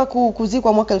 anayedaiwa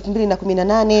kuzikwa mwaka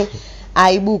 2018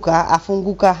 aibuka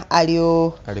afunguka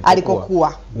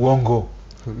alikokuwa. Uongo.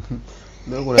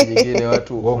 Ndio kuna nyingine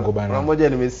watu uongo bana. Kuna mmoja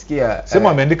nimesikia sema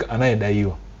ameandika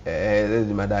anayedaiwa.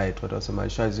 Hizi madai tu watasema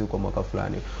alishazi kwa mwaka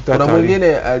fulani. Kuna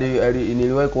mwingine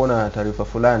niliwahi kuona taarifa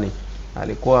fulani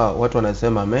alikuwa watu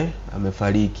wanasema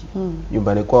amefariki.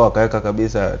 Nyumbani kwao wakaweka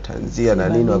kabisa tanzia na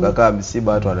nini, wakakaa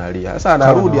msiba, watu wanalia. Sasa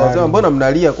anarudi anasema mbona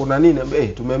mnalia, kuna nini?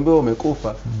 Tumeambiwa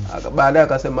umekufa. Baadaye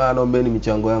akasema naombeni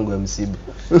michango yangu ya msiba.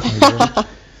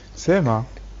 Sema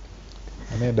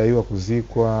anayedaiwa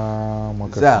kuzikwa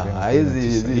mwaka fulani.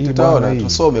 Hizi tutaona,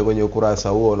 tusome kwenye ukurasa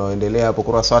huo unaoendelea hapo,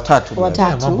 ukurasa wa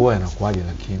 3. Mambo haya yanakuaje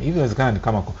lakini? Hivi inawezekana ni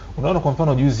kama unaona kwa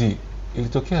mfano juzi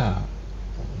ilitokea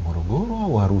Morogoro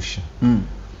au Arusha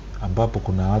ambapo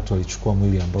kuna watu walichukua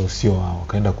mwili ambao sio wao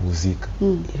wakaenda kuuzika.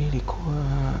 Ile ilikuwa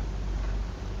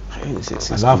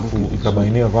alafu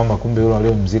ikabainika kwamba kumbe yule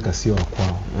aliyomzika sio wa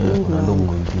kwao. Kuna ndugu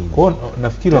mwingine. Kwa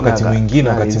nafikiri wakati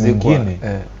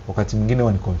mwingine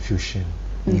huwa ni confusion.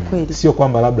 Ni kweli. Sio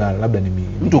kwamba labda ni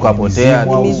mtu kapotea,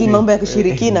 ni mambo ya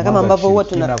kishirikina kama ambavyo huwa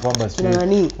tuna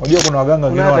nani. Unajua kuna waganga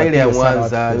wengine hata ile ya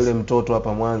Mwanza, yule mtoto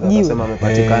hapa Mwanza akasema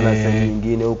amepatikana sehemu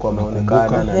nyingine huko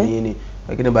ameonekana na nini,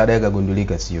 lakini baadaye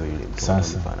kagundulika sio yule mtoto.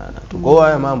 Sasa tu. Kwa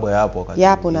haya mambo yapo wakati.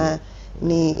 Yapo na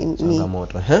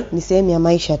ni sehemu ya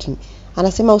maisha tu.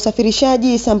 Anasema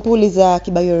usafirishaji sampuli za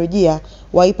kibiolojia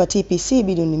waipa TPC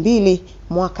bilioni 2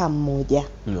 mwaka mmoja.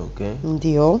 Okay.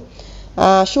 Ndio.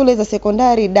 Shule za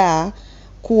sekondari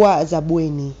kuwa za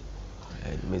bweni.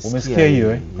 Umesikia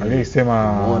hiyo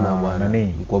alisema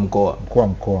nani? Mkuu wa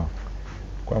mkoa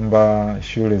kwamba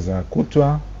shule za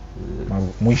kutwa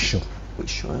mwisho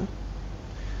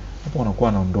hapo wanakuwa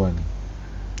wanaondoa ni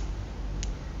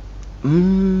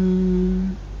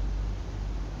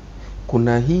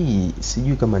kuna hii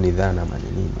sijui kama ni dhana ama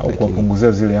nini au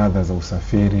kuwapunguzia zile adha za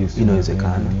usafiri,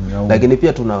 inawezekana. Lakini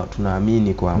pia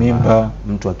tunaamini kwamba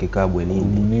mtu akikaa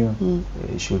bwenini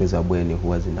shule za bweni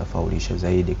huwa zinafaulisha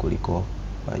zaidi kuliko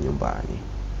nyumbani.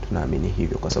 Tunaamini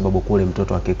hivyo kwa sababu kule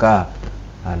mtoto akikaa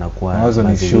anakuwa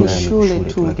shule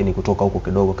tu, lakini kutoka huko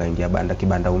kidogo kaingia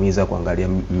kibanda umiza kuangalia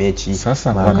mechi,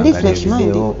 sasa refresh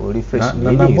mind.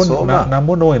 Na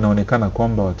mbona huwa inaonekana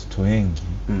kwamba watoto wengi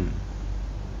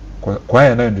kwa haya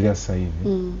yanayoendelea sasa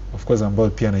hivi of course ambao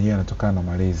pia na yeye anatokana na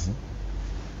malezi.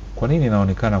 Kwa nini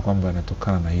inaonekana kwamba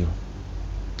yanatokana na hilo?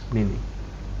 Nini?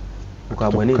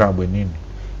 Ukabwe nini?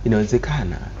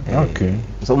 Inawezekana. Okay.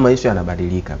 Kwa sababu maisha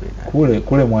yanabadilika bwana.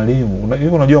 Kule mwalimu,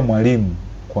 unajua mwalimu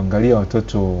kuangalia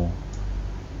watoto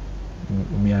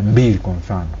 200 kwa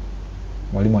mfano.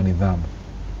 Mwalimu wa nidhamu.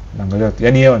 Naangalia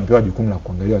yani yeye anapewa jukumu la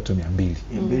kuangalia watoto 200.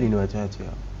 200 ni wachache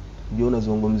hao. Ndio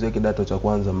unazungumzia kidato cha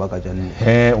kwanza mpaka cha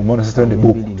 4. Umeona sasa twende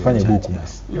buku, tufanye buku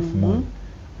basi.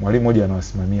 Mwalimu mmoja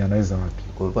anawasimamia anaweza wapi?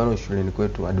 Kwa mfano shuleni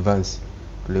kwetu advance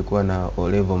tulikuwa na O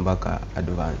level mpaka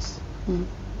advance.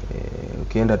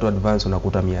 Ukienda tu advance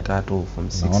unakuta 300 form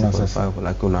 6 form 5,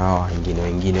 lakini una hao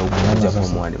wengine huko kuanzia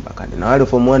form 1 mpaka 4. Na wale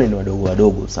form 1 ni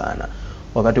wadogo sana.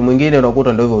 Wakati mwingine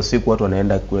unakuta ndio hivyo usiku watu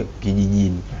wanaenda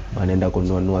kijijini, wanaenda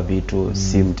kununua vitu,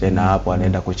 simu tena hapo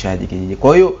wanaenda kuchaji kijiji.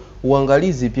 Kwa hiyo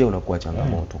uangalizi pia unakuwa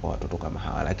changamoto kwa watoto kama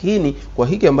hawa. Lakini kwa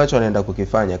hiki ambacho anaenda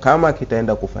kukifanya, kama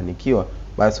kitaenda kufanikiwa,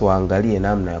 basi waangalie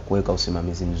namna ya kuweka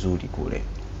usimamizi mzuri kule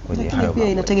kwenye hayo. Pia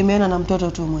inategemeana na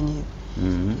mtoto tu mwenyewe.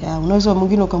 Unaweza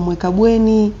mwingine ukamweka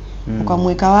bweni,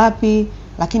 ukamweka wapi,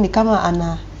 lakini kama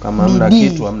ana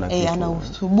kitu hamna kitu. Ana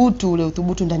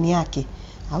uthubutu ndani yake,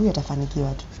 au atafanikiwa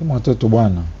tu. Sema watoto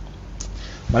bwana.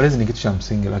 Malezi ni kitu cha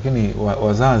msingi, lakini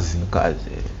wazazi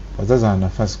wana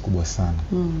nafasi kubwa sana.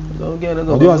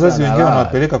 Unajua wazazi wengine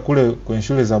wanawapeleka kule kwenye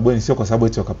shule za bweni sio kwa sababu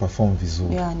eti wakaperform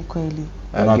vizuri. Ni kweli.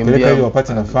 Wanawapeleka ili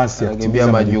wapate nafasi ya kutimiza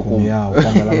majukumu yao,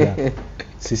 kwamba labda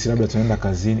sisi labda tunaenda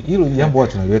kazini. Hilo jambo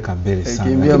watu tunaliweka mbele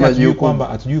sana.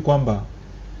 Hatujui kwamba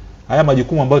haya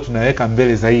majukumu ambayo tunaweka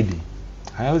mbele zaidi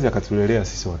hayawezi akatulelea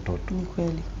sisi watoto. Ni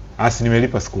kweli. Asi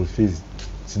nimelipa school fees.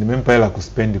 Si nimempa hela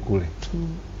kuspendi kule.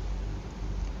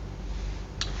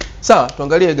 Sawa,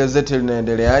 tuangalie gazeti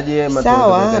linaendeleaje.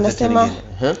 Sawa, anasema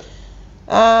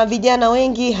vijana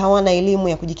wengi hawana elimu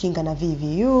ya kujikinga na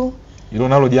VVU. Hilo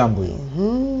nalo jambo hilo.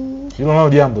 Hilo nalo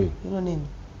jambo hilo. Hilo nini?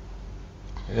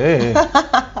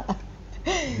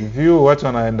 VVU watu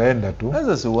wanaenda tu.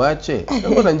 Sasa si uache.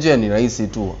 Kuna njia ni rahisi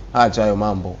tu. Acha hayo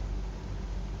mambo.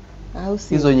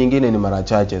 Hizo nyingine ni mara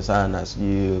chache sana,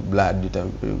 sijui blood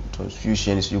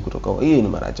transfusion sijui kutoka. Hii ni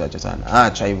mara chache sana.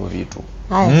 Acha hivyo vitu.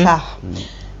 Haya sawa.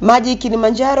 Maji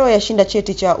Kilimanjaro yashinda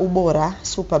cheti cha ubora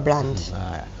Super Brand.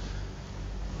 Haya.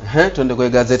 Tuende kwa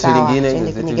gazeti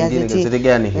lingine. Gazeti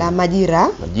gani hili? La Majira.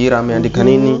 Majira ameandika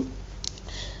nini?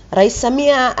 Rais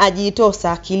Samia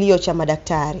ajitosa kilio cha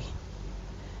madaktari.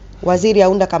 Waziri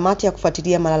aunda kamati ya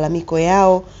kufuatilia malalamiko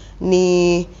yao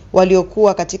ni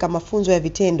waliokuwa katika mafunzo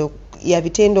ya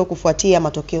vitendo kufuatia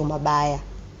matokeo mabaya.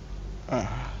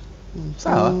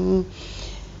 Sawa.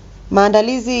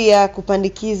 Maandalizi ya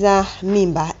kupandikiza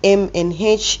mimba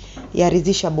MNH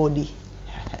yaridhisha bodi.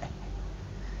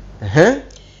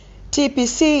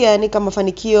 TPC yaanika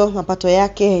mafanikio, mapato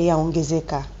yake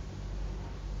yaongezeka.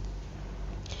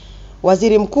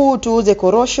 Waziri mkuu tuuze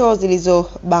korosho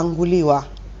zilizobanguliwa.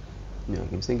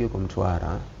 Kimsingi yuko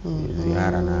Mtwara,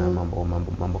 ziara na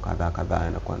mambo kadhaa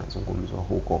yanakuwa yanazungumzwa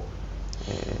huko.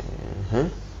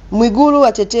 Mwigulu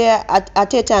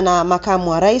ateta na makamu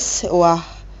wa rais wa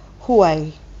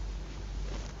Huawei.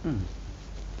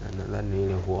 Nadhani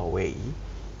ile Huawei.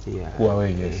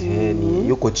 Huawei yes. Ni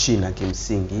yuko China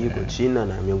kimsingi, yuko China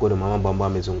na miongoni mwa mambo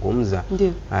ambayo amezungumza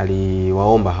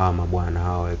aliwaomba hawa mabwana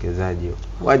hawa wawekezaji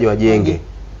waje wajenge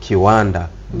kiwanda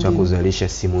cha kuzalisha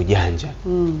simu janja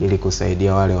ili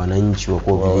kusaidia wale wananchi wa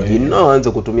vijijini na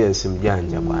waanze kutumia simu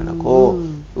janja bwana.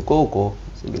 Kwa huko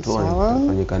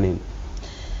singefanyika nini?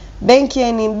 Benki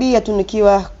ya NMB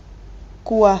yatunikiwa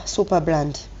kuwa Super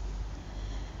Brand.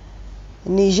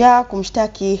 Niger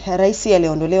kumshtaki rais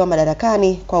aliondolewa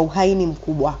madarakani kwa uhaini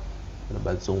mkubwa. Na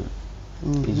Bazoum.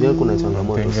 Niger kuna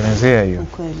changamoto. Tengenezea hiyo.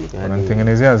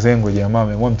 Wanatengenezea zengo jamaa,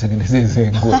 ameamua mtengenezee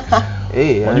zengo.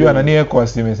 Unajua nani yako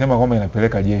asimesema kwamba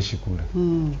inapeleka jeshi kule.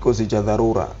 Kikosi cha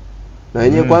dharura. Na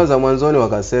wenyewe kwanza mwanzoni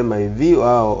wakasema hivi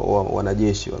wao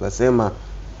wanajeshi wakasema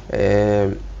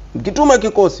mkituma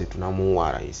kikosi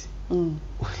tunamuua rais.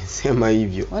 Walisema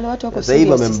hivyo. Sasa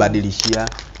hivi wamembadilishia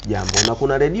jambo. Na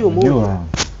kuna redio moja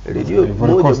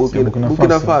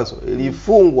Burkina Faso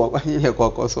ilifungwa kwa ajili ya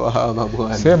kuwakosoa hawa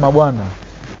mabwana. Sema bwana,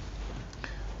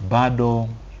 bado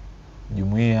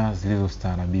jumuiya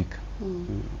zilizostaarabika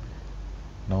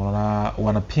na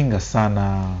wanapinga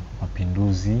sana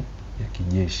mapinduzi ya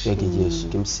kijeshi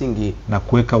kimsingi na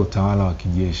kuweka utawala wa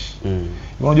kijeshi.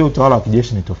 Unajua utawala wa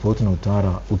kijeshi ni tofauti na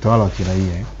utawala wa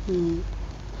kiraia.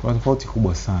 Kuna tofauti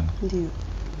kubwa sana. Ndio.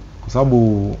 Kwa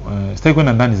sababu sitaki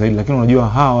kwenda ndani zaidi, lakini unajua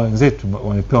hawa wenzetu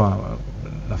wamepewa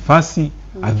nafasi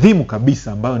adhimu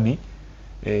kabisa ambayo ni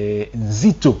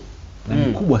nzito na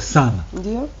kubwa sana.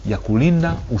 Ndio. Ya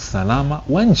kulinda usalama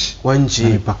wa nchi na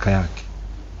mipaka yake.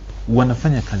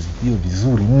 Wanafanya kazi hiyo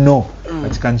vizuri mno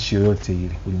katika nchi yoyote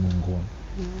ile ulimwenguni.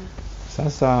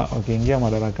 Sasa wakiingia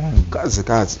madarakani kazi.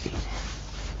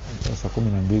 Sasa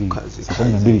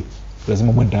 12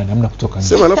 lazima mwendane, hamna kutoka nje.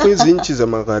 Sema alafu hizi nchi za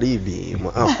magharibi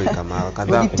mwa Afrika mara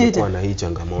kadhaa kumekuwa na hii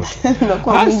changamoto.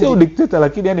 Sio dikteta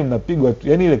lakini yani mnapigwa tu.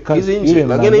 Yani ile kazi ile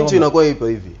lakini nchi inakuwa ipo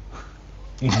hivi.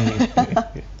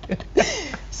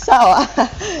 Sawa.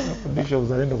 Fundisha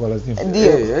uzalendo kwa lazima.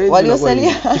 Ndio.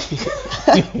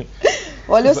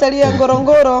 Waliosalia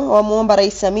Ngorongoro wamuomba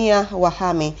Rais Samia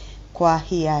wahame kwa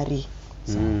hiari.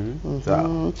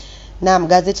 Sawa. Naam,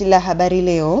 gazeti la Habari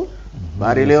Leo.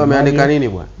 Habari Leo ameandika nini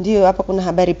bwana? Ndio, hapa kuna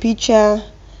habari picha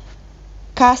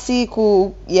kasi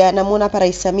namuona hapa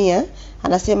Rais Samia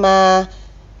anasema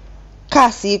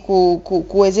kasi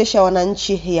kuwezesha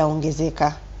wananchi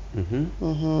yaongezeka.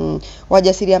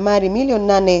 Wajasiriamali milioni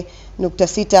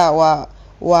 8.6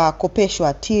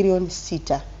 wakopeshwa trilioni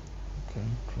 6.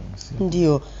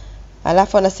 Ndio.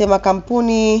 Alafu anasema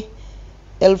kampuni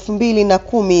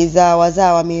 2010 za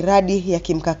wazawa miradi ya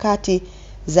kimkakati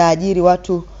za ajiri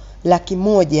watu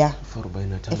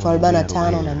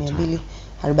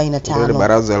 145,245.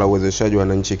 Baraza la uwezeshaji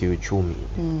wananchi kiuchumi.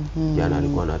 Jana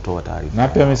alikuwa anatoa taarifa.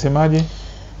 Nape amesemaje?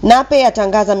 Nape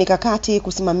atangaza mikakati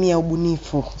kusimamia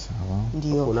ubunifu. Sawa.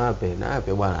 Ndio.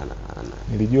 Nape bwana.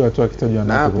 Nilijua tu akitajwa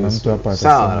Nape kuna mtu hapa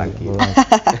sawa lakini.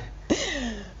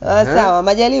 Sawa,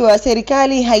 Majaliwa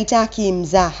serikali haitaki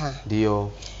mzaha. Ndio.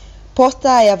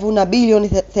 Posta yavuna bilioni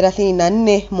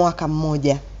 34 mwaka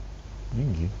mmoja.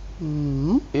 Mingi.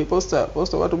 Hii posta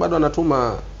watu bado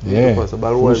wanatuma kwa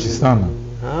barua sana.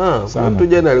 Mtu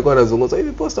jana alikuwa anazungumza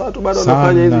hivi posta watu bado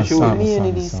wanafanya hizi shughuli. Mimi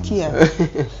nilisikia.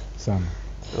 Sana.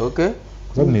 Okay.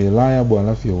 Kwa sababu ni reliable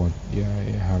alafu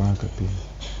ya haraka pia.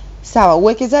 Sawa,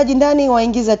 uwekezaji ndani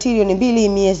waingiza trilioni 2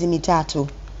 miezi mitatu.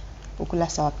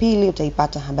 Ukurasa wa pili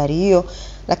utaipata habari hiyo.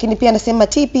 Lakini pia anasema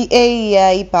TPA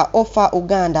yaipa ofa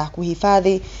Uganda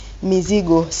kuhifadhi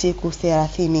mizigo siku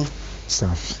 30.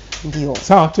 Safi. Ndio.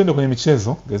 Sawa, tuende kwenye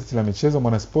michezo. Gazeti la michezo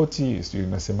Mwanaspoti sijui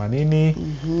linasema nini?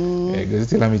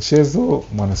 Gazeti la michezo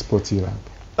Mwanaspoti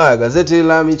hapa. Gazeti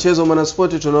la michezo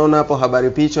Mwanaspoti tunaona hapo habari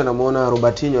picha, namuona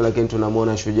Robertinho lakini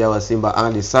tunamuona shujaa wa Simba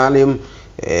Ali Salim.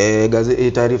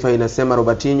 Gazeti taarifa inasema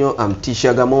Robertinho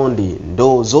amtisha Gamondi,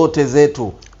 ndo zote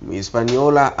zetu.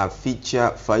 Hispaniola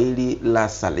aficha faili la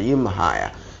Salim.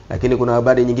 Haya. Lakini kuna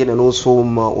habari nyingine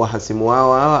nusu wahasimu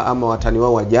wao ama watani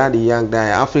wao wa jadi Young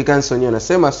Africans wenyewe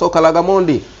wanasema soka la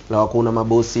Gamondi la wakuna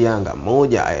mabosi Yanga.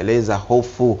 Mmoja aeleza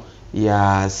hofu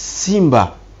ya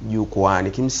Simba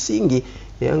jukwani. Kimsingi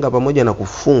Yanga pamoja na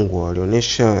kufungwa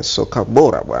walionyesha soka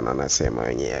bora bwana, anasema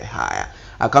wenyewe. Haya.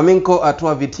 Akaminko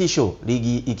atoa vitisho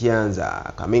ligi ikianza.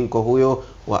 Akaminko huyo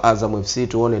wa Azam FC,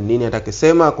 tuone nini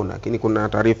atakisema. Lakini kuna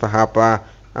taarifa hapa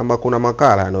ama kuna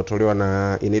makala yanayotolewa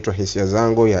na inaitwa Hisia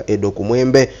Zangu ya Edo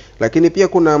Kumwembe. Lakini pia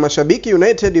kuna mashabiki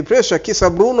United pressure kisa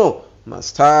Bruno.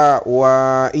 Mastaa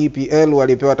wa EPL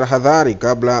walipewa tahadhari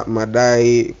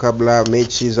kabla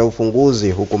mechi za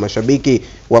ufunguzi, huku mashabiki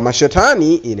wa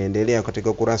mashetani inaendelea katika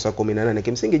ukurasa wa 18.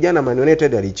 Kimsingi jana Man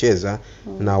United alicheza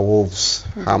na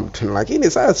Wolverhampton,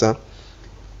 lakini sasa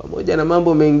pamoja na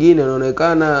mambo mengine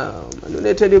inaonekana Man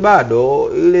United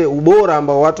bado ile ubora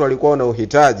ambao watu walikuwa na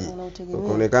uhitaji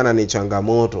unaonekana ni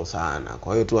changamoto sana.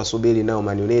 Kwa hiyo tuwasubiri nao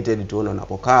Man United tuone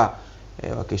wanapokaa.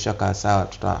 Wakishakaa sawa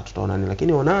tutaona nini,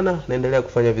 lakini Onana naendelea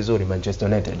kufanya vizuri Manchester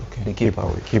United. Ni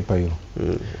kipa hilo.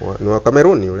 Ni wa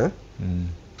Cameroon yule.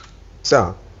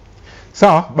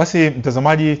 Sawa, basi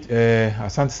mtazamaji,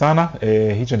 asante sana.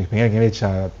 Hicho ni kipengele kingine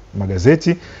cha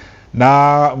magazeti.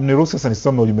 Na mniruhusu sasa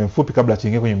nisome ujumbe mfupi kabla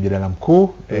tuingie kwenye mjadala mkuu.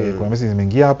 Kuna message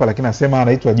zimeingia hapa, lakini anasema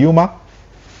anaitwa Juma.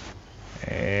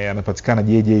 Anapatikana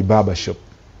JJ Barbershop.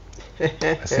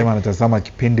 Anasema anatazama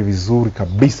kipindi vizuri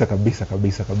kabisa.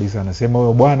 Anasema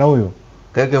huyo bwana huyo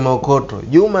kake maokoto.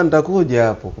 Juma nitakuja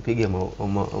hapo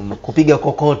kupiga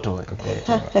kokoto.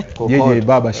 JJ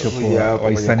Barbershop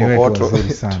waisani wetu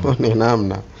wazuri sana. Ni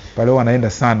namna. Pale wanaenda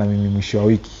sana mimi mwisho wa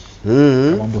wiki.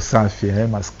 Mambo safi,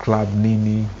 mas club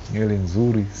nini, nywele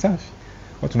nzuri, safi.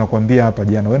 Watu nakwambia hapa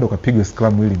jana wewe ndo ukapigwa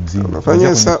scrub mwili mzima.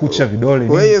 Unafanya kucha vidole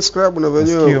nini? Wewe scrub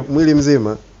unafanywa mwili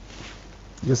mzima.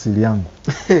 Hiyo siri yangu.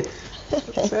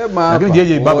 Sema hapa. Lakini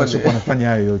JJ Barbershop anafanya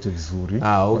hayo yote vizuri.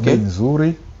 Okay.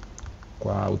 Nzuri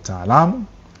kwa utaalamu.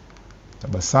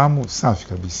 Tabasamu safi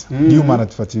kabisa. Juma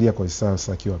anatufuatilia kwa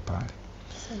sasa akiwa pale.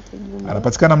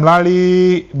 Anapatikana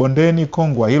Mlali Bondeni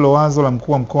Kongwa. Hilo wazo la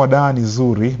mkuu wa mkoa Dar ni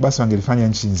zuri, basi wangelifanya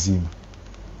nchi nzima.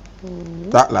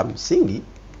 La msingi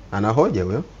ana hoja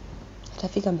huyo.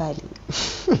 Atafika mbali.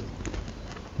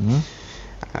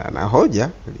 Ana hoja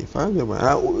ilifanya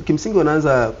bwana. Kimsingi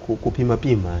wanaanza kupima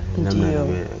namna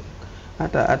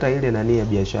hata ile nani ya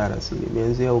biashara si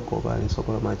imeanzia huko pale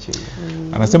soko la machinga.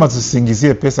 Anasema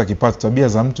tusisingizie pesa kipato, tabia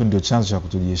za mtu ndio chanzo cha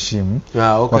kutujiheshimu.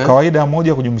 Okay. Kwa kawaida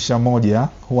moja kujumlisha moja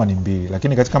huwa ni 2,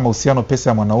 lakini katika mahusiano pesa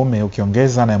ya mwanaume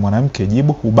ukiongeza na ya mwanamke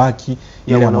jibu hubaki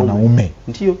ile ya mwanaume.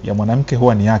 Ndio. Ya mwanamke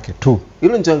huwa ni yake tu.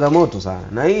 Hilo ni changamoto sana.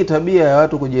 Na hii tabia ya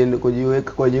watu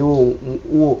kujiweka kwenye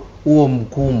huo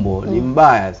mkumbo ni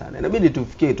mbaya sana. Inabidi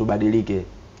tufikie tubadilike.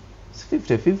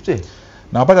 50-50.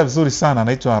 Nawapata vizuri sana.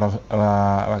 Anaitwa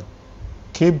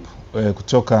Kib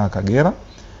kutoka Kagera.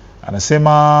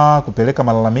 Anasema kupeleka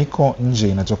malalamiko nje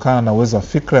inatokana na uwezo wa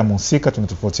fikra ya mhusika.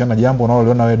 Tunatofautiana jambo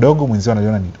unaloliona wewe dogo mwenzio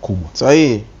analiona ni kubwa.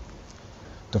 Sahihi.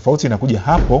 Tofauti inakuja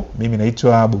hapo. Mimi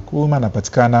naitwa Bukuma,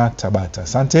 napatikana Tabata.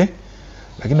 Asante.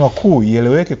 Lakini wakuu,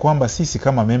 ieleweke kwamba sisi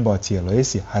kama memba wa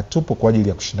TLS hatupo kwa ajili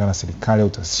ya kushindana na serikali au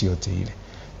taasisi yote ile.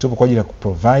 Tupo kwa ajili ya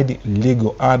kuprovide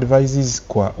legal advices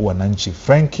kwa wananchi.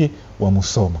 Franki wa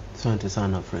Musoma. Asante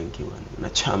sana Franki na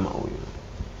chama huyo.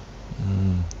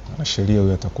 Na sheria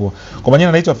huyo atakuwa. Kwa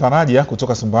majina naitwa Faraja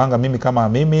kutoka Sumbawanga. Mimi kama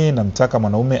mimi namtaka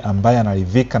mwanaume ambaye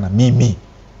anaridhika na mimi.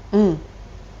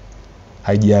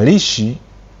 Haijalishi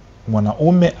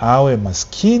mwanaume awe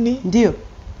maskini ndio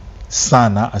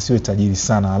sana, asiwe tajiri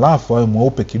sana, alafu awe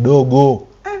mweupe kidogo.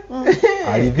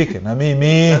 Aridhike na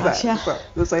mimi.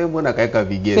 Sasa yeye mbona kaeka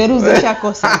vigezo? Feruzi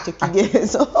shakosa hicho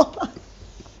kigezo.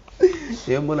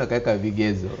 Yeye mbona kaeka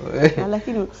vigezo?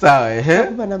 Lakini sawa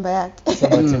nakupa namba yake.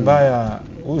 Bahati mbaya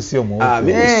huyu sio mweupe.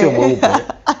 Mimi sio mweupe.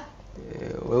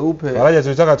 Weupe. Faraja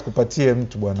tulitaka tukupatie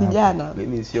mtu bwana. Kijana.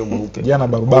 Mimi sio mweupe. Kijana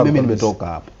barubaru. Mimi nimetoka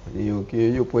hapo.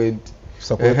 Hiyo point.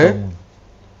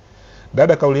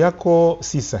 Dada, kauli yako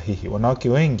si sahihi. Wanawake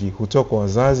wengi hutoka kwa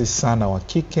wazazi sana wa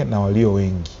kike na walio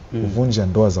wengi huvunja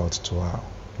ndoa za watoto wao.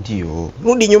 Ndio.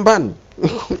 Rudi nyumbani.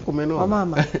 Kumenoa.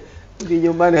 Mama. Rudi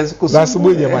nyumbani asikusumbue.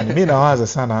 Asubuhi jamani, mimi nawaza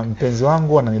sana mpenzi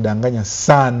wangu ananidanganya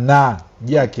sana.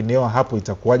 Je, akinioa hapo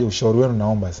itakuwaje? Ushauri wenu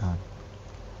naomba sana.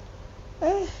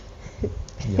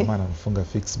 Jamani, mfunga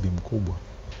fix bi mkubwa.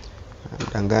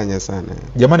 Danganya sana.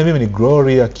 Jamani, mimi ni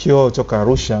Gloria Kio toka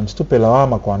Arusha. Msitupe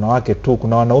lawama kwa wanawake tu.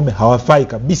 Kuna wanaume hawafai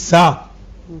kabisa.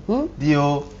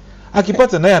 Ndio.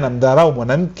 Akipata naye anamdharau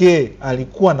mwanamke.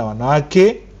 Alikuwa na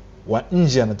wanawake wa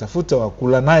nje anatafuta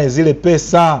wakula naye zile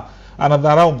pesa.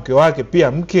 Anadharau mke wake.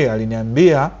 Pia mke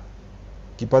aliniambia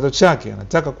kipato chake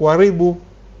anataka kuharibu.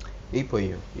 Ipo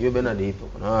hiyo. Hiyo Bernard ipo.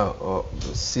 Kuna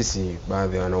sisi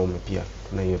baadhi ya wanaume pia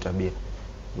tuna hiyo tabia.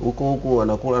 Huko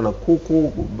wanakula na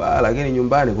kuku lakini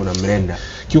nyumbani kuna mlenda.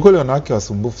 Kiukweli wanawake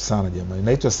wasumbufu sana jamani.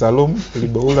 Naitwa Salum,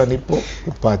 uliboula nipo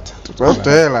kupata.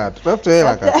 Tutafute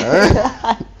hela kaka.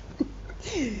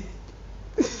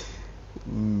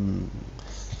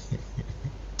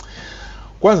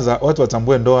 Kwanza watu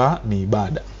watambue ndoa ni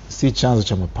ibada, si chanzo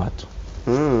cha mapato.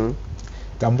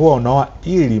 Tambua unaoa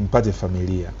ili mpate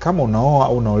familia. Kama unaoa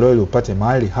au unaolewa ili upate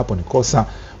mali, hapo ni kosa.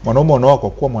 Mwanaume unaoa kwa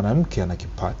kuwa mwanamke ana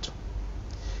kipato.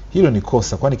 Hilo ni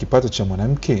kosa, kwani kipato cha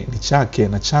mwanamke ni chake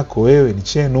na chako wewe ni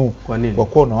chenu. Kwa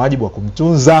kuwa una wajibu wa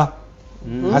kumtunza.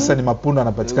 Hasa ni mapundo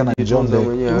anapatikana Njombe.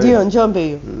 Ndio Njombe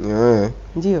hiyo.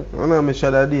 Ndio. Unaona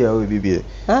ameshadadia huyu bibi.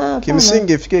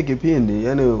 Kimsingi ifikie kipindi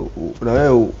yani na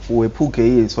wewe uepuke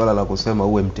hii swala la kusema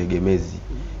uwe mtegemezi.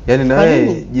 Yani na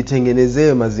wewe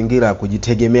jitengenezee mazingira ya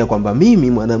kujitegemea kwamba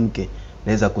mimi mwanamke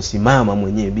naweza kusimama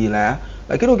mwenyewe bila.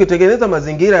 Lakini ukitengeneza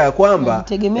mazingira ya kwamba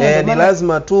ni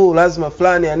lazima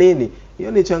fulani ya nini,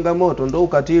 hiyo ni changamoto, ndio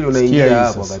ukatili unaingia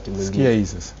hapo wakati mwingine. Sikia hii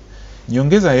sasa.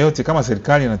 Jiongeza yote, kama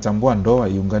serikali inatambua ndoa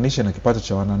iunganishe na kipato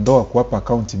cha wanandoa, kuwapa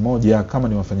akaunti moja kama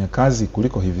ni wafanyakazi,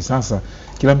 kuliko hivi sasa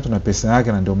kila mtu na pesa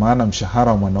yake. Na ndio maana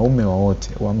mshahara wa mwanaume wa wote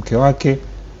wa mke wake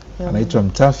anaitwa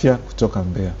Mtafya kutoka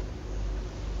Mbeya.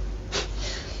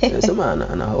 Nasema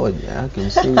ana hoja yake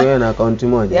msingi wewe na akaunti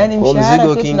moja. Yani kwa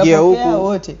mzigo ukiingia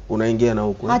huku unaingia na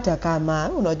huku. Hata kama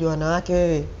unajua wanawake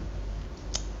wewe.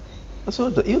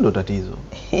 Sasa hiyo ndio tatizo.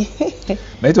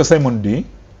 Naitwa Simon D.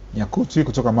 Nyakuti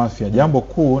kutoka Mafia. Jambo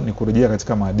kuu ni kurejea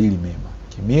katika maadili mema,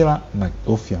 kimila na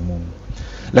hofu ya Mungu.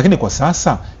 Lakini kwa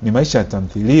sasa ni maisha ya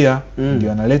tamthilia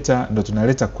ndio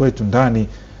tunaleta kwetu ndani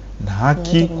na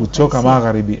haki kutoka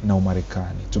magharibi na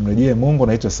Umarekani. Tumrejee Mungu.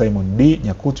 Naitwa Simon D.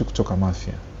 Nyakuti kutoka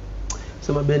Mafia.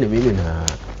 Sema Beni, mimi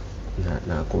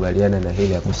na kubaliana na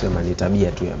hili ya kusema ni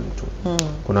tabia tu ya mtu.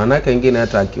 Kuna wanawake wengine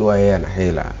hata akiwa yeye ana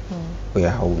hela wewe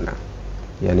hauna.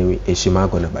 Yaani heshima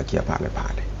yako inabakia pale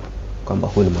pale. Kwamba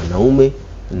huyu ni mwanaume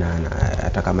na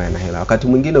hata kama ana hela. Wakati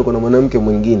mwingine kuna mwanamke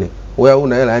mwingine wewe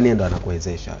huna hela, yani ndo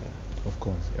anakuwezesha. Of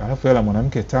course. Alafu hela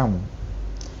mwanamke tamu.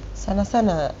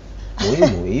 Sana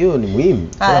muhimu, hiyo ni muhimu.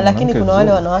 Lakini kuna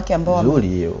wale wanawake ambao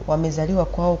wamezaliwa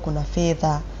kwao kuna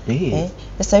fedha.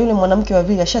 Sasa yule mwanamke wa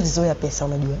vile ashazizoea pesa,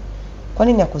 unajua. Kwa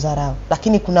nini akudharau?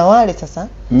 Lakini kuna wale sasa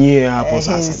nyie hapo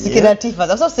sasa. Sikiratifa.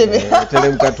 Sasa useme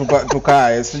telemka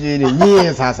tukae sijui ni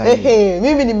nyie sasa.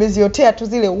 Mimi nimeziotea tu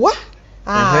zile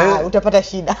utapata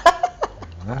shida.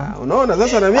 Unaona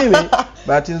sasa na mimi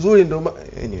bahati nzuri ndo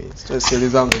anyway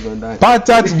stress zangu ndo ndani.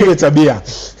 Pata tujue tabia.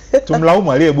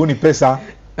 Tumlaumu aliyebuni pesa.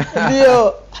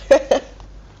 Ndio.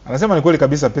 Anasema ni kweli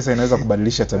kabisa, pesa inaweza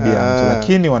kubadilisha tabia ya mtu,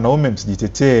 lakini wanaume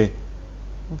msijitetee.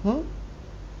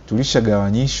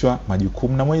 Tulishagawanyishwa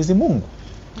majukumu na Mwenyezi Mungu.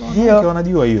 Ndio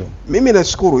wanajua hiyo. Mimi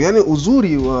nashukuru, yani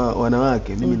uzuri wa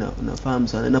wanawake mimi nafahamu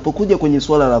sana. Inapokuja kwenye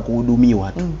swala la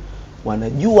kuhudumiwa tu.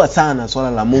 Wanajua sana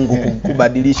swala la Mungu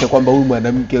kubadilisha kwamba huyu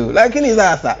mwanamke. Lakini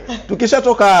sasa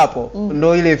tukishatoka hapo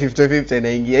ndo ile 50-50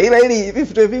 inaingia. Ila ili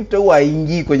 50-50 huwa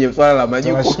haingii kwenye swala la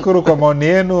majukumu. Nashukuru kwa maoni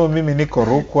yenu. Mimi niko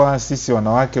Rukwa. Sisi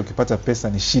wanawake ukipata pesa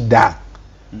ni shida.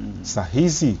 Saa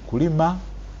hizi kulima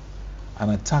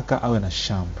anataka awe na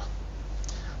shamba,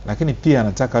 lakini pia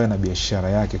anataka awe na biashara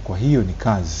yake, kwa hiyo ni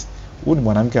kazi. Huyu ni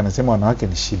mwanamke anasema wanawake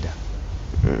ni shida.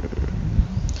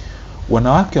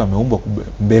 Wanawake wameumbwa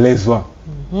kubembelezwa.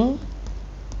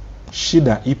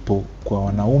 Shida ipo kwa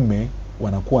wanaume,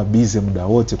 wanakuwa busy muda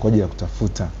wote kwa ajili ya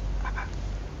kutafuta.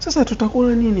 Sasa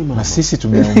tutakula nini mama? Na sisi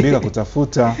tumeumbika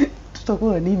kutafuta.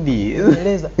 Tutakula nini?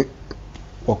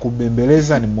 Wa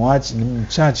kubembeleza ni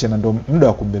mchache, na ndo muda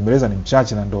wa kubembeleza ni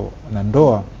mchache, na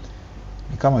ndoa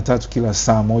ni kama 3 kila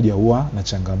saa moja huwa na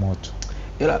changamoto.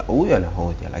 Ila huyu ana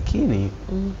hoja, lakini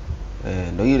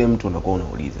ndio ile mtu unakuwa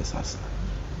unauliza sasa.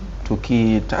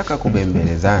 tukitaka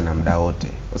kubembelezana muda wote,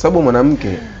 kwa sababu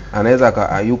mwanamke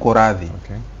anaweza yuko radhi,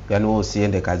 yani wewe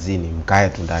usiende kazini, mkae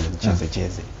tu ndani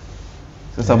mcheze.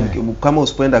 Sasa kama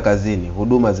usipoenda kazini,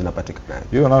 huduma zinapatikana.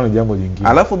 Hiyo nalo ni jambo jingine.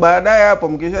 Alafu baadaye hapo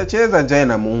mkishacheza njaa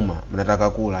inamuuma, mnataka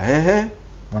kula.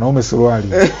 Wanaume suruali.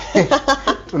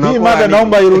 Hii mada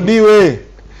naomba irudiwe.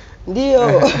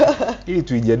 Ndio. Ili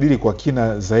tuijadili kwa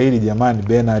kina zaidi jamani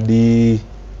Bernard.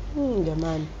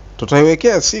 Jamani.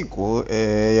 Tutaiwekea siku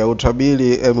ya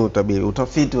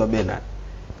utafiti wa Bernard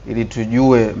ili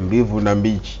tujue mbivu na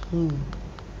mbichi.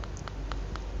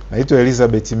 Naitwa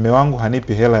Elizabeth, mume wangu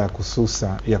hanipi hela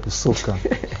ya kusuka.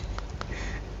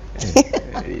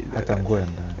 Hata nguo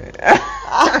ndani.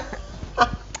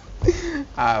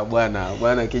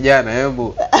 Bwana kijana,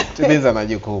 hebu timiza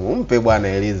majukumu. Mpe bwana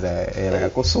Eliza hela ya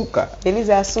kusuka.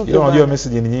 Eliza asuke. Hiyo unajua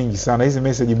message ni nyingi sana. Hizi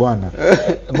message bwana.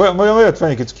 Ngoja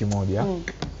tufanye kitu kimoja.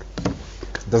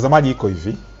 Mtazamaji iko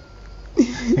hivi.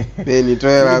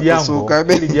 Nitoe hela ya kusuka.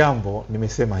 Hili jambo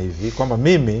nimesema hivi kwamba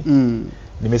mimi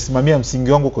nimesimamia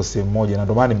msingi wangu kwa sehemu moja, na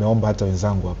ndio maana nimeomba hata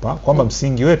wenzangu hapa kwamba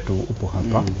msingi wetu upo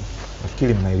hapa.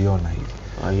 Nafikiri mnaiona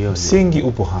hivi. Msingi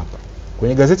upo hapa.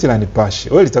 Kwenye gazeti la Nipashe,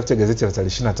 wewe litafute gazeti la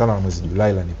 25 la mwezi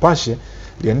Julai la Nipashe,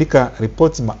 liandika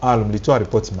ripoti maalum, litoa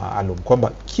ripoti maalum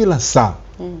kwamba kila saa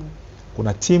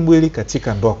kuna timu ili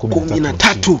katika ndoa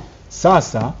 13.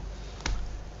 Sasa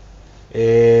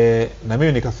na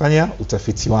mimi nikafanya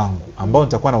utafiti wangu ambao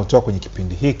nitakuwa nautoa kwenye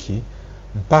kipindi hiki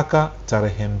mpaka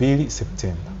tarehe 2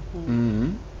 Septemba.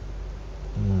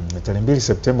 Tarehe 2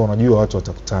 Septemba unajua watu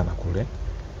watakutana kule.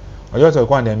 Wajua watu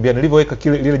walikuwa wananiambia nilivyoweka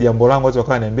lile jambo langu, watu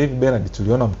wakawa wananiambia hivi Bernard,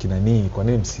 tuliona mkinani, kwa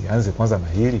nini msianze kwanza na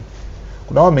hili?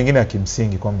 Kuna mambo mengine ya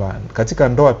kimsingi kwamba katika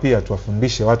ndoa pia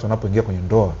tuwafundishe watu wanapoingia kwenye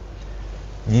ndoa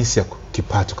jinsi ya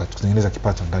kutengeneza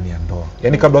kipato ndani ya ndoa.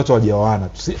 Yaani kabla watu hawajaoana,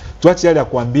 tuache yale ya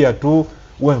kuambia tu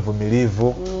uwe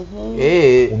mvumilivu,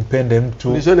 umpende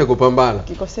mtu, usione kupambana,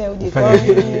 ukikosea uje kwa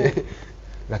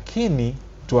lakini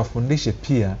tuwafundishe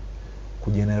pia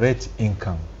kugenerate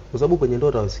income. Kwa sababu kwenye ndoa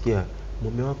utasikia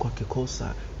mume wako akikosa,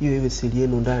 hiyo iwe siri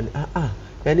yenu ndani.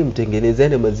 Yaani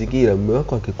mtengenezane mazingira, mume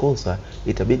wako akikosa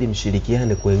itabidi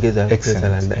mshirikiane kuongeza pesa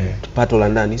la ndani, pato la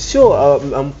ndani. Sio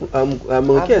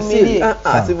ameongea siri,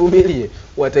 asivumilie,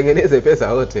 watengeneze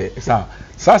pesa wote. Sawa.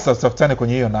 Sasa tutafutane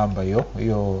kwenye hiyo namba hiyo.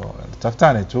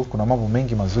 Tutafutane tu, kuna mambo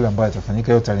mengi mazuri ambayo yatafanyika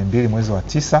hiyo tarehe 2 mwezi wa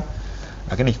 9.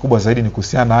 Lakini kikubwa zaidi ni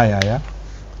kuhusiana na haya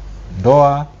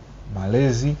ndoa,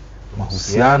 malezi,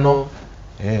 mahusiano.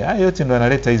 Haya yote ndio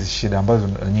yanaleta hizi shida ambazo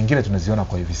nyingine tunaziona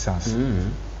kwa hivi sasa.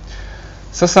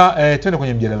 Sasa twende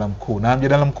kwenye mjadala mkuu. Na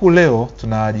mjadala mkuu leo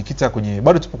tunajikita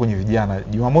bado tupo kwenye vijana.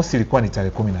 Jumamosi ilikuwa ni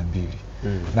tarehe 12.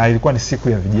 Na ilikuwa ni siku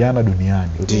ya vijana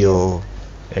duniani. Ndio.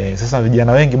 Sasa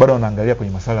vijana wengi bado wanaangalia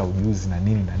kwenye masuala ya ujuzi na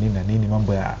nini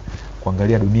mambo ya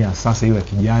kuangalia dunia sasa hiyo ya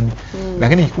kijani.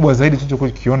 Lakini kikubwa zaidi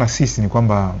tulichokiona sisi ni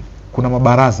kwamba kuna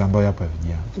mabaraza ambayo yapo ya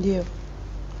vijana. Ndio.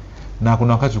 Na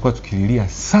kuna wakati tulikuwa tukililia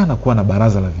sana kuwa na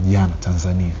baraza la vijana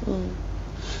Tanzania.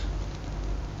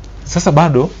 Sasa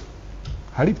bado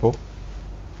halipo.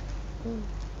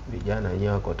 Vijana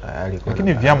wenyewe wako tayari kwa.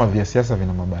 Lakini vyama vya siasa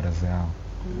vina mabaraza yao.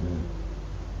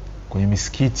 Kwenye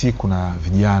misikiti kuna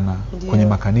vijana, kwenye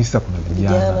makanisa kuna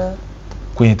vijana,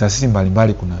 kwenye taasisi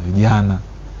mbalimbali kuna vijana.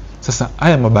 Sasa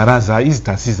haya mabaraza, hizi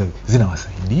taasisi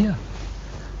zinawasaidia?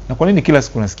 Na kwa nini kila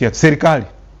siku nasikia serikali?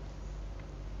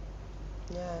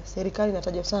 Serikali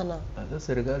inatajwa sana. Sasa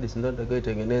serikali si ndio ndio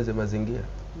itengeneze mazingira.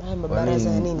 Mabaraza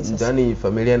ya nini sasa? Ndani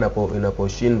familia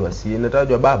inaposhindwa si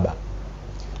inatajwa baba.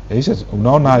 Elisha,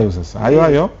 unaona hayo sasa.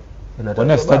 Hayo.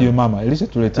 Wana stadio mama. Elisha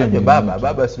tuletee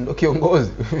baba si ndio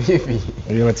kiongozi. Vipi?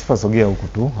 Ile Latifa sogea huko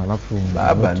tu, halafu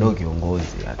baba ndio kiongozi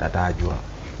atatajwa.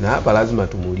 Na hapa lazima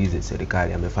tumuulize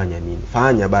serikali amefanya nini.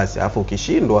 Fanya basi, alafu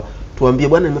ukishindwa tuambie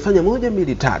bwana nimefanya 1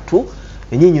 2 3,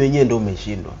 nyinyi wenyewe ndio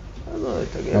mmeshindwa.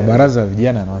 Mabaraza ya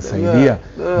vijana yanawasaidia.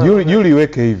 Juli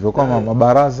iweke hivyo kama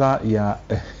mabaraza ya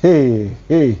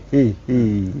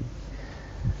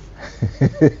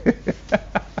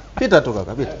Pita toka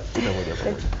kabisa. Pita moja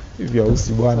kwa moja. Hivi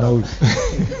ausi bwana huyu.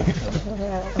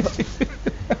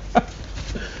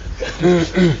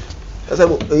 Sasa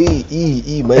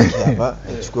hii maiki hapa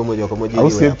chukua moja kwa moja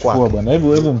ile ya kwako bwana.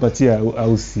 Hebu mpatie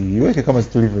ausi. Iweke kama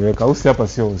tulivyoweka. Ausi hapa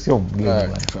sio mgeni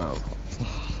bwana.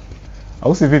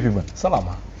 Ausi vipi bwana?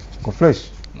 Salama. Uko fresh?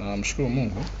 Namshukuru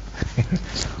Mungu.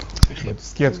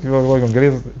 Tusikia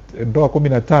tukiangalia ndoa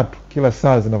 13 kila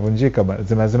saa zinavunjika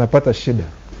bwana, zinapata shida.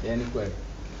 Yaani kweli.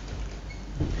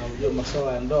 Unajua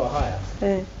masuala ya ndoa haya.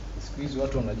 Siku hizi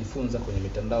watu wanajifunza kwenye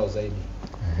mitandao zaidi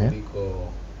kuliko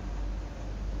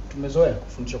tumezoea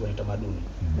kufundishwa kwenye tamaduni.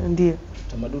 Ndio.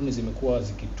 Tamaduni zimekuwa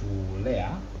zikitulea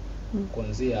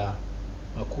kuanzia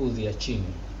makuzi ya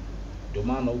chini. Ndio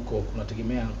maana huko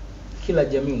kunategemea kila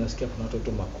jamii unasikia kuna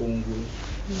watoto makungwi.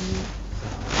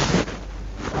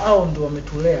 Hao ndio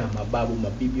wametulea, mababu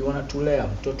mabibi wanatulea.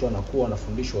 Mtoto anakuwa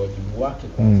anafundishwa wajibu wake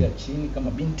kuanzia chini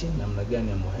kama binti, namna gani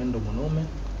ya muhendo mwanaume.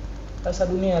 Sasa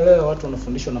dunia leo watu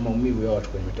wanafundishwa na maumivu ya watu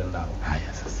kwenye mitandao. Haya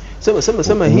sasa.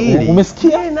 Sema hili.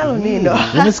 Umesikia nalo nino?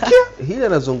 Umesikia? Hili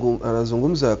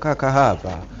anazungumza kaka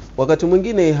hapa. Wakati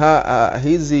mwingine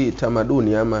hizi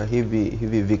tamaduni ama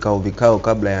hivi vikao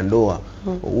kabla ya ndoa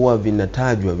huwa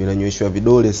vinatajwa, vinanyoshwa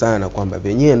vidole sana kwamba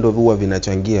wenyewe ndio huwa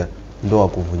vinachangia ndoa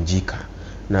kuvunjika.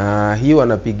 Na hii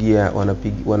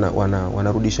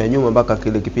wanarudisha nyuma mpaka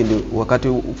kile kipindi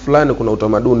wakati fulani kuna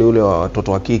utamaduni ule wa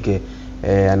watoto wa kike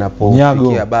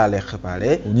anapofikia baligh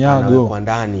pale anakuwa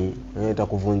ndani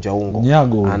kuvunja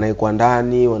ungo. Anaikuwa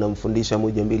ndani, wanamfundisha 1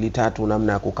 2 3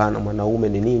 namna ya kukaa na mwanaume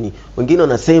ni nini. Wengine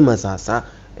wanasema sasa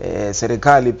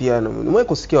serikali pia nimewahi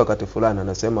kusikia wakati fulani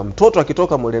anasema mtoto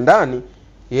akitoka mule ndani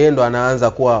yeye ndo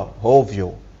anaanza kuwa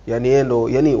hovyo. Yani endo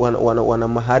wana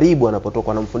maharibu anapotoka,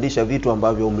 wanamfundisha vitu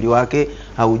ambavyo umri wake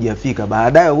haujafika.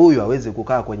 Baadaye huyu aweze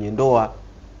kukaa kwenye ndoa.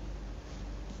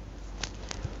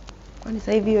 Kwani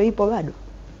sasa hivi hiyo ipo bado?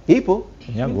 Ipo.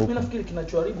 Mimi nafikiri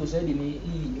kinachoharibu zaidi ni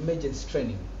hii emergency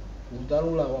training.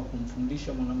 Udharura wa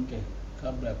kumfundisha mwanamke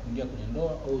kabla ya kuingia kwenye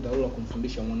ndoa au udharura wa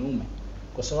kumfundisha mwanaume.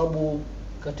 Kwa sababu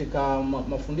katika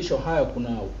mafundisho haya kuna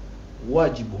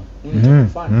wajibu. Nini cha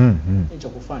kufanya? Nini cha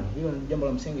kufanya? Hiyo ni jambo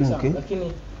la msingi sana.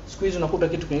 Lakini siku hizi unakuta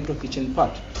kitu kinaitwa kitchen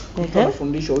part. Mtu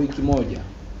anafundishwa wiki moja.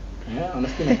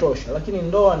 Anafikiri inatosha, lakini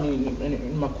ndoa ni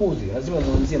makuzi, lazima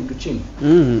muanzie mtu chini.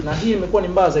 Na hii imekuwa ni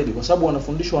mbaya zaidi kwa sababu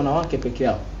wanafundishwa wanawake peke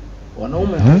yao.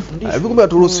 Wanaume hawafundishwi. Hivi kumbe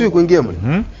haturuhusiwi kuingia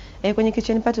mle? Kwenye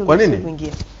kitchen party uruhusiwi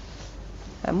kuingia.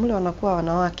 Mle wanakuwa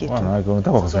wanawake tu. Wanawake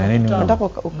wanataka kufanya nini?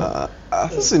 Wanataka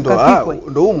sisi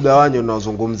ndio huu mgawanyo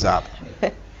unaozungumza hapa.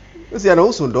 Sisi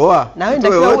anahusu ndoa. Na wewe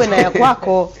ndio uwe na ya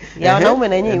kwako, ya wanaume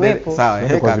na yenyewe iwepo. Sawa,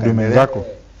 kwa vidume zako.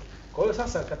 Kwa hiyo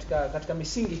sasa katika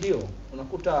misingi hiyo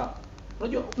unakuta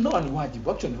unajua ndoa ni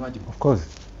wajibu, actually ni wajibu. Of course.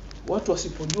 Watu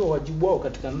wasipojua wajibu wao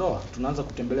katika ndoa tunaanza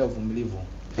kutembelea uvumilivu.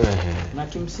 Na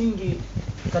kimsingi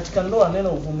katika ndoa neno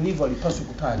uvumilivu halipaswi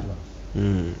kutajwa.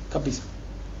 Kabisa.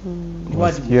 Ni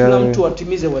wajibu. Kila mtu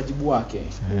atimize wajibu wake.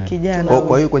 Kijana.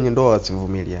 Kwa hiyo kwenye ndoa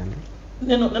asivumiliane.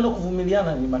 Neno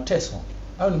kuvumiliana ni mateso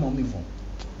au ni maumivu.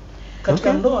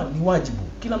 Katika ndoa ni wajibu.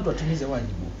 Kila mtu atimize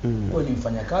wajibu. Wewe ni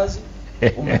mfanyakazi,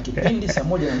 una kipindi saa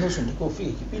 1:30 ndiko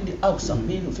ufike kipindi au saa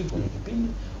 2 ufike kwenye kipindi.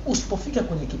 Usipofika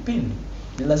kwenye kipindi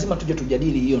ni lazima tuje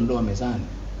tujadili hiyo ndoa mezani.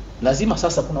 Lazima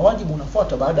sasa kuna wajibu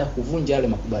unafuata baada ya kuvunja yale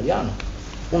makubaliano.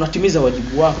 Unatimiza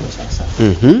wajibu wako sasa.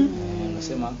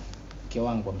 Unasema mke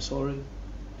wangu I'm sorry.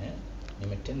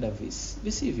 Nimetenda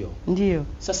visivyo. Ndio.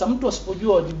 Sasa mtu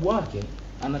asipojua wajibu wake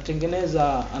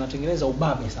anatengeneza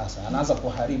ubabe sasa. Anaanza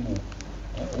kuharibu.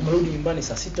 Umerudi nyumbani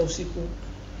saa 6 usiku.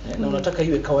 Na unataka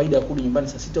iwe kawaida ya kurudi nyumbani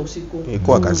saa 6 usiku.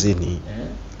 Ilikuwa kazini.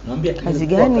 Naambia kazi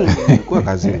gani? Ilikuwa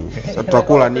kazini. Sasa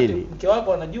tutakula nini? Mke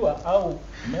wako anajua au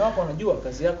mume wako anajua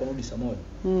kazi yako rudi saa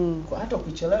 1. Kwa hata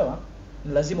ukichelewa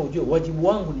ni lazima ujue wajibu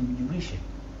wangu ni mjulishe.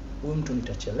 Huyu mtu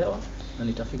nitachelewa na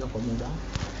nitafika kwa muda.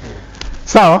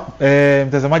 Sawa,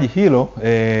 mtazamaji, hilo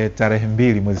tarehe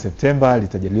 2 mwezi Septemba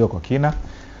litajadiliwa kwa kina.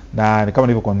 Na kama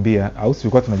nilivyokuambia, au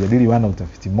tulikuwa tunajadili wana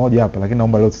utafiti mmoja hapa, lakini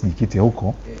naomba leo tusijikite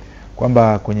huko.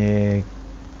 Kwamba kwenye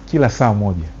kila saa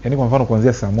moja, yani kwa mfano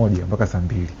kuanzia saa 1 mpaka saa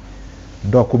 2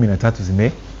 ndoa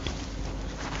 13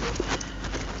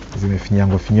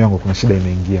 zimefinyango kuna shida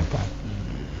imeingia pale.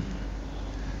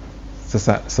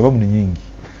 Sasa sababu ni nyingi.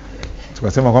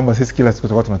 Tukasema kwamba sisi kila siku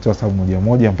tutakuwa tunatoa sababu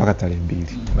moja mpaka tarehe 2.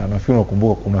 Na nafikiri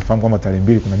unakumbuka unafahamu kwamba tarehe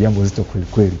 2 kuna jambo zito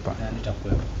kweli pale.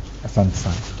 Nitakuwepo. Asante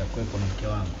sana. Nitakuwepo na mke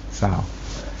wangu. Sawa.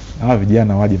 Na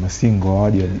vijana waje masingo,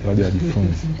 waje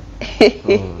wajifunze.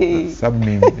 Sababu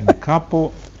ni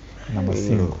kapo na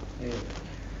masingo.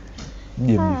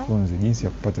 Mje mjifunze jinsi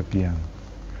ya kupata piano.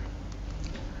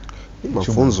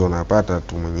 Mafunzo unapata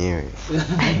tu mwenyewe.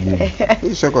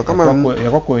 Kisha kwa kama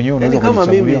yako wenyewe unaweza kama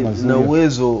mimi na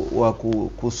uwezo wa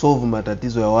kusolve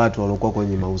matatizo ya watu waliokuwa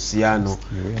kwenye mahusiano.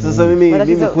 Sasa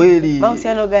mimi kweli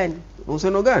mahusiano gani?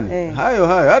 Mahusiano gani? Hayo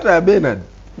hata ya Bernard.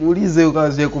 Muulize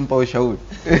ukaanze kumpa ushauri.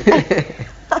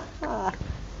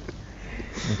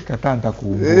 Nikikataa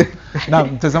nitakuumbua. Na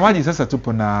mtazamaji, sasa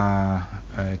tupo na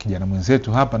kijana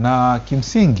mwenzetu hapa, na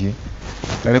kimsingi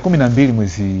tarehe 12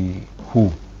 mwezi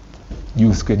huu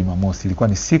siku ya Jumamosi ilikuwa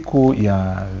ni siku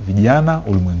ya vijana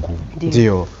ulimwenguni.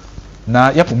 Ndio.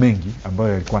 Na yapo mengi ambayo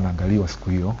yalikuwa yanaangaliwa siku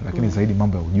hiyo, lakini zaidi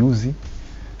mambo ya ujuzi,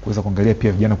 kuweza kuangalia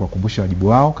pia vijana kuwakumbusha wajibu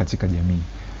wao katika jamii.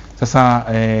 Sasa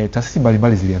taasisi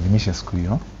mbalimbali ziliadhimisha siku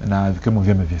hiyo na vikiwemo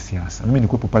vyama vya siasa. Mimi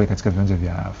nilikuwepo pale katika viwanja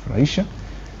vya Furahisha.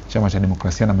 Chama cha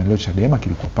Demokrasia na Maendeleo Chadema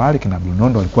kilikuwa pale, kina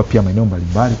Blunondo walikuwa pia maeneo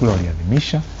mbalimbali kule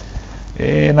waliadhimisha.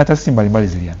 Na taasisi mbalimbali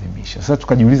ziliadhimisha. Sasa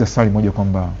tukajiuliza swali moja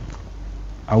kwamba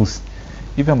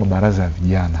hivi mabaraza ya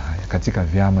vijana haya katika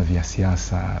vyama vya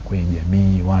siasa, kwenye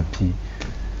jamii, wapi,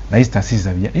 na hizi taasisi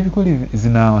za vijana hivi kweli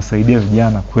zinawasaidia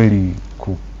vijana kweli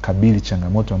kukabili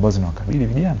changamoto ambazo zinawakabili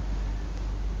vijana?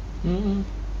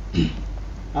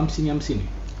 50-50.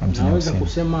 Naweza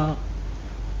kusema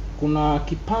kuna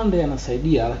kipande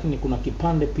yanasaidia, lakini kuna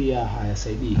kipande pia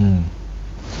hayasaidii.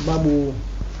 Sababu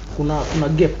kuna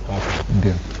gap hapa.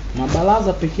 Ndio.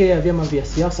 Mabaraza pekee ya vyama vya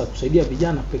siasa kusaidia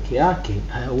vijana peke yake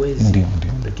hayawezi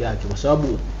peke yake, kwa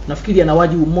sababu nafikiri yana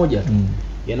wajibu mmoja tu.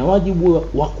 Yana wajibu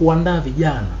wa kuandaa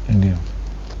vijana. Ndio.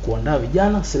 Kuandaa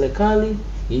vijana, serikali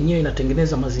yenyewe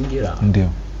inatengeneza mazingira. Ndio.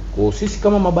 Kwa sisi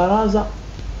kama mabaraza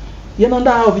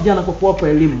yanaandaa hao vijana kwa kuwapa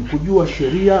elimu, kujua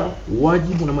sheria,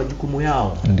 wajibu na majukumu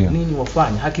yao. Ndiyo. Nini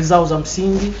wafanye, haki zao za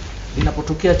msingi,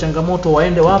 inapotokea changamoto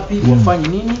waende wapi, wafanye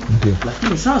nini. Ndiyo.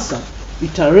 Lakini sasa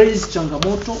ita raise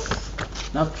changamoto.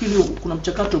 Nafikiri kuna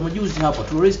mchakato majuzi hapa,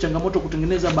 tu raise changamoto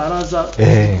kutengeneza baraza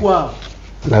kwa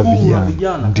la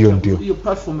vijana. Ndio. Hiyo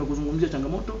platform ya kuzungumzia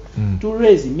changamoto. Tu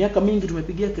raise, miaka mingi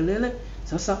tumepigia kelele,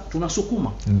 sasa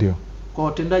tunasukuma. Ndio. Kwa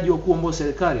watendaji wakuu ambao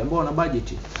serikali ambao wana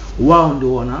budget, wao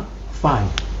ndio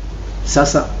wanafanya.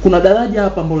 Sasa kuna daraja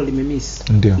hapa ambalo limemiss,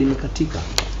 limekatika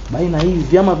baina hii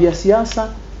vyama vya siasa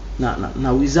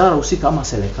na wizara husika kama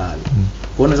serikali.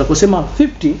 Kwa unaweza kusema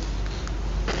 50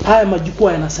 haya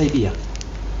majukwaa yanasaidia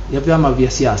ya vyama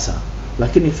vya siasa,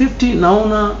 lakini 50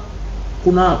 naona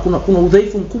kuna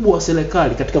udhaifu mkubwa wa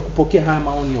serikali katika kupokea haya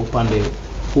maoni ya upande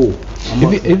huu.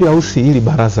 Hivi ausi hili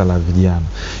baraza la vijana,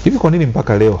 hivi kwa nini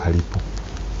mpaka leo halipo?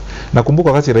 Nakumbuka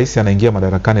wakati rais anaingia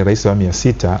madarakani, rais wa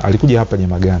 600 alikuja hapa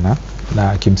Nyamagana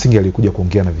na kimsingi alikuja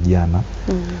kuongea na vijana.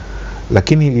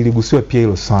 Lakini liligusiwa pia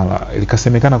hilo swala,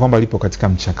 likasemekana kwamba lipo katika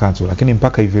mchakato, lakini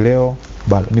mpaka hivi leo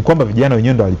bado ni kwamba vijana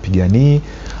wenyewe ndo walipigania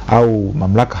au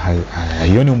mamlaka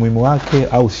haioni umuhimu wake,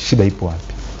 au shida ipo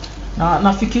wapi?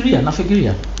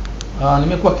 Nafikiria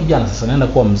nimekuwa kijana sasa, naenda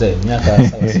kuwa mzee, miaka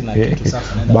 30 na kitu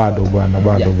sasa naenda. Bado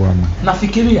bwana.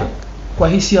 Nafikiria kwa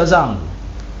hisia zangu,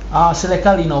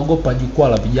 serikali inaogopa jukwaa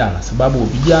la vijana, sababu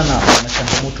vijana wana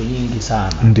changamoto nyingi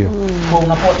sana. Ndio. Kwa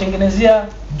unapowatengenezea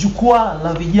jukwaa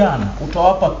la vijana,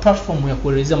 utawapa platform ya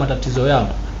kuelezea matatizo yao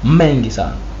mengi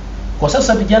sana. Kwa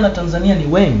sasa vijana Tanzania ni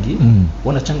wengi,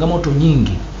 wana changamoto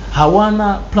nyingi,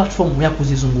 hawana platform ya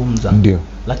kuzizungumza. Ndio.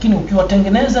 Lakini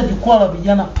ukiwatengeneza jukwaa la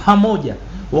vijana pamoja,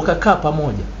 wakakaa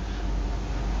pamoja,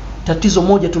 tatizo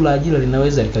moja tu la ajira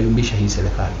linaweza likayumbisha hii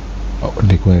serikali.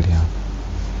 Ni kweli.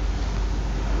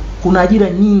 Kuna ajira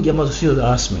nyingi ambazo sio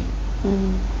rasmi,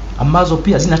 ambazo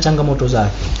pia zina changamoto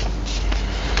zake.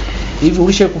 Hivi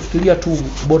ulishakufikiria tu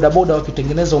bodaboda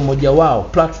wakitengeneza umoja wao,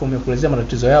 platform ya kuelezea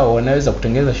matatizo yao, wanaweza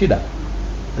kutengeneza shida?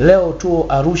 Leo tu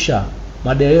Arusha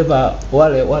madereva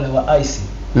wale wa IC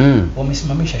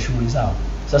wamesimamisha shughuli zao.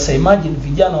 Sasa imagine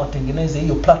vijana watengeneze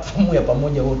hiyo platform ya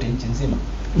pamoja wote nchi nzima,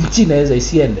 nchi inaweza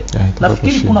isiende.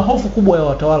 Nafikiri kuna hofu kubwa ya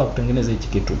watawala kutengeneza hichi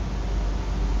kitu.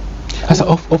 Sasa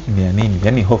hofu ni ya nini?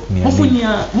 Yaani hofu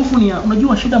ni ya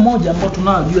unajua shida moja ambayo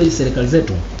tunajua hii serikali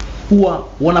zetu, huwa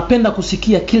wanapenda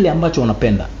kusikia kile ambacho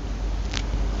wanapenda.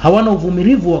 Hawana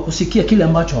uvumilivu wa kusikia kile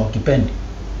ambacho hawakipendi.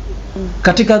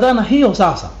 Katika dhana hiyo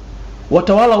sasa,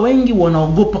 watawala wengi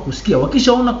wanaogopa kusikia.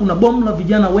 Wakishaona kuna bomu la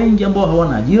vijana wengi ambao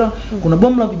hawana ajira, kuna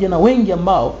bomu la vijana wengi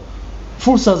ambao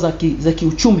fursa za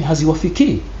kiuchumi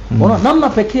haziwafikii. Unaona, namna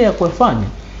pekee ya kufanya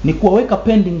ni kuwaweka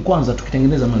pending kwanza,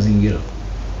 tukitengeneza mazingira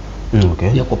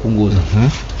ya kupunguza.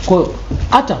 Kwa hiyo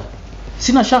hata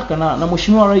sina shaka na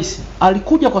mheshimiwa rais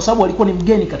alikuja kwa sababu alikuwa ni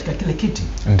mgeni katika kile kiti.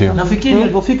 Nafikiri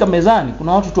alipofika mezani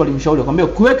kuna watu tu walimshauri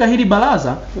akamwambia, kuweka hili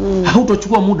baraza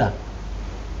hautochukua muda,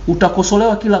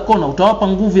 utakosolewa kila kona, utawapa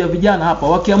nguvu ya vijana hapa,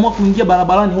 wakiamua kuingia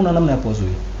barabarani huna namna ya kuwazuia.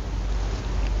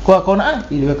 Kwa akaona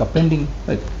iliweka pending,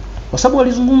 kwa sababu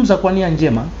walizungumza kwa nia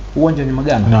njema uwanja wa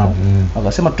Nyamagana.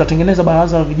 Akasema tutatengeneza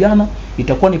baraza la vijana,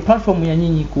 itakuwa ni platform ya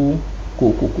nyinyi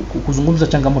kuzungumza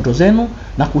changamoto zenu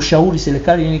na kushauri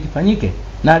serikali nini kifanyike.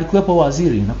 Na alikuwepo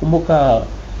waziri, nakumbuka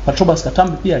Patrobas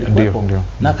Katambi pia alikuwepo,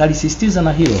 na akalisisitiza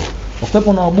na hilo.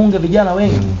 Wakuwepo na wabunge vijana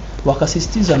wengi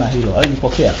wakasisitiza na hilo,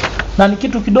 alipokea. Na ni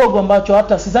kitu kidogo ambacho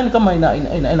hata sidhani kama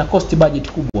ina cost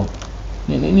budget kubwa.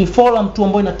 Ni forum tu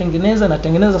ambayo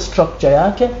inatengeneza structure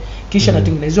yake, kisha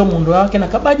inatengenezwa muundo wake na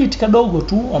budget kadogo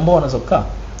tu ambao wanaweza kukaa.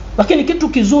 Lakini kitu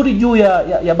kizuri juu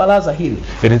ya baraza hili,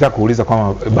 nataka kuuliza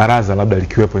kama baraza labda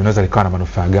likiwepo linaweza likawa na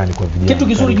manufaa gani kwa vijana? Kitu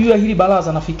kizuri juu ya hili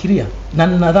baraza nafikiria na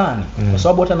ninadhani kwa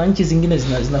sababu hata na nchi zingine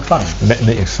zinafanya.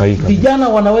 Vijana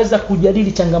wanaweza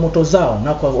kujadili changamoto zao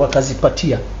na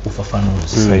wakazipatia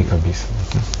ufafanuzi. Sahihi kabisa.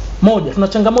 Moja, tuna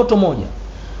changamoto moja.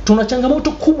 Tuna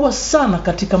changamoto kubwa sana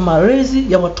katika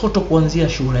malezi ya watoto kuanzia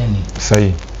shuleni.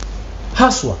 Sahihi.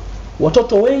 Haswa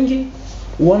watoto wengi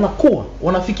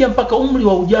wanafikia mpaka umri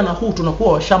wa ujana huu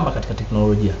tunakuwa washamba katika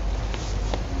teknolojia.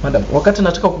 Madam, wakati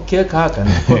nataka kukiweka haka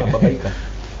nilikuwa nababaika.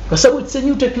 Kwa sababu it's a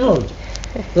new technology.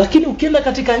 Lakini ukienda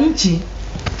katika nchi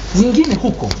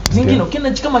zingine ukienda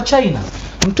nchi kama China,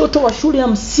 mtoto wa shule ya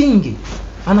msingi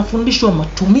anafundishwa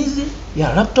matumizi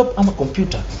ya laptop ama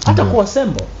kompyuta, hata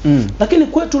kuassemble. Lakini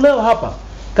kwetu leo hapa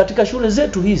katika shule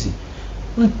zetu hizi,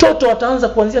 mtoto ataanza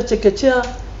kuanzia chekechea,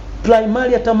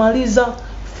 primary atamaliza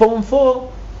form 4,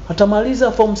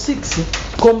 atamaliza form 6,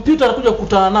 kompyuta anakuja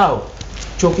kukutana nao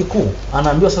chuo kikuu,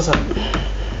 anaambiwa sasa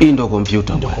hii ndio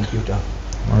kompyuta.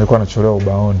 Alikuwa anacholewa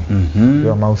ubaoni.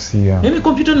 Kwa mouse ya. Mimi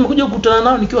kompyuta nimekuja kukutana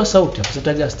nao nikiwa Sauti hapa St.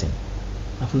 Augustine.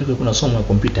 Nafundishwa kuna somo la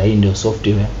kompyuta, hii ndio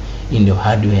software, hii ndio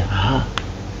hardware.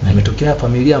 Na nimetokea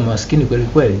familia maskini kweli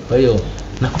kweli. Kwa hiyo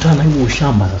nakutana na hiyo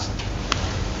ushamba sasa.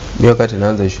 Mimi wakati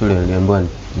naanza shule niliambiwa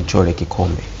nichore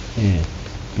kikombe.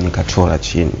 Nikachora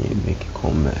chini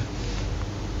kikombe.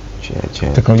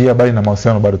 Teknolojia ya habari na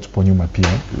mawasiliano bado tupo nyuma pia.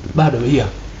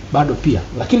 Bado pia.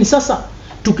 Lakini sasa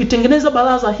tukitengeneza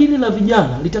baraza hili la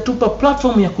vijana litatupa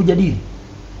platform ya kujadili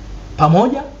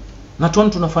pamoja na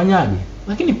tunafanyaje.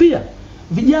 Lakini pia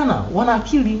vijana wana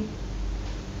akili.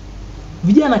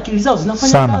 Vijana akili zao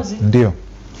zinafanya kazi. Ndio.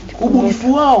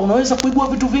 Ubunifu wao unaweza kuibua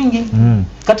vitu vingi.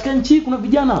 Katika nchi kuna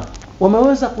vijana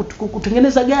wameweza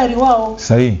kutengeneza gari wao.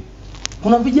 Sahihi.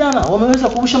 Kuna vijana wameweza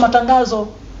kurusha matangazo.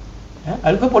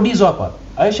 Alikuwepo Dizo hapa.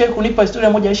 Aisha kunipa historia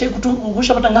moja, Aisha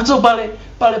kurusha matangazo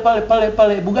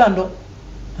pale Bugando.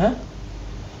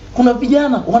 Kuna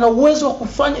vijana wana uwezo wa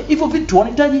kufanya hivyo vitu,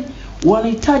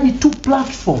 wanahitaji tu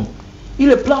platform.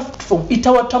 Ile platform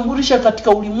itawatambulisha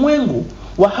katika ulimwengu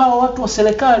wa hawa watu wa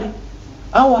serikali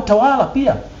au watawala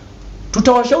pia.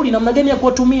 Tutawashauri namna gani ya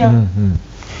kuwatumia.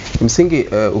 Msingi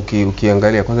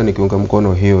ukiangalia kwanza nikiunga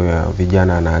mkono hiyo ya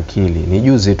vijana na akili. Ni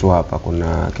juzi tu hapa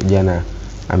kuna kijana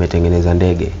ametengeneza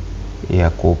ndege ya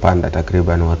kupanda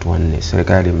takriban watu 4.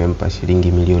 Serikali imempa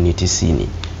shilingi milioni 90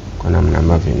 kwa namna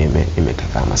ambavyo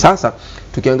nimetazama. Sasa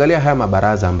tukiangalia haya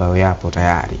mabaraza ambayo yapo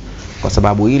tayari, kwa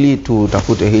sababu ili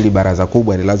tutafute hili baraza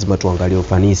kubwa ni lazima tuangalie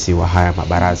ufanisi wa haya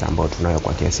mabaraza ambayo tunayo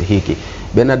kwa kiasi hiki.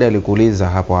 Bernard alikuuliza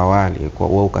hapo awali, kwa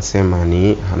wewe ukasema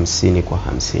ni 50 kwa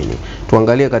 50.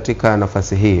 Tuangalie katika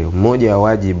nafasi hii, mmoja wa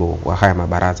wajibu wa haya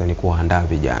mabaraza ni kuandaa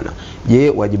vijana. Je,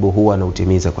 wajibu huu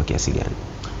anautimiza kwa kiasi gani?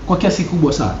 Kwa kiasi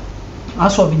kubwa sana.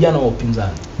 Haswa vijana wa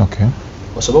upinzani. Okay.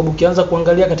 Kwa sababu ukianza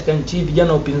kuangalia katika nchi hii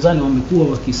vijana wa upinzani wamekuwa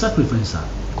wakisacrifice sana.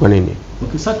 Kwa nini?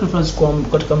 Wakisacrifice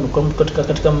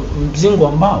katika mzingo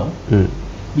ambao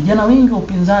vijana wengi wa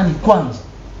upinzani kwanza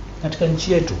katika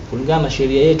nchi yetu kulingana na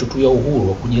sheria yetu tu ya uhuru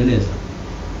wa kujieleza,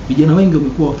 vijana wengi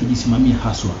wamekuwa wakijisimamia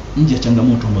haswa nje ya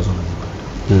changamoto ambazo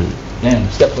wanazipata.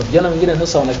 Nasikia kwa vijana wengine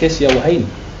sasa wana kesi ya uhaini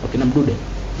wakina Mdude.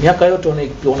 Miaka yote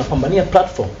wanapambania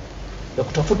platform ya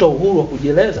kutafuta uhuru wa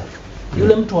kujieleza.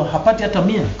 Yule mtu hapati hata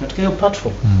 100 katika hiyo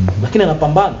platform, lakini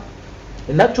anapambana.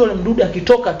 And actually Mdude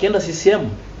akitoka akienda CCM,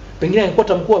 pengine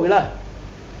angepata mkuu wa wilaya.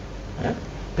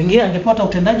 Pengine angepata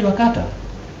utendaji wa kata.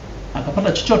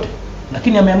 Akapata chochote.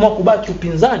 Lakini ameamua kubaki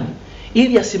upinzani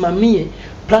ili asimamie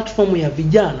platform ya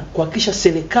vijana kuhakikisha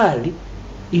serikali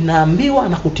inaambiwa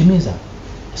na kutimiza.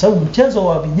 Kwa sababu mchezo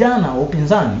wa vijana wa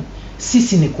upinzani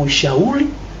sisi ni kushauri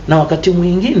na wakati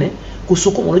mwingine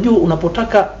kusukuma. Unajua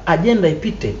unapotaka agenda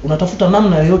ipite, unatafuta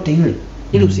namna yoyote ile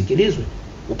ili usikilizwe,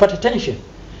 upate tension.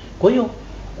 Kwa hiyo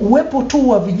uwepo tu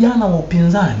wa vijana wa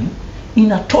upinzani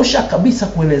inatosha kabisa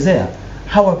kuelezea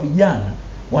hawa vijana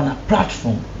wana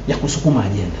platform ya kusukuma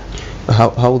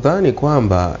agenda. Haudhani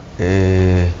kwamba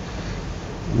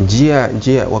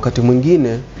njia wakati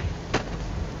mwingine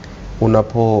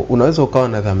unaweza ukawa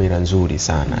na dhamira nzuri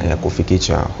sana ya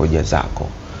kufikisha hoja zako,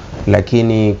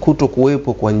 lakini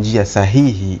kutokuwepo kwa njia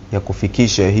sahihi ya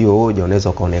kufikisha hiyo hoja unaweza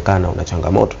ukaonekana una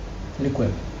changamoto. Ni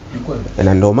kweli.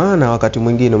 Na ndio maana wakati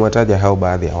mwingine mwataja hao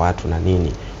baadhi ya watu na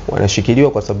nini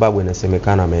wanashikiliwa kwa sababu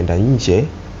inasemekana ameenda nje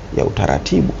ya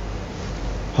utaratibu.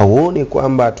 Hauoni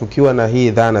kwamba tukiwa na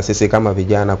hii dhana sisi kama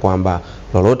vijana kwamba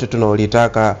lolote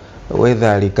tunaolitaka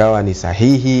whether likawa ni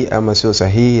sahihi ama sio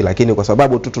sahihi, lakini kwa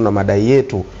sababu tu tuna madai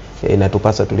yetu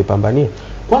inatupasa tulipambanie?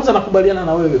 Kwanza nakubaliana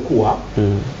na wewe kuwa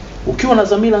Ukiwa na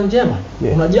dhamira njema,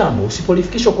 una jambo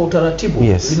usipolifikishwa kwa utaratibu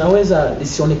linaweza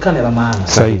lisionekane la maana.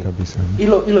 Sahihi kabisa.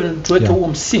 Hilo tuweke huo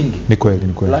msingi. Ni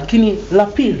kweli. Lakini la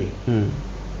pili,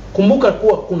 kumbuka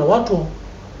kuwa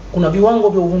kuna viwango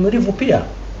vya uvumilivu pia.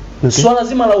 Swala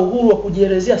zima la uhuru wa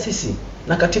kujielezea sisi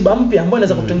na katiba mpya ambayo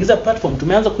inaweza kutengeneza platform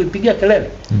tumeanza kuipigia kelele.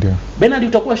 Ndio. Bernard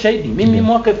utakuwa shahidi. Mimi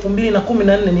mwaka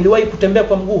 2014 niliwahi kutembea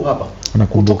kwa mguu hapa.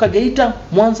 Kutoka Geita,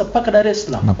 Mwanza mpaka Dar es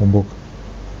Salaam. Nakumbuka.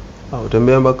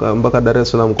 Utembea mpaka Dar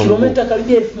es Salaam kwa mguu. Kilomita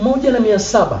karibia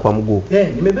 1700 kwa mguu.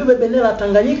 Nimebeba bendera ya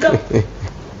Tanganyika.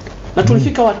 Na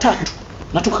tulifika watatu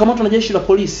na tukakamatwa na jeshi la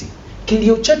polisi.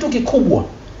 Kilio chetu kikubwa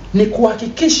ni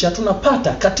kuhakikisha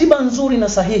tunapata katiba nzuri na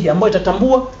sahihi ambayo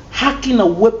itatambua haki na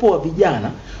uwepo wa vijana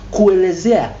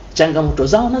kuelezea changamoto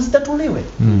zao na zitatuliwe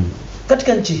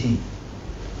katika nchi hii.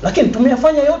 Lakini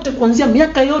tumeyafanya yote kuanzia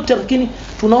miaka yote, lakini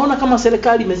tunaona kama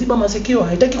serikali imeziba masikio,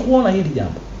 haitaki kuona hili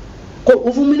jambo. Kwa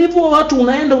uvumilivu wa watu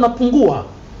unaenda unapungua.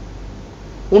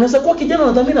 Unaweza kuwa kijana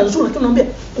na dhamira nzuri, lakini unaambia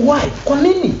why? Kwa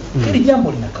nini hili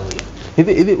jambo linakawia?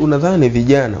 Hivi unadhani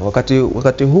vijana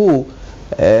wakati huu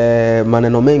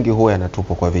maneno mengi huwa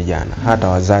yanatupwa kwa vijana, hata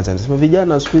wazazi wanasema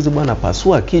vijana siku hizi bwana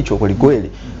pasua kichwa kweli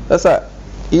kweli. Sasa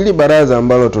ili baraza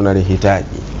ambalo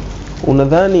tunalihitaji,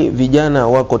 unadhani vijana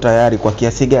wako tayari kwa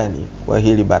kiasi gani kwa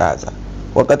hili baraza?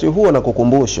 Wakati huo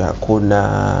nakukumbusha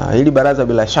kuna hili baraza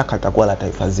bila shaka litakuwa la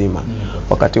taifa zima.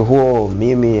 Wakati huo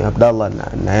mimi Abdallah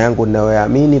na yangu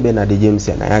ninayoamini, Bernard James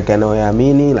ana yake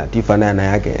anayoamini, Latifa naye ana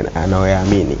yake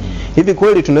anayoamini. Hivi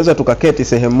kweli tunaweza tukaketi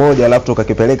sehemu moja alafu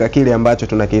tukakipeleka kile ambacho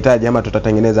tunakihitaji, ama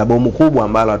tutatengeneza bomu kubwa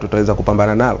ambalo tutaweza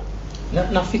kupambana nalo?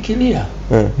 Nafikiria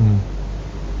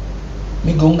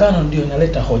migongano ndio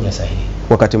inaleta hoja sahihi.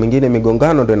 Wakati mwingine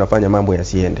migongano ndio inafanya mambo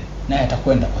yasiende. Na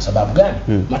yatakwenda kwa sababu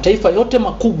gani? Mataifa yote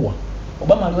makubwa,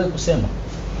 Obama aliwahi kusema,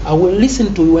 I will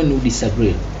listen to you when you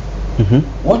disagree.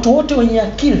 Watu wote wenye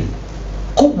akili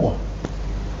kubwa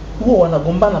huwa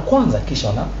wanagombana kwanza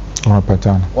kisha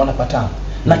wanapatana.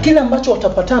 Na kile ambacho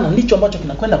watapatana ndicho ambacho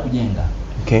kinakwenda kujenga.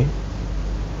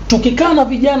 Tukikaa na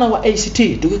vijana wa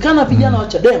ACT, tukikaa na vijana wa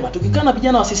Chadema, tukikaa na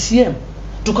vijana wa CCM,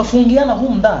 tukafungiana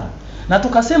humu ndani na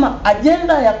tukasema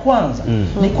ajenda ya kwanza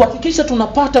ni kuhakikisha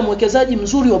tunapata mwekezaji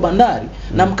mzuri wa bandari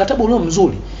na mkataba ulio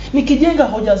mzuri. Nikijenga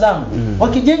hoja zangu,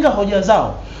 wakijenga hoja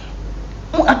zao,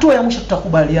 hatua ya mwisho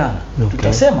tutakubaliana.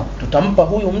 Tutasema tutampa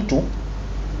huyu mtu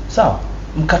sawa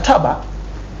mkataba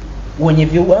wenye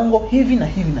viwango hivi na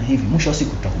hivi na hivi, mwisho wa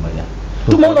siku tutakubaliana.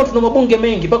 Tumeona tuna mabunge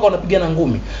mengi mpaka wanapigana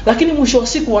ngumi, lakini mwisho wa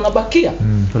siku wanabakia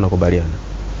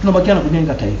tunabakiana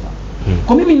kujenga taifa.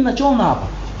 Kwa mimi ninachoona hapa,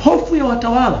 hofu ya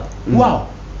watawala wao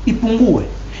ipungue,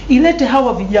 ilete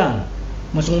hawa vijana.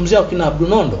 Mzungumzia kina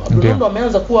Abdunondo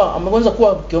ameanza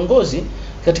kuwa kiongozi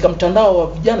katika mtandao wa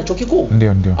vijana chuo kikuu.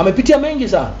 Amepitia mengi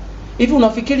sana. Hivi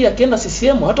unafikiri akienda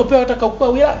CCM hatapewa hata kwa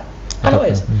wilaya?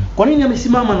 Anaweza. Kwa nini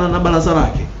amesimama na baraza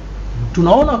lake?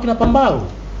 Tunaona wakina Pambaru.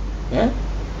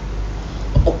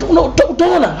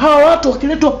 Utaona hawa watu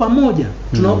wakiletwa pamoja.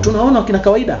 Tunaona wakina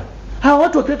Kawaida. Hawa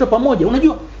watu wakiletwa pamoja,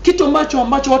 unajua kitu ambacho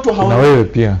watu hawaelewi. Na wewe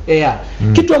pia.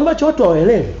 Kitu ambacho watu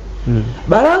hawaelewi.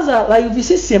 Baraza la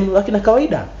UVCCM la kina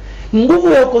Kawaida,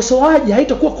 nguvu ya ukosoaji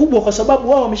haitakuwa kubwa kwa sababu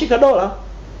wao wameshika dola.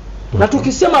 Na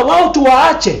tukisema wao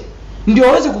tuwaache ndio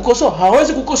waweze kukosoa,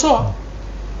 hawawezi kukosoa.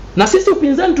 Na sisi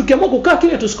upinzani tukiamua kukaa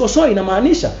kile tusikosoe,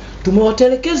 inamaanisha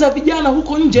tumewatelekeza vijana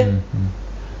huko nje.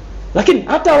 Lakini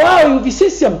hata wao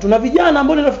UVCCM tuna vijana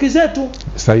ambao ni rafiki zetu.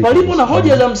 Walipo na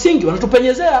hoja za msingi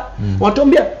wanatupenyezea,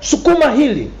 wanatuambia sukuma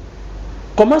hili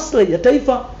kwa maslahi ya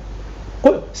taifa.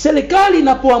 Kwa serikali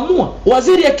inapoamua,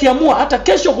 waziri akiamua hata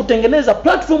kesho kutengeneza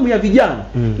platform ya vijana,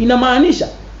 inamaanisha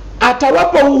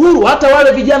atawapa uhuru hata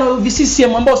wale vijana wa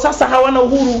UVCCM ambao sasa hawana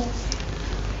uhuru.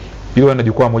 Hilo ni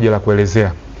jukwaa moja la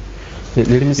kuelezea.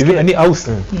 Ni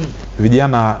Ausi.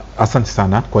 Vijana, asante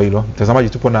sana kwa hilo. Mtazamaji,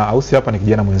 tupo na Ausi hapa, ni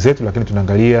kijana mwenzetu, lakini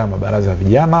tunaangalia mabaraza ya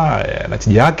vijana na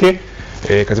tija yake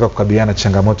katika kukabiliana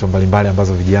changamoto mbalimbali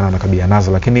ambazo vijana wanakabiliana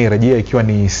nazo. Lakini rejea ikiwa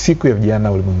ni siku ya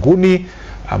vijana ulimwenguni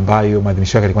ambayo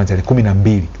maadhimisho yake yalikuwa tarehe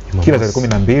 12. Kila tarehe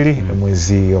 12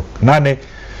 mwezi wa 8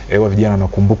 wa vijana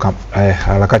wanakumbuka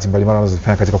harakati mbalimbali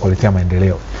wanazofanya katika kuletea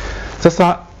maendeleo.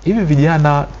 Sasa hivi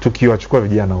vijana tukiwachukua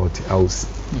vijana wote Ausi,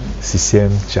 CCM,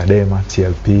 Chadema,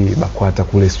 TLP, Bakwata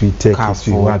kule Sweet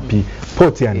wapi,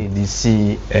 pote yani DC,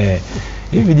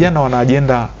 hivi vijana wana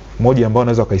agenda moja ambayo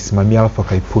wanaweza wakaisimamia alafu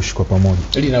wakaipush kwa pamoja.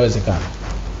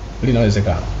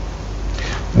 Linawezekana.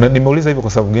 Na nimeuliza hivyo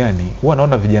kwa sababu gani? Huwa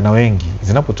naona vijana wengi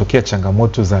zinapotokea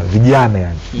changamoto za vijana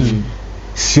yani.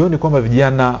 Sioni kwamba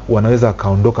vijana wanaweza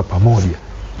wakaondoka pamoja.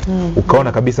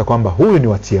 Ukaona kabisa kwamba huyu ni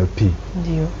wa TLP.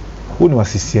 Huyu ni wa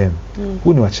CCM.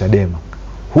 Huyu ni wa Chadema.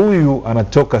 huyu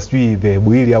anatoka sijui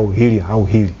dhehebu hili au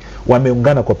hili,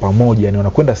 wameungana kwa pamoja, yani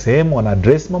wanakwenda sehemu wana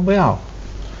address mambo yao.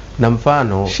 Na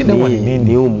mfano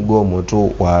ni huu mgomo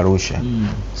tu wa Arusha.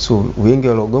 So wengi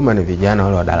waliogoma ni vijana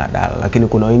wale wa daladala, lakini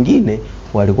kuna wengine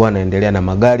walikuwa wanaendelea na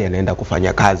magari yanaenda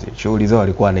kufanya kazi. Shughuli zao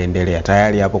walikuwa wanaendelea.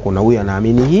 Tayari hapo kuna huyu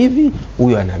anaamini hivi,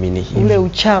 huyu anaamini hivi. Ule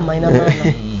uchama ina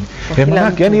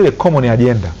maana. Yani ile common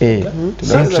agenda.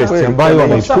 Interest ambayo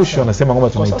wameipush wanasema kwamba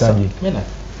tunahitaji.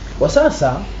 Kwa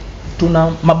sasa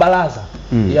tuna mabaraza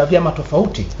ya vyama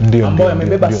tofauti ambayo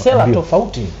yamebeba sera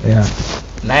tofauti.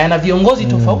 Na yana viongozi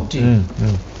tofauti.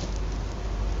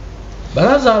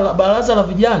 Baraza la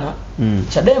vijana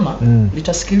Chadema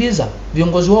litasikiliza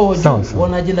viongozi wao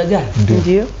wana ajenda gani.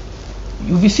 Ndio.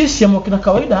 UVCCM wakina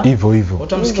kawaida hivyo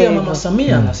watamsikia Mama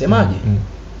Samia anasemaje.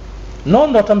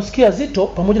 Nondo watamsikia Zito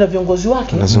pamoja na viongozi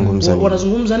wake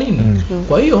wanazungumza nini.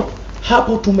 Kwa hiyo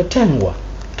hapo tumetengwa.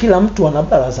 Kila mtu ana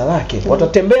baraza lake.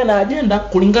 Watatembea na ajenda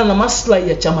kulingana na maslahi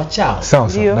ya chama chao. Sawa,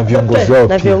 na viongozi wao.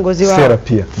 Na viongozi wao. Sera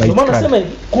pia. Ndio maana nasema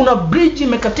kuna bridge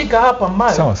imekatika hapa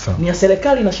ambayo ni ya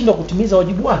serikali inashindwa kutimiza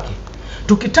wajibu wake.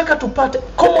 Tukitaka tupate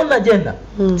common agenda,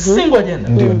 single agenda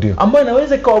ambayo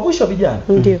inaweza ikawavusha vijana,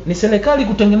 ni serikali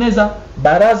kutengeneza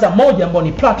baraza moja ambayo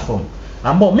ni platform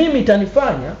ambayo mimi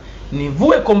itanifanya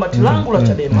nivue kombati langu la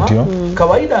Chadema,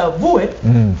 kawaida avue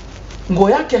nguo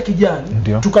yake ya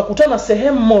kijani, tukakutana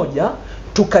sehemu moja,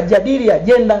 tukajadili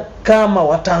agenda kama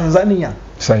Watanzania.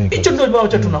 Hicho ndio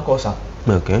ambacho tunakosa.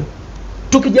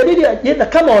 Tukijadili agenda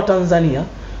kama Watanzania,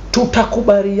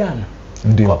 tutakubaliana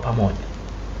kwa pamoja.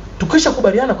 Tukisha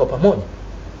kubaliana kwa pamoja,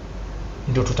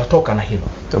 ndio tutatoka na hilo.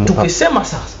 Tukisema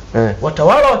sasa,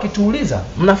 watawala wakituuliza,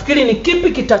 mnafikiri ni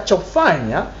kipi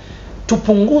kitachofanya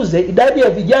tupunguze idadi ya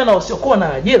vijana wasiokuwa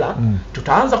na ajira,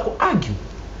 tutaanza kuargue.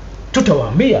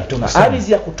 Tutawaambia tuna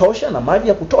ardhi ya kutosha na maji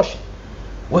ya kutosha.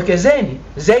 Wekezeni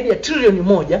zaidi ya trilioni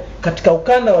 1 katika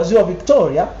ukanda wa Ziwa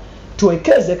Victoria,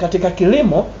 tuwekeze katika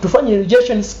kilimo, tufanye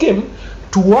irrigation scheme,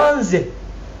 tuanze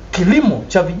kilimo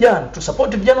cha vijana,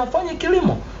 tusupport vijana wafanye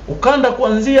kilimo. Ukanda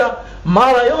kuanzia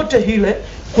Mara yote hile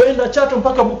kwenda Chato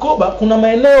mpaka Bukoba, kuna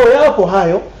maeneo yapo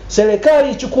hayo,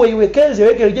 serikali ichukue iwekeze,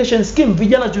 iweke irrigation scheme,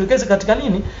 vijana tuwekeze katika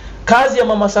nini? Kazi ya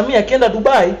Mama Samia akienda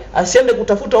Dubai, asiende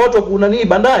kutafuta watu wa kunani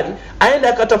bandari, aende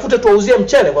akatafute tuwauzie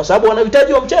mchele kwa sababu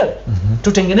wanahitaji wa mchele.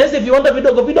 Tutengeneze viwanda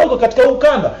vidogo vidogo katika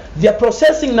ukanda vya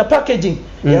processing na packaging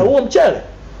ya huo mchele.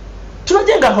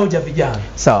 Tunajenga hoja vijana.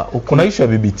 Sawa, kuna issue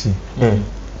ya BBT.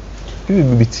 Hivi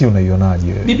BBT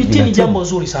unaionaje? BBT ni jambo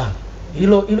zuri sana.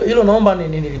 Hilo naomba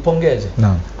nilipongeze.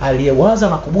 Naam. Aliyewaza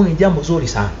na kubuni jambo zuri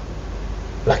sana.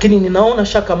 Lakini ninaona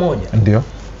shaka moja. Ndio.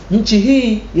 Nchi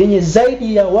hii yenye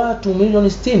zaidi ya watu milioni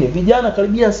 60, vijana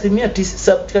karibia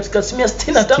 9 katika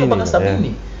 65 mpaka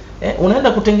 70.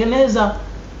 Unaenda kutengeneza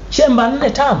chemba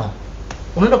 4-5.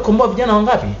 Unaenda kukomboa vijana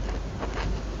wangapi?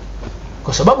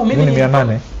 Kwa sababu mimi ni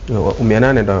 800 ndio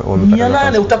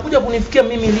wamepata. 800 utakuja kunifikia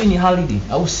mimi lini Halidi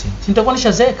au si? Nitakuwa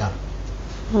nishazeeka.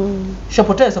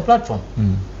 Shapoteza platform.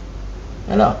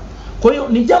 Elewa. Kwa hiyo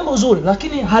ni jambo zuri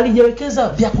lakini halijawekeza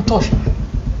vya kutosha.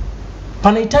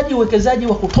 Panahitaji uwekezaji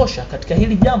wa kutosha katika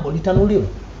hili jambo litanuliwe.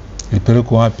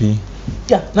 Lipelekwe wapi?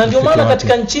 Na ndio maana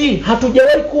katika nchi hii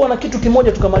hatujawahi kuwa na kitu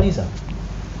kimoja tukamaliza.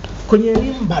 Kwenye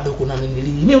elimu bado kuna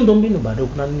nini? Miundombinu bado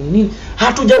kuna nini?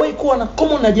 Hatujawahi kuwa na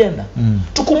common agenda.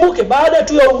 Tukumbuke baada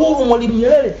tu ya uhuru Mwalimu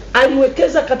Nyerere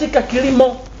aliwekeza katika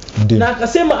kilimo. Na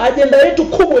akasema agenda yetu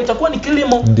kubwa itakuwa ni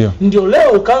kilimo. Ndio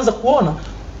leo ukaanza kuona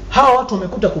hawa watu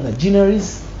wamekuta kuna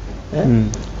gineries,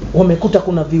 wamekuta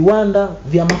kuna viwanda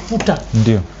vya mafuta.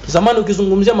 Zamani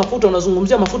ukizungumzia mafuta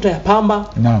unazungumzia mafuta ya pamba,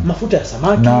 mafuta ya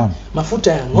samaki,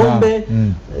 mafuta ya ng'ombe.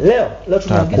 Leo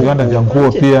tunaagiza viwanda vya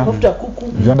nguo pia, mafuta ya kuku,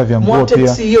 viwanda vya nguo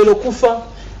pia. Hiyo iliyokufa.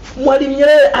 Mwalimu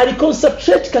Nyerere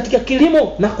aliconcentrate katika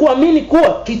kilimo na kuamini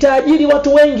kuwa kitaajiri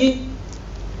watu wengi.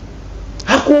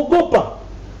 Hakuogopa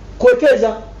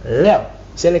kuwekeza. Leo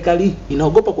serikali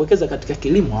inaogopa kuwekeza katika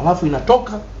kilimo, halafu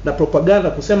inatoka na propaganda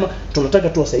kusema tunataka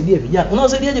tuwasaidie vijana.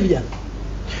 Unawasaidiaje vijana?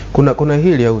 Kuna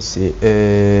hili au si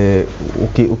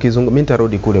mimi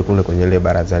nitarudi kule kwenye ile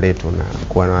baraza letu na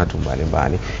kuwa na watu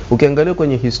mbalimbali. Ukiangalia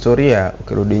kwenye historia,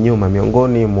 ukirudi nyuma,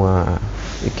 miongoni mwa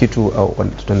kitu au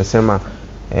tunasema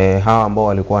hawa ambao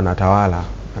walikuwa wanatawala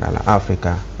bara la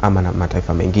Afrika ama na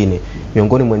mataifa mengine,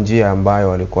 miongoni mwa njia ambayo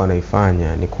walikuwa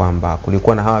wanaifanya ni kwamba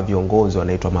kulikuwa na hawa viongozi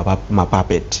wanaitwa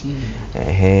mapuppet.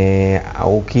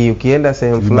 Ukienda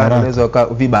sehemu fulani unaweza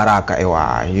vibaraka,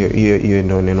 hiyo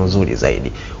ndio neno zuri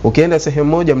zaidi. Ukienda sehemu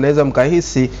moja mnaweza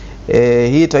mkahisi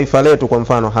hii taifa letu kwa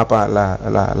mfano hapa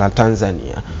la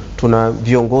Tanzania tuna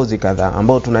viongozi kadhaa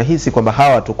ambao tunahisi kwamba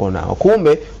hawa tuko nao,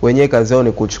 kumbe wenyewe kazi yao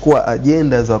ni kuchukua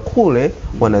ajenda za kule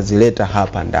wanazileta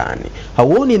hapa ndani.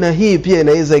 Hauoni na hii pia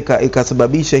inaweza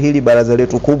ikasababisha hili baraza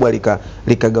letu kubwa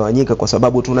likagawanyika, kwa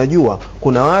sababu tunajua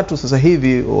kuna watu sasa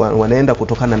hivi wanaenda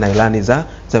kutokana na ilani za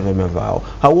vyama vyao.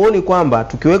 Hauoni kwamba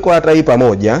tukiwekwa hata hii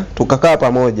pamoja, tukakaa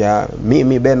pamoja,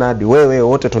 mimi Bernard, wewe,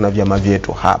 wote tuna vyama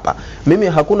vyetu hapa. Mimi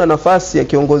hakuna nafasi ya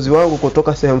kiongozi wangu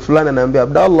kutoka sehemu fulani anaambia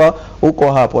Abdallah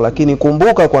uko hapo, lakini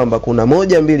kumbuka kwamba kuna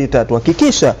 1 2 3,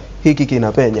 hakikisha hiki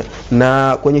kinapenya.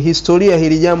 Na kwenye historia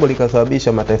hili jambo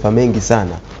likasababisha mataifa mengi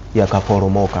sana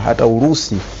yakaporomoka. Hata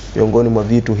Urusi miongoni mwa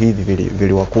vitu hivi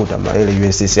viliwakuta, ile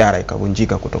USSR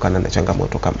ikavunjika kutokana na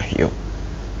changamoto kama hiyo.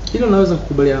 Hilo naweza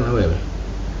kukubaliana na wewe.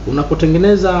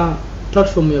 Unapotengeneza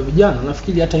platform ya vijana,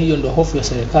 nafikiri hata hiyo ndio hofu ya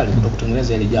serikali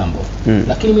kutokutengeneza hili jambo.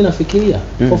 Lakini mimi nafikiria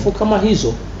hofu kama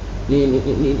hizo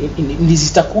ni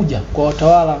zitakuja kwa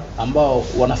watawala ambao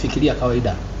wanafikiria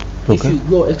kawaida. If you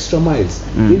go extra miles,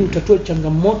 ili utatue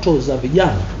changamoto za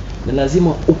vijana, ni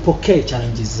lazima upokee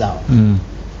challenges zao.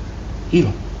 Hilo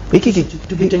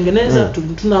tukitengeneza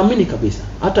tunaamini kabisa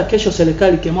hata kesho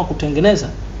serikali ikiamua kutengeneza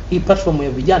hii platform ya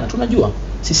vijana, tunajua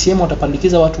CCM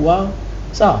watapandikiza watu wao,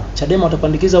 sawa, Chadema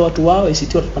watapandikiza watu wao,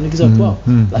 ACT watapandikiza watu wao,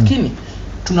 lakini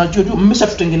tunajua mmesha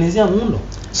tutengenezea muundo.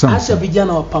 Acha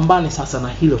vijana wapambane sasa na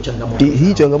hilo changamoto.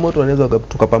 Hii changamoto wanaweza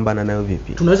tukapambana nayo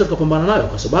vipi? Tunaweza tukapambana nayo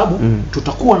kwa sababu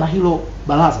tutakuwa na hilo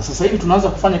baraza. Sasa hivi tunaanza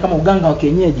kufanya kama uganga wa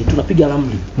kienyeji, tunapiga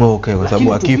ramli. Okay, kwa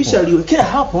sababu akipo tukisha liwekea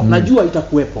hapo najua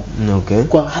itakuwepo. Okay.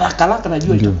 Kwa haraka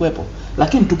najua itakuwepo.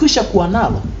 Lakini tukisha kuwa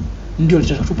nalo ndio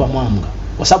litatupa mwanga.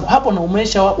 Kwa sababu hapo na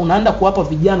unaenda kuwapa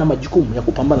vijana majukumu ya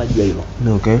kupambana juu ya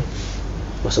hilo. Okay.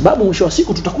 Kwa sababu mwisho wa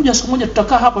siku tutakuja siku moja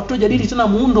tutakaa hapa tutajadili tena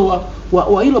muundo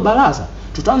wa hilo baraza.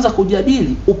 Tutaanza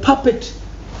kujadili upuppet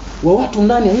wa watu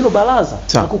ndani ya hilo baraza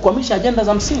na kukwamisha ajenda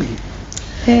za msingi.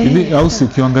 Hivi au si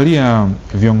ukiangalia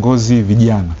viongozi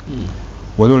vijana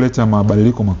walioleta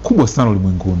mabadiliko makubwa sana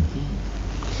ulimwenguni.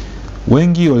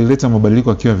 Wengi walileta mabadiliko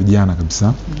wakiwa vijana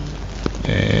kabisa.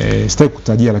 Sitaki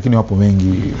kutajia lakini wapo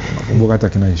wengi. Nakumbuka hata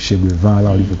kina Che Guevara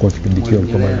walivyokuwa kipindi kile,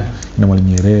 walikuwa na Mwalimu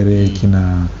Nyerere,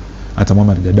 kina hata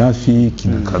Muammar Gaddafi,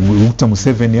 kina Dr.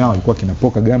 Museveni, hao walikuwa kina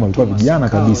Paul Kagame, walikuwa vijana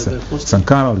kabisa.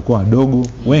 Sankara walikuwa wadogo,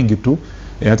 wengi tu.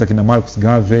 Hata kina Marcus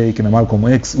Garvey, kina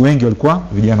Malcolm X, wengi walikuwa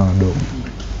vijana wadogo.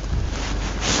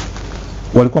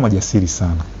 Walikuwa majasiri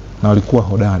sana na walikuwa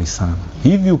hodari sana.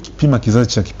 Hivi ukipima kizazi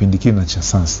cha kipindi kile na cha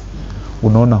sasa,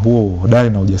 unaona huo hodari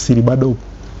na ujasiri bado upo?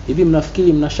 Hivi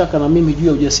mnafikiri mnashaka na mimi juu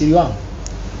ya ujasiri wangu?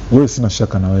 Wewe sina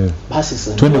shaka na wewe. Basi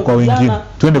sasa twende kwa wengine,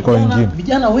 twende kwa wengine.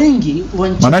 Vijana wengi wa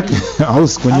nchi. Manake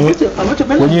house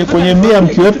kwenye mia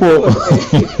mkiwepo.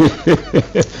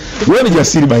 Wewe ni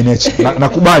jasiri by nature.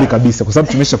 Nakubali kabisa kwa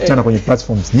sababu tumeshakutana kwenye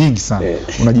platforms nyingi sana.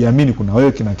 Unajiamini, kuna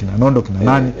wewe kina Nondo, kina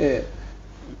nani?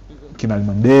 Kina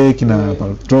Almande, kina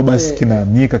Patrobas, kina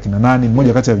Mika, kina nani?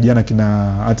 Mmoja kati ya vijana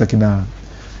hata kina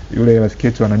yule rafiki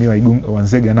yetu ananiwa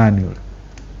Wanzega nani yule?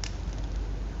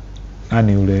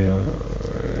 Nani yule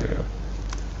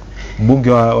mbunge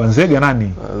wa Wanzega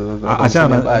nani?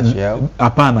 Achana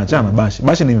hapana, achana Bashi.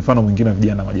 Bashi ni mfano mwingine wa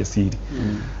vijana majasiri.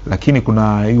 Lakini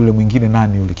kuna yule mwingine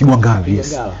nani yule? Kigwangala,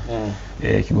 yes.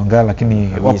 Kigwangala,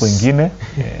 lakini wapo wengine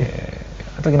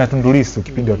hata kina Tundu Lissu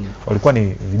kipindi walikuwa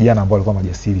ni vijana ambao walikuwa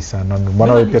majasiri sana.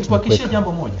 Mbona wewe pia tunapokea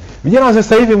jambo moja. Vijana wa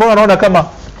sasa hivi mbona wanaona kama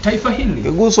taifa hili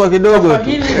kiguswa kidogo tu.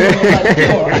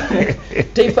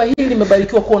 Taifa hili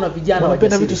limebarikiwa kuwa na vijana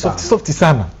wanapenda vitu soft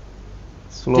sana.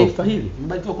 Taifa hili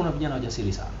limebarikiwa kuwa na vijana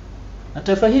wajasiri sana. Na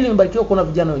taifa hili limebarikiwa kuwa na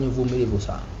vijana wenye uvumilivu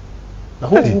sana. Na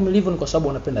huu uvumilivu ni kwa sababu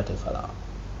wanapenda taifa lao.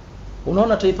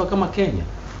 Unaona taifa kama Kenya,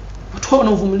 watu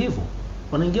wana uvumilivu,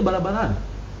 wanaingia barabarani.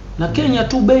 Na Kenya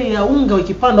tu bei ya unga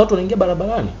ikipanda watu wanaingia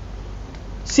barabarani.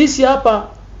 Sisi hapa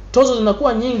tozo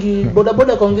zinakuwa nyingi,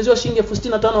 bodaboda kaongezewa shilingi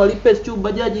 65 walipe tu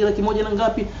bajaji 100 na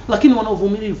ngapi, lakini wana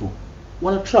uvumilivu,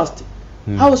 wana trust.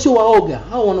 Hao sio waoga,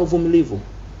 hao wana uvumilivu,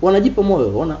 wanajipa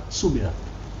moyo, wana subira,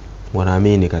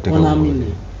 wanaamini katika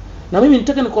wanaamini. Na mimi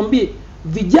nitaka nikwambie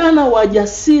vijana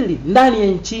wajasiri ndani ya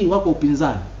nchi wako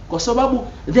upinzani, kwa sababu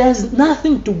there's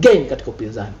nothing to gain katika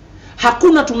upinzani.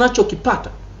 Hakuna tunachokipata.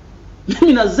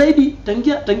 Mimi na zaidi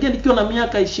tangia nikiwa na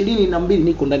miaka 22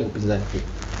 niko ndani ya upinzani.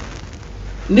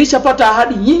 Nilishapata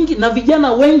ahadi nyingi na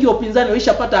vijana wengi wa upinzani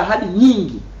walishapata ahadi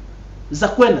nyingi za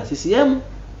kwenda CCM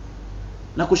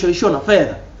na kushawishiwa na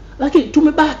fedha. Lakini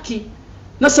tumebaki.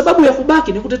 Na sababu ya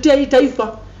kubaki ni kutetea hii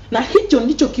taifa. Na hicho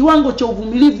ndicho kiwango cha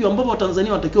uvumilivu ambapo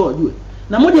Watanzania wanatakiwa wajue.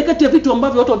 Na moja kati ya vitu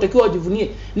ambavyo watu wanatakiwa wajivunie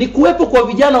ni kuwepo kwa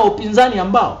vijana wa upinzani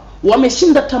ambao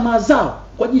wameshinda tamaa zao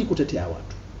kwa ajili kutetea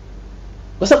watu.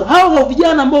 Kwa sababu hao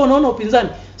vijana ambao wanaona upinzani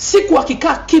siku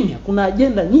wakikaa kimya kuna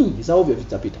ajenda nyingi za ovyo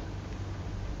zitapita.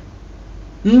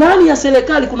 Ndani ya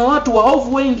serikali kuna watu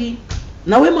waovu wengi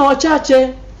na wema wachache,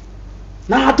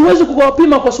 na hatuwezi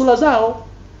kuwapima kwa sura zao.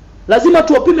 Lazima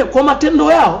tuwapime kwa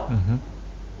matendo yao.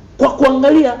 Kwa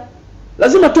kuangalia,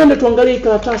 lazima tuende tuangalie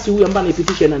karatasi huyu ambaye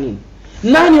anaipitisha ina nini.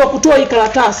 Nani wa kutoa hii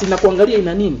karatasi na kuangalia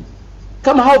ina nini?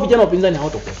 Kama hao vijana wapinzani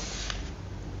hawatakuwa.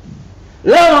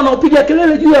 Leo wanaopiga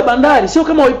kelele juu ya bandari sio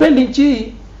kama waipendi nchi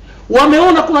hii.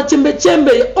 Wameona kuna chembe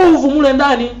chembe ya ovu mule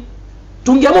ndani.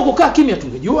 Tungeamua kukaa kimya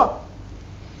tungejua.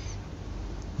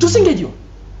 Tusingejua.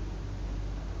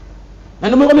 Na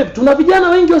ndio mwambie tuna vijana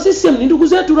wengi wa CCM ni ndugu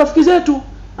zetu, rafiki zetu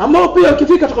ambao pia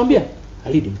wakifika tukwambia,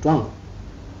 Halidi mtu wangu,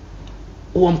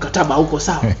 huo mkataba hauko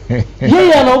sawa.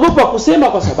 Yeye anaogopa kusema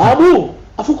kwa sababu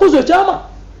afukuzwe chama.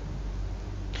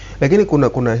 Lakini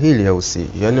kuna hili ya usi.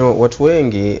 Yaani watu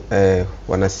wengi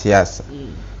wanasiasa.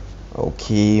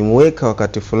 Ukimweka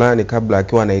wakati fulani kabla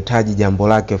akiwa anahitaji jambo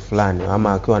lake fulani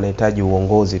ama akiwa anahitaji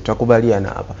uongozi, tutakubaliana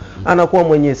hapa. Anakuwa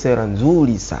mwenye sera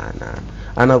nzuri sana.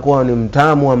 Anakuwa ni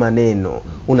mtamu wa maneno.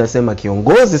 Unasema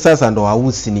kiongozi sasa ndo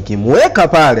ausi, nikimweka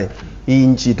pale hii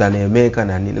nchi itaneemeka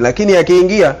na nini. Lakini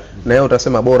akiingia na yeye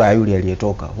utasema bora yule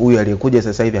aliyetoka. Huyu aliyekuja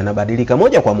sasa hivi anabadilika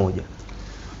moja kwa moja.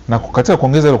 Na katika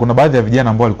kuongeza hilo, kuna baadhi ya vijana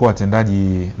ambao walikuwa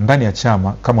watendaji ndani ya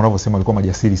chama kama unavyosema walikuwa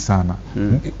majasiri sana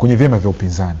kwenye vyama vya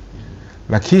upinzani.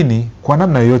 Lakini kwa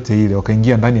namna yoyote ile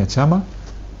wakaingia ndani ya chama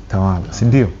tawala, si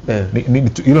ndio?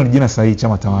 Hilo ni jina sahihi,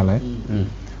 chama tawala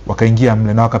wakaingia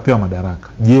mle na wakapewa madaraka.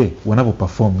 Je, wanavyo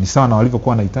perform ni sawa na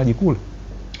walivyokuwa wanahitaji kule?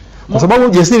 Kwa sababu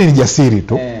jasiri ni jasiri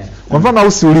tu. Kwa mfano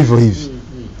Ausi ulivyo hivi.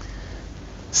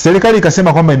 Serikali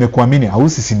ikasema kwamba imekuamini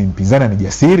Ausi si ni mpinzani ni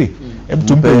jasiri. Hebu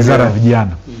tumpe wizara ya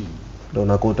vijana. Ndio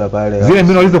unakuta pale zile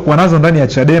mbinu alizokuwa nazo ndani ya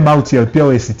Chadema au TLP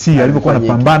au ACT alivyokuwa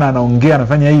anapambana, anaongea,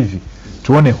 anafanya hivi.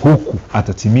 Tuone huku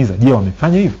atatimiza. Je,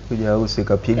 wamefanya hivyo? Kuja Ausi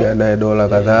kapiga naye dola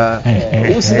kadhaa.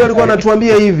 Ausi ndio alikuwa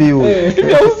anatuambia hivi huyu.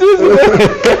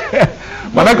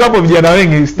 Manaka hapo vijana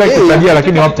wengi sitaki kutajia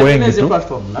lakini wapo wengi tu.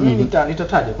 Na mimi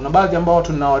nitataja kuna baadhi ambao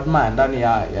watu ninaoadmire ndani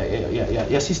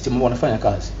ya system ambao wanafanya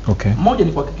kazi. Mmoja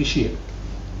ni kuhakikishia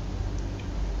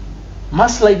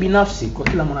maslahi binafsi kwa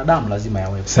kila mwanadamu lazima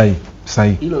yawepo.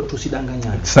 Sahihi. Hilo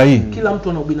tusidanganyane. Sahihi. Kila mtu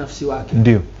ana ubinafsi wake.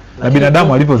 Ndio. Na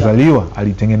binadamu alivyozaliwa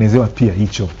alitengenezewa pia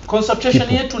hicho. Concentration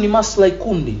yetu ni maslahi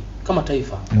kundi kama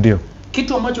taifa. Ndio.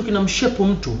 Kitu ambacho kinamshape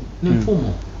mtu ni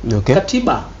mfumo.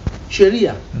 Katiba,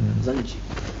 sheria za nchi.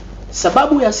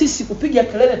 Sababu ya sisi kupiga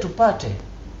kelele tupate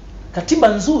katiba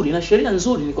nzuri na sheria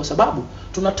nzuri ni kwa sababu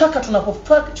tunataka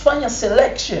tunapofanya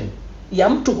selection ya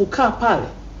mtu kukaa pale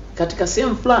katika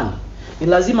sehemu fulani ni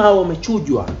lazima hao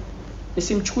wamechujwa.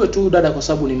 Nisimchukue tu dada kwa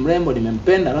sababu ni mrembo,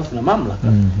 nimempenda alafu na mamlaka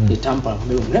nitampa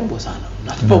kama mrembo sana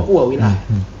napokuwa wilaya.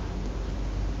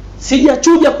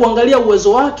 Sijachuja kuangalia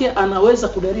uwezo wake, anaweza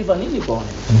kuderiva nini kwa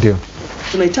wananchi. Ndio.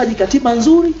 Tunahitaji katiba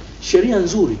nzuri, sheria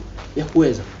nzuri ya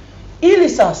kuweza. Ili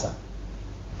sasa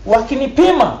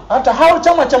wakinipima hata hao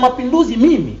Chama cha Mapinduzi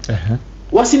mimi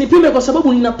wasinipime kwa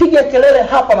sababu ninapiga kelele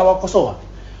hapa na wakosoa.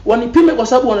 Wanipime kwa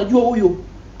sababu wanajua huyu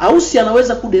Ausi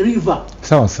anaweza kuderiva.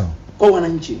 Sawa. Kwa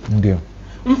wananchi. Ndio.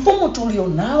 Mfumo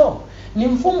tulionao ni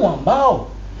mfumo ambao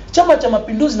Chama cha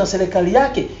Mapinduzi na serikali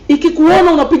yake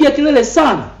ikikuona unapiga kelele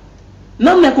sana,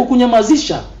 namna ya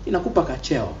kukunyamazisha inakupa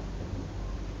kacheo.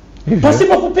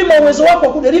 Pasipo kupima uwezo wako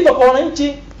wa kuderiva kwa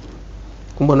wananchi.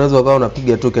 Kumbe unaweza ukawa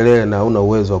unapiga tu kelele na huna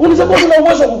uwezo wa unaweza kuwa una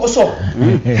uwezo wa kukosoa.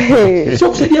 Sio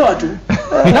kusaidia watu.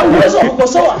 Na uwezo wa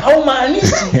kukosoa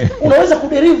haumaanishi unaweza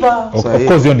kuderiva. Of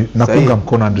course hiyo nakuunga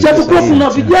mkono ndio. Japokuwa kuna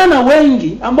vijana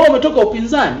wengi ambao wametoka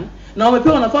upinzani na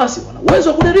wamepewa nafasi wana uwezo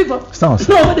wa kuderiva. Sawa.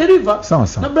 Wamederiva. Sawa.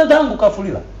 Na brother yangu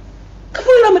Kafulila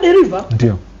amederiva.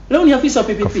 Ndio. Leo ni afisa wa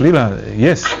PPP. Kafulila,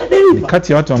 yes. Ni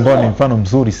kati ya watu ambao ni mfano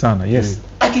mzuri sana. Yes.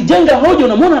 Akijenga hoja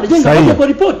unamwona anajenga hoja kwa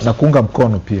report. Na kuunga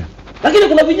mkono pia. Lakini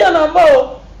kuna vijana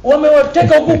ambao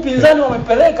wamewateka huko upinzani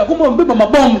wamepeleka kumbe wamebeba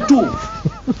mabomu tu.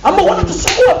 Ambao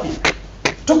wanatusumbua pia.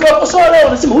 Tukawakosoa leo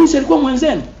wanasema huyu alikuwa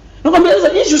mwenzenu. Nakwambia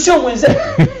sasa issue sio mwenzetu.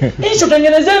 Issue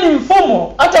tengenezeni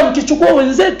mfumo hata mkichukua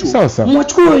wenzetu.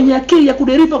 Mwachukue wenye akili ya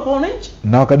kuderiva kwa wananchi.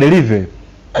 Na wakaderive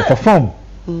perform.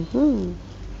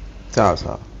 Sawa.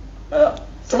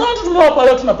 Tunawapa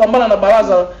leo tunapambana na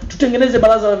baraza, tutengeneze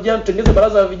baraza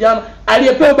la vijana,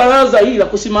 aliyepewa baraza hili la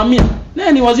kusimamia.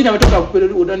 Naye ni waziri ametoka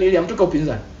Burudani ile ametoka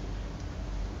upinzani.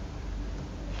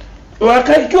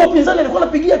 Ikiwa upinzani alikuwa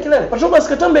anapigia kelele. Patrobas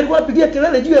Katambe alikuwa anapigia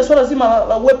kelele juu ya swala zima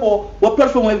la uwepo wa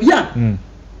platform ya vijana.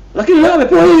 Lakini leo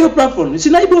amepewa hiyo platform. Si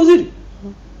naibu waziri.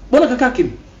 Bwana kakaa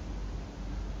kimya.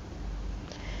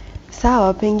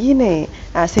 Sawa, pengine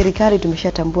serikali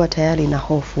tumeshatambua tayari na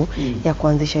hofu ya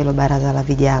kuanzisha hilo baraza la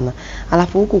vijana.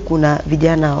 Alafu huku kuna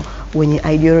vijana wenye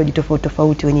ideology tofauti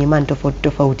tofauti, wenye imani tofauti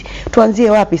tofauti. Tuanzie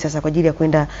wapi sasa kwa ajili ya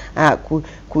kwenda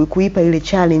kuipa ile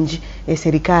challenge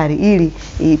serikali ili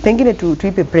pengine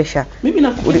tuipe pressure? Mimi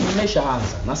nafikiri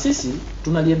tumeshaanza na sisi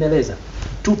tunaliendeleza.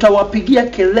 Tutawapigia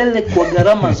kelele kwa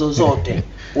gharama zozote.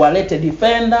 Walete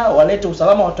defender, walete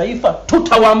usalama wa taifa,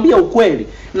 tutawaambia ukweli.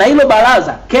 Na hilo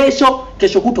baraza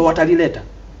kesho kutwa watalileta.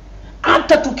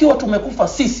 Hata tukiwa tumekufa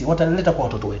sisi watalileta kwa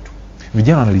watoto wetu.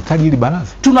 Vijana wanalihitaji hili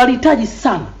baraza. Tunalihitaji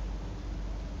sana.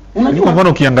 Unajua kwa mfano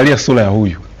ukiangalia sura ya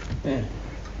huyu.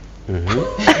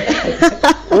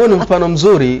 Huo ni mfano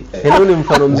mzuri. Huo ni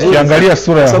mfano mzuri. Ukiangalia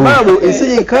sura ya huyu. Sababu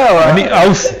isije ikawa ni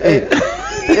aus.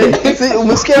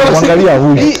 Umesikia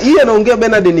hii anaongea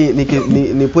Bernard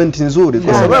ni point nzuri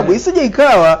kwa sababu isije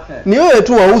ikawa ni wewe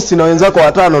tu wausi na wenzako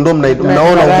watano ndio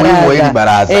mnaona umuhimu wa hili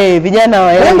baraza. Vijana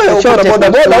waelewe chochote.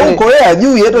 Boda huko yeye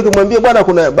ajui, hata ukimwambia bwana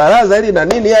kuna baraza hili na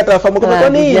nini hata afahamu kama kwa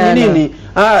nini.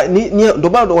 Ndio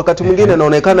bado wakati mwingine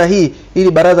inaonekana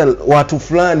hili baraza watu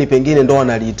fulani pengine ndio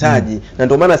wanalihitaji na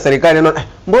ndio maana serikali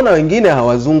mbona wengine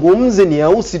hawazungumzi, ni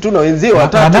ausi tu na wenzao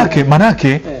watatu.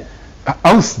 Manake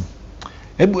ausi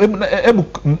Hebu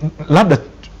labda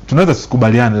tunaweza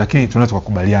tusikubaliane, lakini tunaweza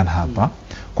kukubaliana hapa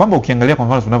kwamba ukiangalia kwa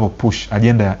mfano tunavyo push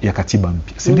agenda ya katiba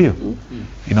mpya, si ndio?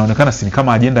 Inaonekana si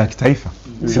kama agenda ya kitaifa.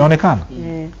 Sinaonekana.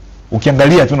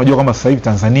 Ukiangalia tu unajua kwamba sasa hivi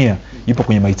Tanzania ipo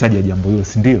kwenye mahitaji ya jambo hilo,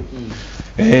 si ndio?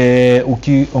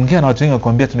 Ukiongea na watu wengi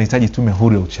wakwambia tunahitaji tume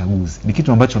huru ya uchaguzi. Ni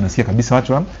kitu ambacho unasikia kabisa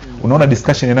watu unaona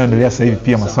discussion inayoendelea sasa hivi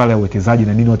pia masuala ya uwekezaji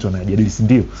na nini watu wanajadili, si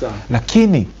ndio?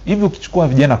 Lakini hivi ukichukua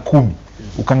vijana 10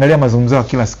 ukaangalia mazungumzo ya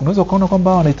kila siku unaweza ukaona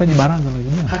kwamba wanahitaji baraza la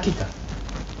vijana. Hakika.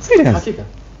 Serious? Hakika.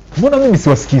 Mbona mimi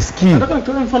siwasikii? Nataka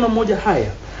nitoe mfano mmoja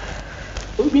haya.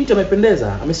 Huyu binti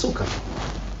amependeza, amesuka.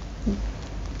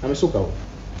 Amesuka huyo.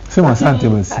 Sema asante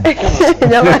basi.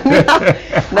 Jamani,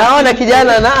 naona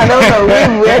kijana anaona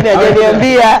ulimu yani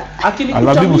hajaniambia.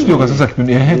 Alabibu sio kwa sasa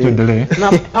kipindi tuendelee.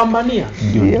 Napambania.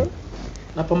 Ndio.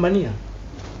 Napambania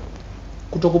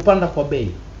kutokupanda kwa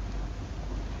bei.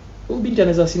 Huyu binti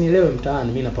anaweza asinielewe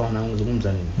mtaani mimi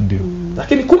nazungumza nini. Ndio.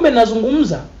 Lakini kumbe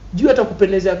nazungumza juu hata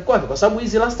kupendeza kwake kwa sababu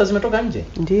hizi rasta zimetoka nje.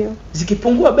 Ndio.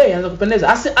 Zikipungua bei anaanza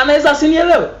kupendeza. Anaweza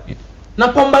asinielewe.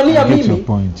 Napambania mimi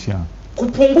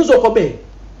kupunguzwa kwa bei.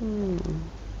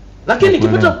 Lakini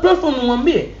nikipata platform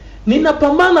nimwambie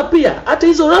ninapambana pia hata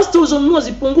hizo rasta uzonunua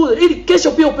zipunguze ili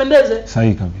kesho pia upendeze.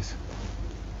 Sahihi kabisa.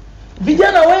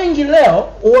 Vijana wengi leo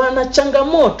wana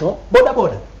changamoto boda.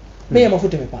 Bei ya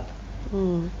mafuta imepanda.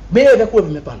 Bei ya vyakula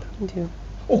vimepanda. Ndio.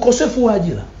 Ukosefu wa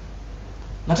ajira.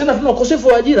 Na tena tuna ukosefu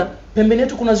wa ajira pembeni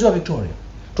yetu kuna ziwa Victoria.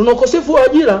 Tuna ukosefu wa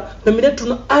ajira pembeni yetu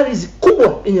tuna ardhi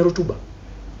kubwa yenye rutuba.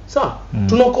 Sawa?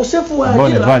 Tuna ukosefu wa ajira.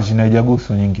 Mbona virgin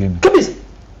haijaguswa nyingine? Kabisa.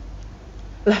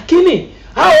 Lakini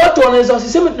hao watu wanaweza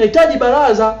wasiseme tunahitaji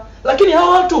baraza, lakini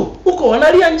hao watu huko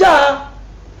wanalia njaa.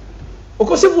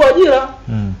 Ukosefu wa ajira.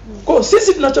 Kwa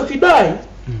sisi tunachokidai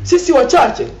sisi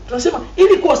wachache tunasema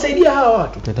ili kuwasaidia hawa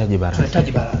watu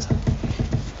tunahitaji baraza.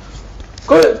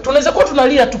 Kwa hiyo tunaweza kuwa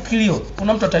tunalia tukilio.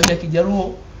 Kuna mtu atalia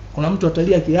Kijaruo, kuna mtu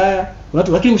atalia Kihaya, kuna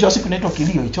watu lakini mwisho wa siku inaitwa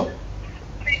kilio hicho.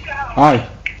 Hai.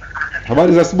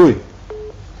 Habari za asubuhi.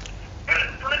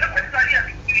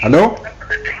 Halo?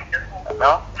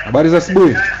 Habari za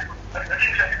asubuhi.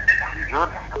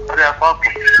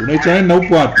 Unaitwa nani na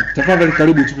upo wapi? Tafadhali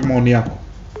karibu tupe maoni yako.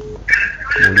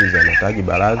 Muuliza anahitaji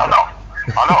baraza.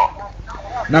 Halo.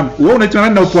 Naam, wewe unaitwa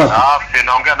nani na upo wapi?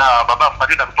 Naongea na baba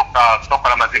Fadida kutoka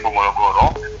la Mazigo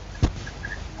Morogoro.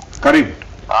 Karibu.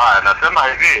 Nasema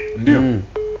hivi. Ndio.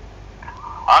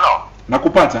 Halo.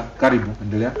 Nakupata. Karibu,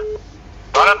 endelea.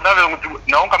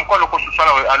 Naunga mkono kwa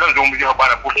swala aliyozungumzia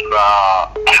bwana kuhusu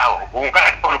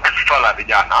ungana kwa swala la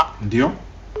vijana. Ndio.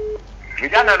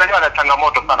 Vijana wanajua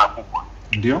changamoto sana kubwa.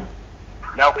 Ndio.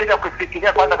 Na ukija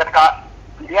kufikiria kwanza katika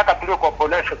miaka tuliyoko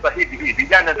polisi sasa hivi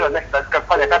vijana ndio wanastahili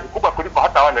kufanya kazi kubwa kuliko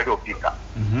hata wale waliopita.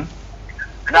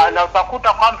 Na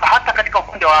utakuta kwamba hata katika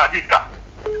upande wa ajira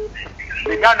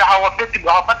vijana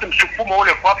hawapati msukumo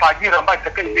ule kuwapa ajira ambayo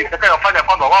itakayofanya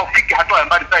kwamba wao fiki hatua ya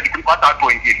mbali zaidi kuliko hata watu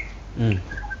wengine.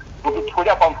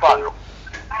 Tukichukulia kwa mfano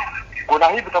kuna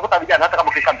hivi utakuta vijana hata kama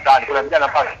ukifika mtaani kuna vijana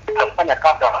ambao wanafanya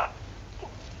kazi.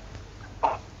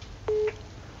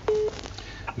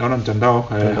 Naona mtandao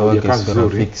haujakaa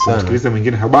vizuri. Sikiliza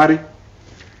mwingine. Habari?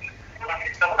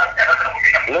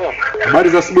 Habari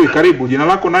za asubuhi, karibu. Jina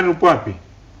lako nani, upo wapi?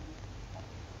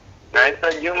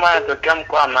 Naitwa Juma, natokea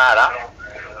mkoa wa Mara.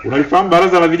 Unalifahamu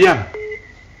baraza la vijana?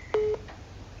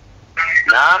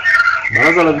 Naam.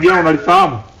 Baraza la vijana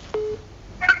unalifahamu?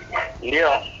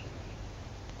 Ndio.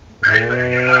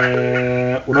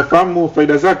 Unafahamu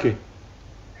faida zake?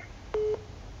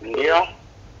 Ndio.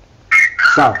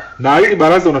 Sawa. Na hili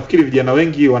baraza unafikiri vijana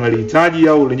wengi wanalihitaji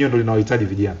au lenyewe ndio linawahitaji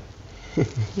vijana?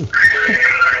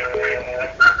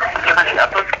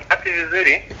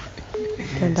 Vizuri.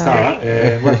 Sawa,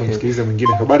 ngoja tumsikilize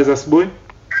mwingine. Habari za asubuhi?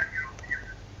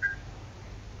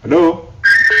 Hello.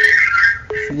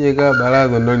 Sije kama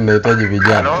baraza ndio linahitaji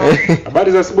vijana.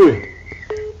 Habari za asubuhi?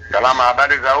 Salama,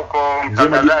 habari za huko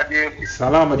mtangazaji?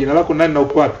 Salama, jina lako nani na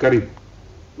upo wapi? Karibu.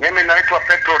 Mimi naitwa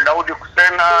Petro Daudi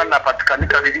Kusena,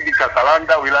 napatikanika kijiji cha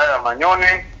Salanda, wilaya ya Manyoni.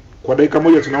 Kwa dakika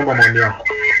moja tunaomba maoni yako.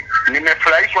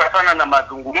 Nimefurahishwa sana na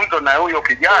mazungumzo na huyo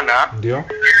kijana. Ndio.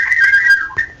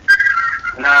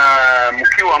 Na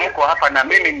mkiwa mko hapa na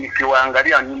mimi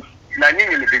nikiwaangalia na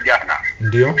nyinyi ni vijana.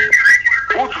 Ndio.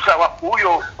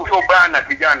 Huyo bwana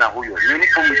kijana huyo ni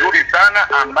mtu mzuri sana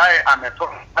ambaye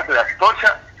amesoma hata ya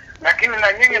kutosha, lakini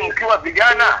na nyinyi mkiwa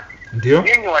vijana, ndio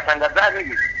nyinyi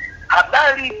watangazaji,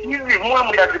 habari hizi mwe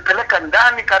mnazipeleka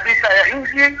ndani kabisa ya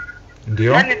nchi.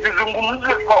 Ndio. Yaani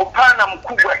zizungumzwe kwa upana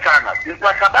mkubwa sana.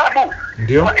 Kwa sababu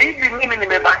kwa hivi mimi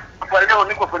nimebaki kwa leo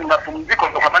niko kwenye mapumziko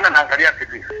ndio kwa maana naangalia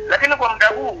TV. Lakini kwa muda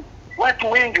huu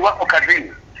watu wengi wako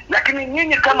kazini. Lakini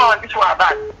nyinyi kama waandishi wa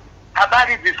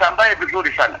habari zisambae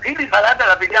vizuri sana. Hili baraza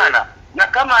la vijana na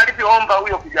kama alivyoomba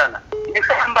huyo kijana ni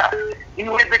kwamba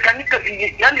iwezekanika,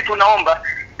 yani tunaomba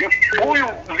huyu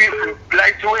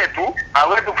rais wetu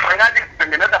aweze kufanyaje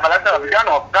kutengeneza baraza la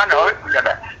vijana wakutane waweze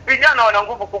kujadili. Vijana wana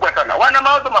nguvu kubwa sana, wana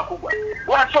mawazo makubwa,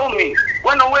 wasomi,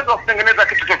 wana uwezo wa kutengeneza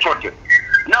kitu chochote.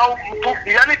 Na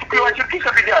yani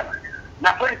tukiwashirikisha vijana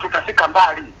na kweli tutafika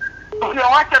mbali.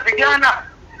 Tukiwacha vijana,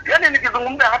 yani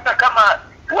nikizungumza hata kama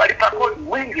walipa kodi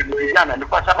wengi ni vijana, ni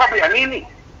kwa sababu ya nini?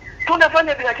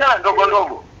 Tunafanya biashara ndogo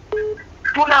ndogo.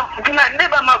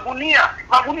 Tunabeba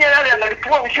magunia yale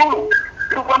yanalipua ushuru.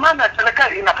 Kwa maana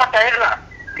serikali inapata hela.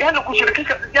 Yaani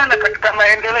kushirikisha vijana katika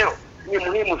maendeleo ni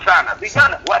muhimu sana.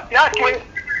 Vijana wasiachwe.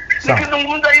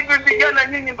 Nikizungumza hivi vijana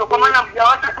nyinyi ndio kwa maana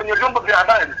mjawacha kwenye vyombo vya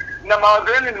habari na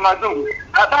mawazo yenu ni mazuri.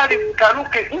 Habari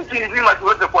zikaruke nchi nzima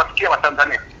ziweze kuwafikia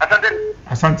Watanzania. Asanteni.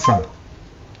 Asante sana.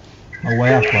 Maua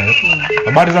yako hayo.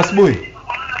 Habari za asubuhi?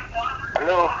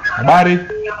 Hello. Habari?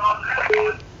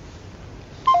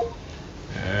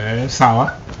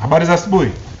 Sawa. Habari za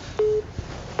asubuhi?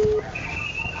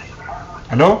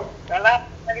 Hello?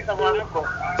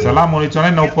 Salamu, unaitwa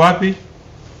nani na upo wapi?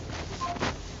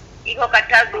 Iko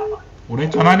Katavi.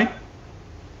 Unaitwa nani?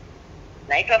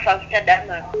 Naitwa Fausta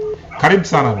Dama. Karibu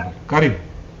sana. Karibu.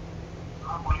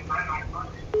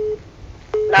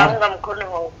 Naunga mkono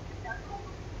huo.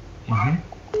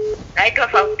 Naitwa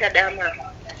Fausta Dama.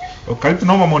 Karibu,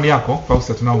 tunaomba maoni yako,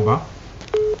 Fausta, tunaomba.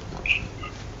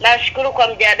 Nashukuru kwa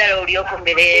mjadala ulioko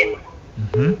mbele yenu.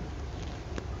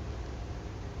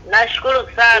 Nashukuru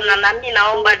sana, na mimi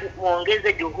naomba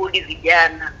muongeze juhudi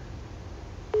vijana.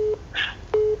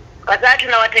 Kwa sababu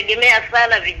tunawategemea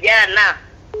sana vijana.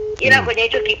 Ila kwenye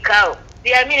hicho kikao,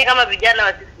 siamini kama vijana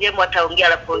wa CCM wataongea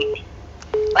la point.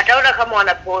 Wataona kama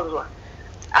wanapozwa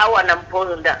au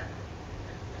wanamponda.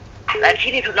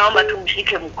 Lakini tunaomba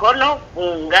tumshike mkono,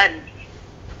 muungane.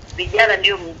 Vijana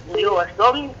ndio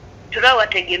wasomi,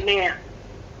 tunawategemea.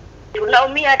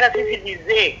 Tunaumia hata sisi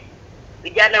vizee.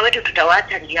 Vijana wetu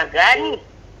tutawaacha njia gani?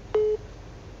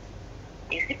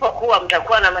 Isipokuwa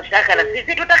mtakuwa na mashaka na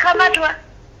sisi tutakamatwa.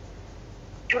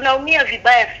 Tunaumia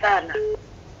vibaya sana.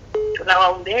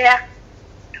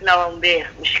 Tunawaombea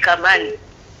mshikamani.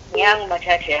 Ni yangu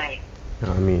machache haya.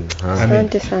 Amin.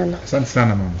 Asante sana. Asante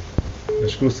sana mama.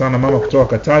 Nashukuru sana mama kutoka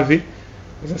Katavi.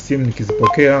 Sasa simu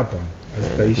nikizipokea hapa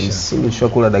hazitaisha.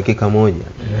 Nishakula dakika moja.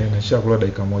 Nishakula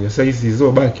dakika moja. Sasa hizi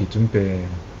zilizobaki tumpe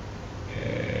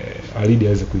Alidi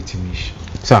aweze kuhitimisha.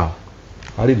 Sawa.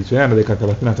 Alidi tunaenda dakika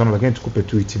 35 lakini tukupe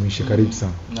tu hitimishe. Karibu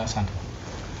sana. Asante.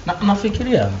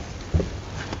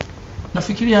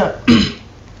 Nafikiria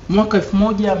mwaka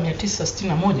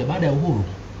 1961 baada ya uhuru,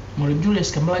 Mwalimu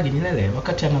Julius Kambarage Nyerere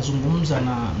wakati anazungumza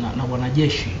na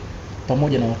wanajeshi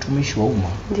pamoja na watumishi wa umma.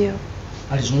 Ndio.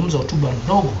 Alizungumza hotuba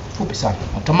ndogo fupi sana.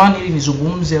 Natamani ili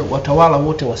nizungumze watawala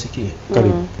wote wasikie.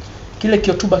 Karibu. Kile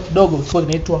kihotuba kidogo kilikuwa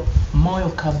kinaitwa moyo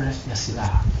kabla ya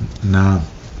silaha. Naam.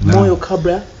 Moyo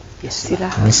kabla ya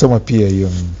silaha. Nimesoma pia hiyo.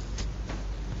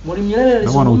 Mwalimu Nyerere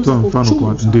alizungumza mfano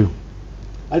kwa ndio.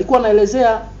 Alikuwa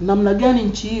anaelezea namna gani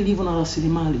nchi hii ilivyo na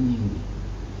rasilimali nyingi.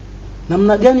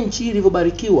 Namna gani nchi hii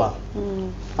ilivyobarikiwa.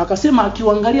 Akasema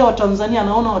akiwaangalia Watanzania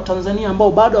anaona Watanzania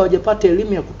ambao bado hawajapata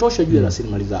elimu ya kutosha juu ya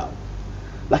rasilimali zao.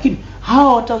 Lakini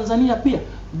hawa Watanzania pia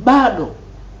bado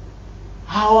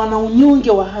hawana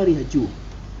unyonge wa hali ya juu.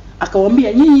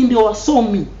 Akawaambia nyinyi ndio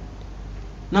wasomi.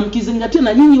 Na mkizingatia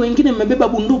na nyinyi wengine mmebeba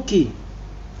bunduki.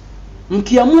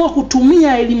 Mkiamua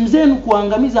kutumia elimu zenu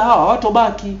kuangamiza hawa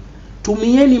hawatobaki.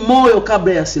 Tumieni moyo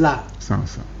kabla ya silaha. Sawa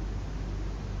sawa.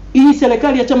 Hii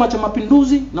serikali ya Chama cha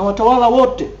Mapinduzi na watawala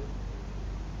wote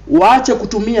waache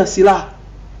kutumia silaha.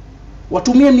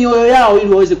 Watumie mioyo yao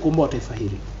ili waweze kukomboa taifa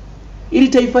hili. Ili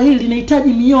taifa hili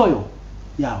linahitaji mioyo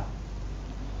yao.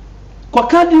 Kwa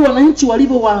kadri wananchi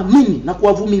walivyowaamini na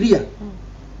kuwavumilia,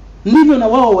 ndivyo na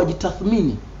wao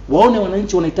wajitathmini, waone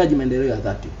wananchi wanahitaji maendeleo ya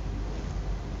dhati.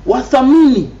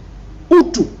 Wathamini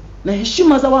utu na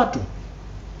heshima za watu.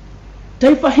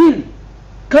 Taifa hili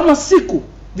kama siku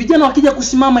vijana wakija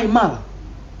kusimama imara,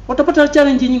 watapata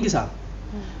challenge nyingi sana.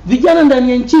 Vijana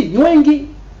ndani ya nchi ni wengi.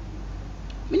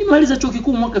 Mimi nimaliza chuo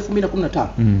kikuu mwaka 2015.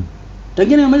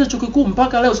 Tangia nimaliza chuo kikuu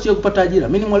mpaka leo sijawahi kupata ajira.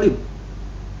 Mimi ni mwalimu.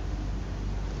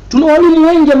 Tuna walimu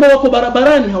wengi ambao wako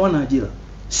barabarani hawana ajira.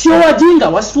 Sio wajinga,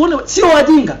 wasione sio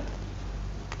wajinga.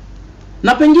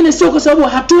 Na pengine sio kwa sababu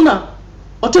hatuna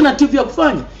alternative ya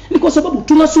kufanya. Ni kwa sababu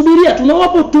tunasubiria,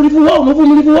 tunawapa utulivu wao na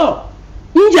uvumilivu wao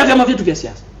nje ya vyama vyetu vya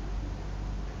siasa.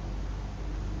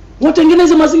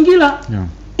 Watengeneze mazingira.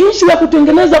 Issue ya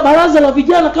kutengeneza baraza la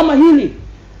vijana kama hili,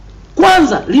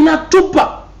 kwanza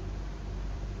linatupa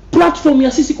platform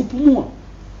ya sisi kupumua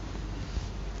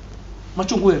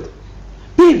machungu yetu.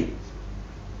 Pili,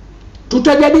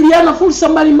 tutajadiliana fursa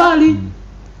mbalimbali.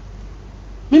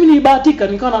 Mimi nilibahatika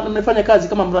nikawa nimefanya kazi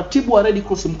kama mratibu wa Red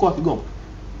Cross mkoa wa Kigoma.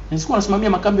 Nilikuwa nasimamia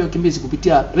makambi ya wakimbizi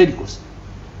kupitia Red Cross.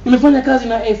 Nimefanya kazi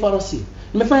na FRC,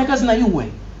 nimefanya kazi na UN.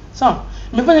 Sawa?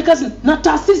 Nimefanya kazi na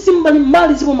taasisi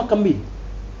mbalimbali ziko makambini.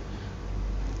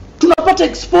 Tunapata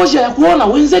exposure ya kuona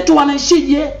wenzetu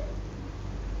wanaishije.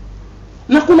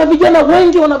 Na kuna vijana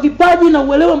wengi wana vipaji na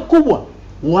uelewa mkubwa.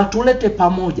 Watulete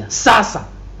pamoja sasa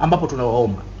ambapo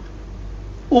tunawaomba.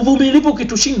 Uvumilivu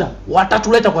kitushinda,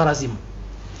 watatuleta kwa lazima.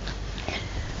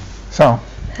 Sawa.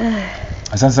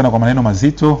 Asante sana kwa maneno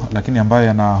mazito lakini ambayo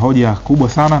yana hoja kubwa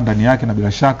sana ndani yake, na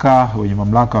bila shaka wenye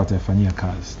mamlaka watayafanyia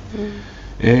kazi.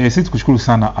 Sisi tukushukuru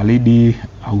sana Alidi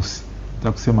Ausi.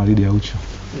 Nataka kusema Alidi Aucho.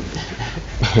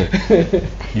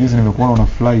 Juzi nimekuona una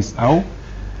flies au?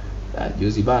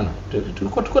 Juzi bana.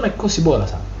 Tulikuwa na kikosi bora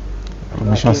sana.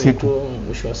 Mwisho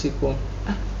wa siku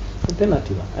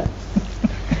penalty ba.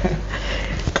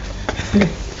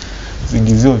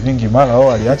 Zingizio vingi mara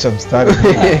wao aliacha mstari.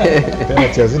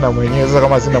 Penalty hazina mwenyewe. Sasa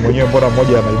kama hazina mwenyewe mbona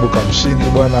mmoja anaibuka mshindi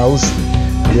bwana Ausi?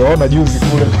 Uliona juzi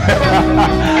kule.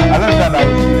 Asante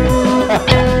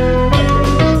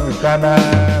sana.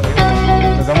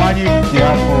 Mtazamaji,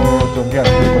 yako tuongea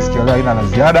kwa sikio leo haina la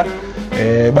ziada.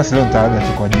 Basi leo nitaaga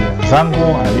tu kwa ajili ya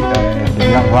wenzangu,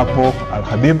 ndugu yangu hapo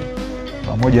Al-Habib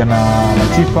pamoja na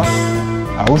Latifa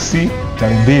Ausi.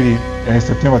 Tarehe 2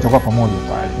 Septemba tutakuwa pamoja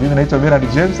pale. Mimi naitwa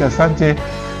Bernard James. Asante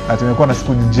na tumekuwa na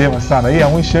siku njema sana. Hii ya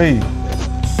mwisho hii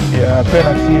ya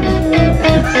penalty.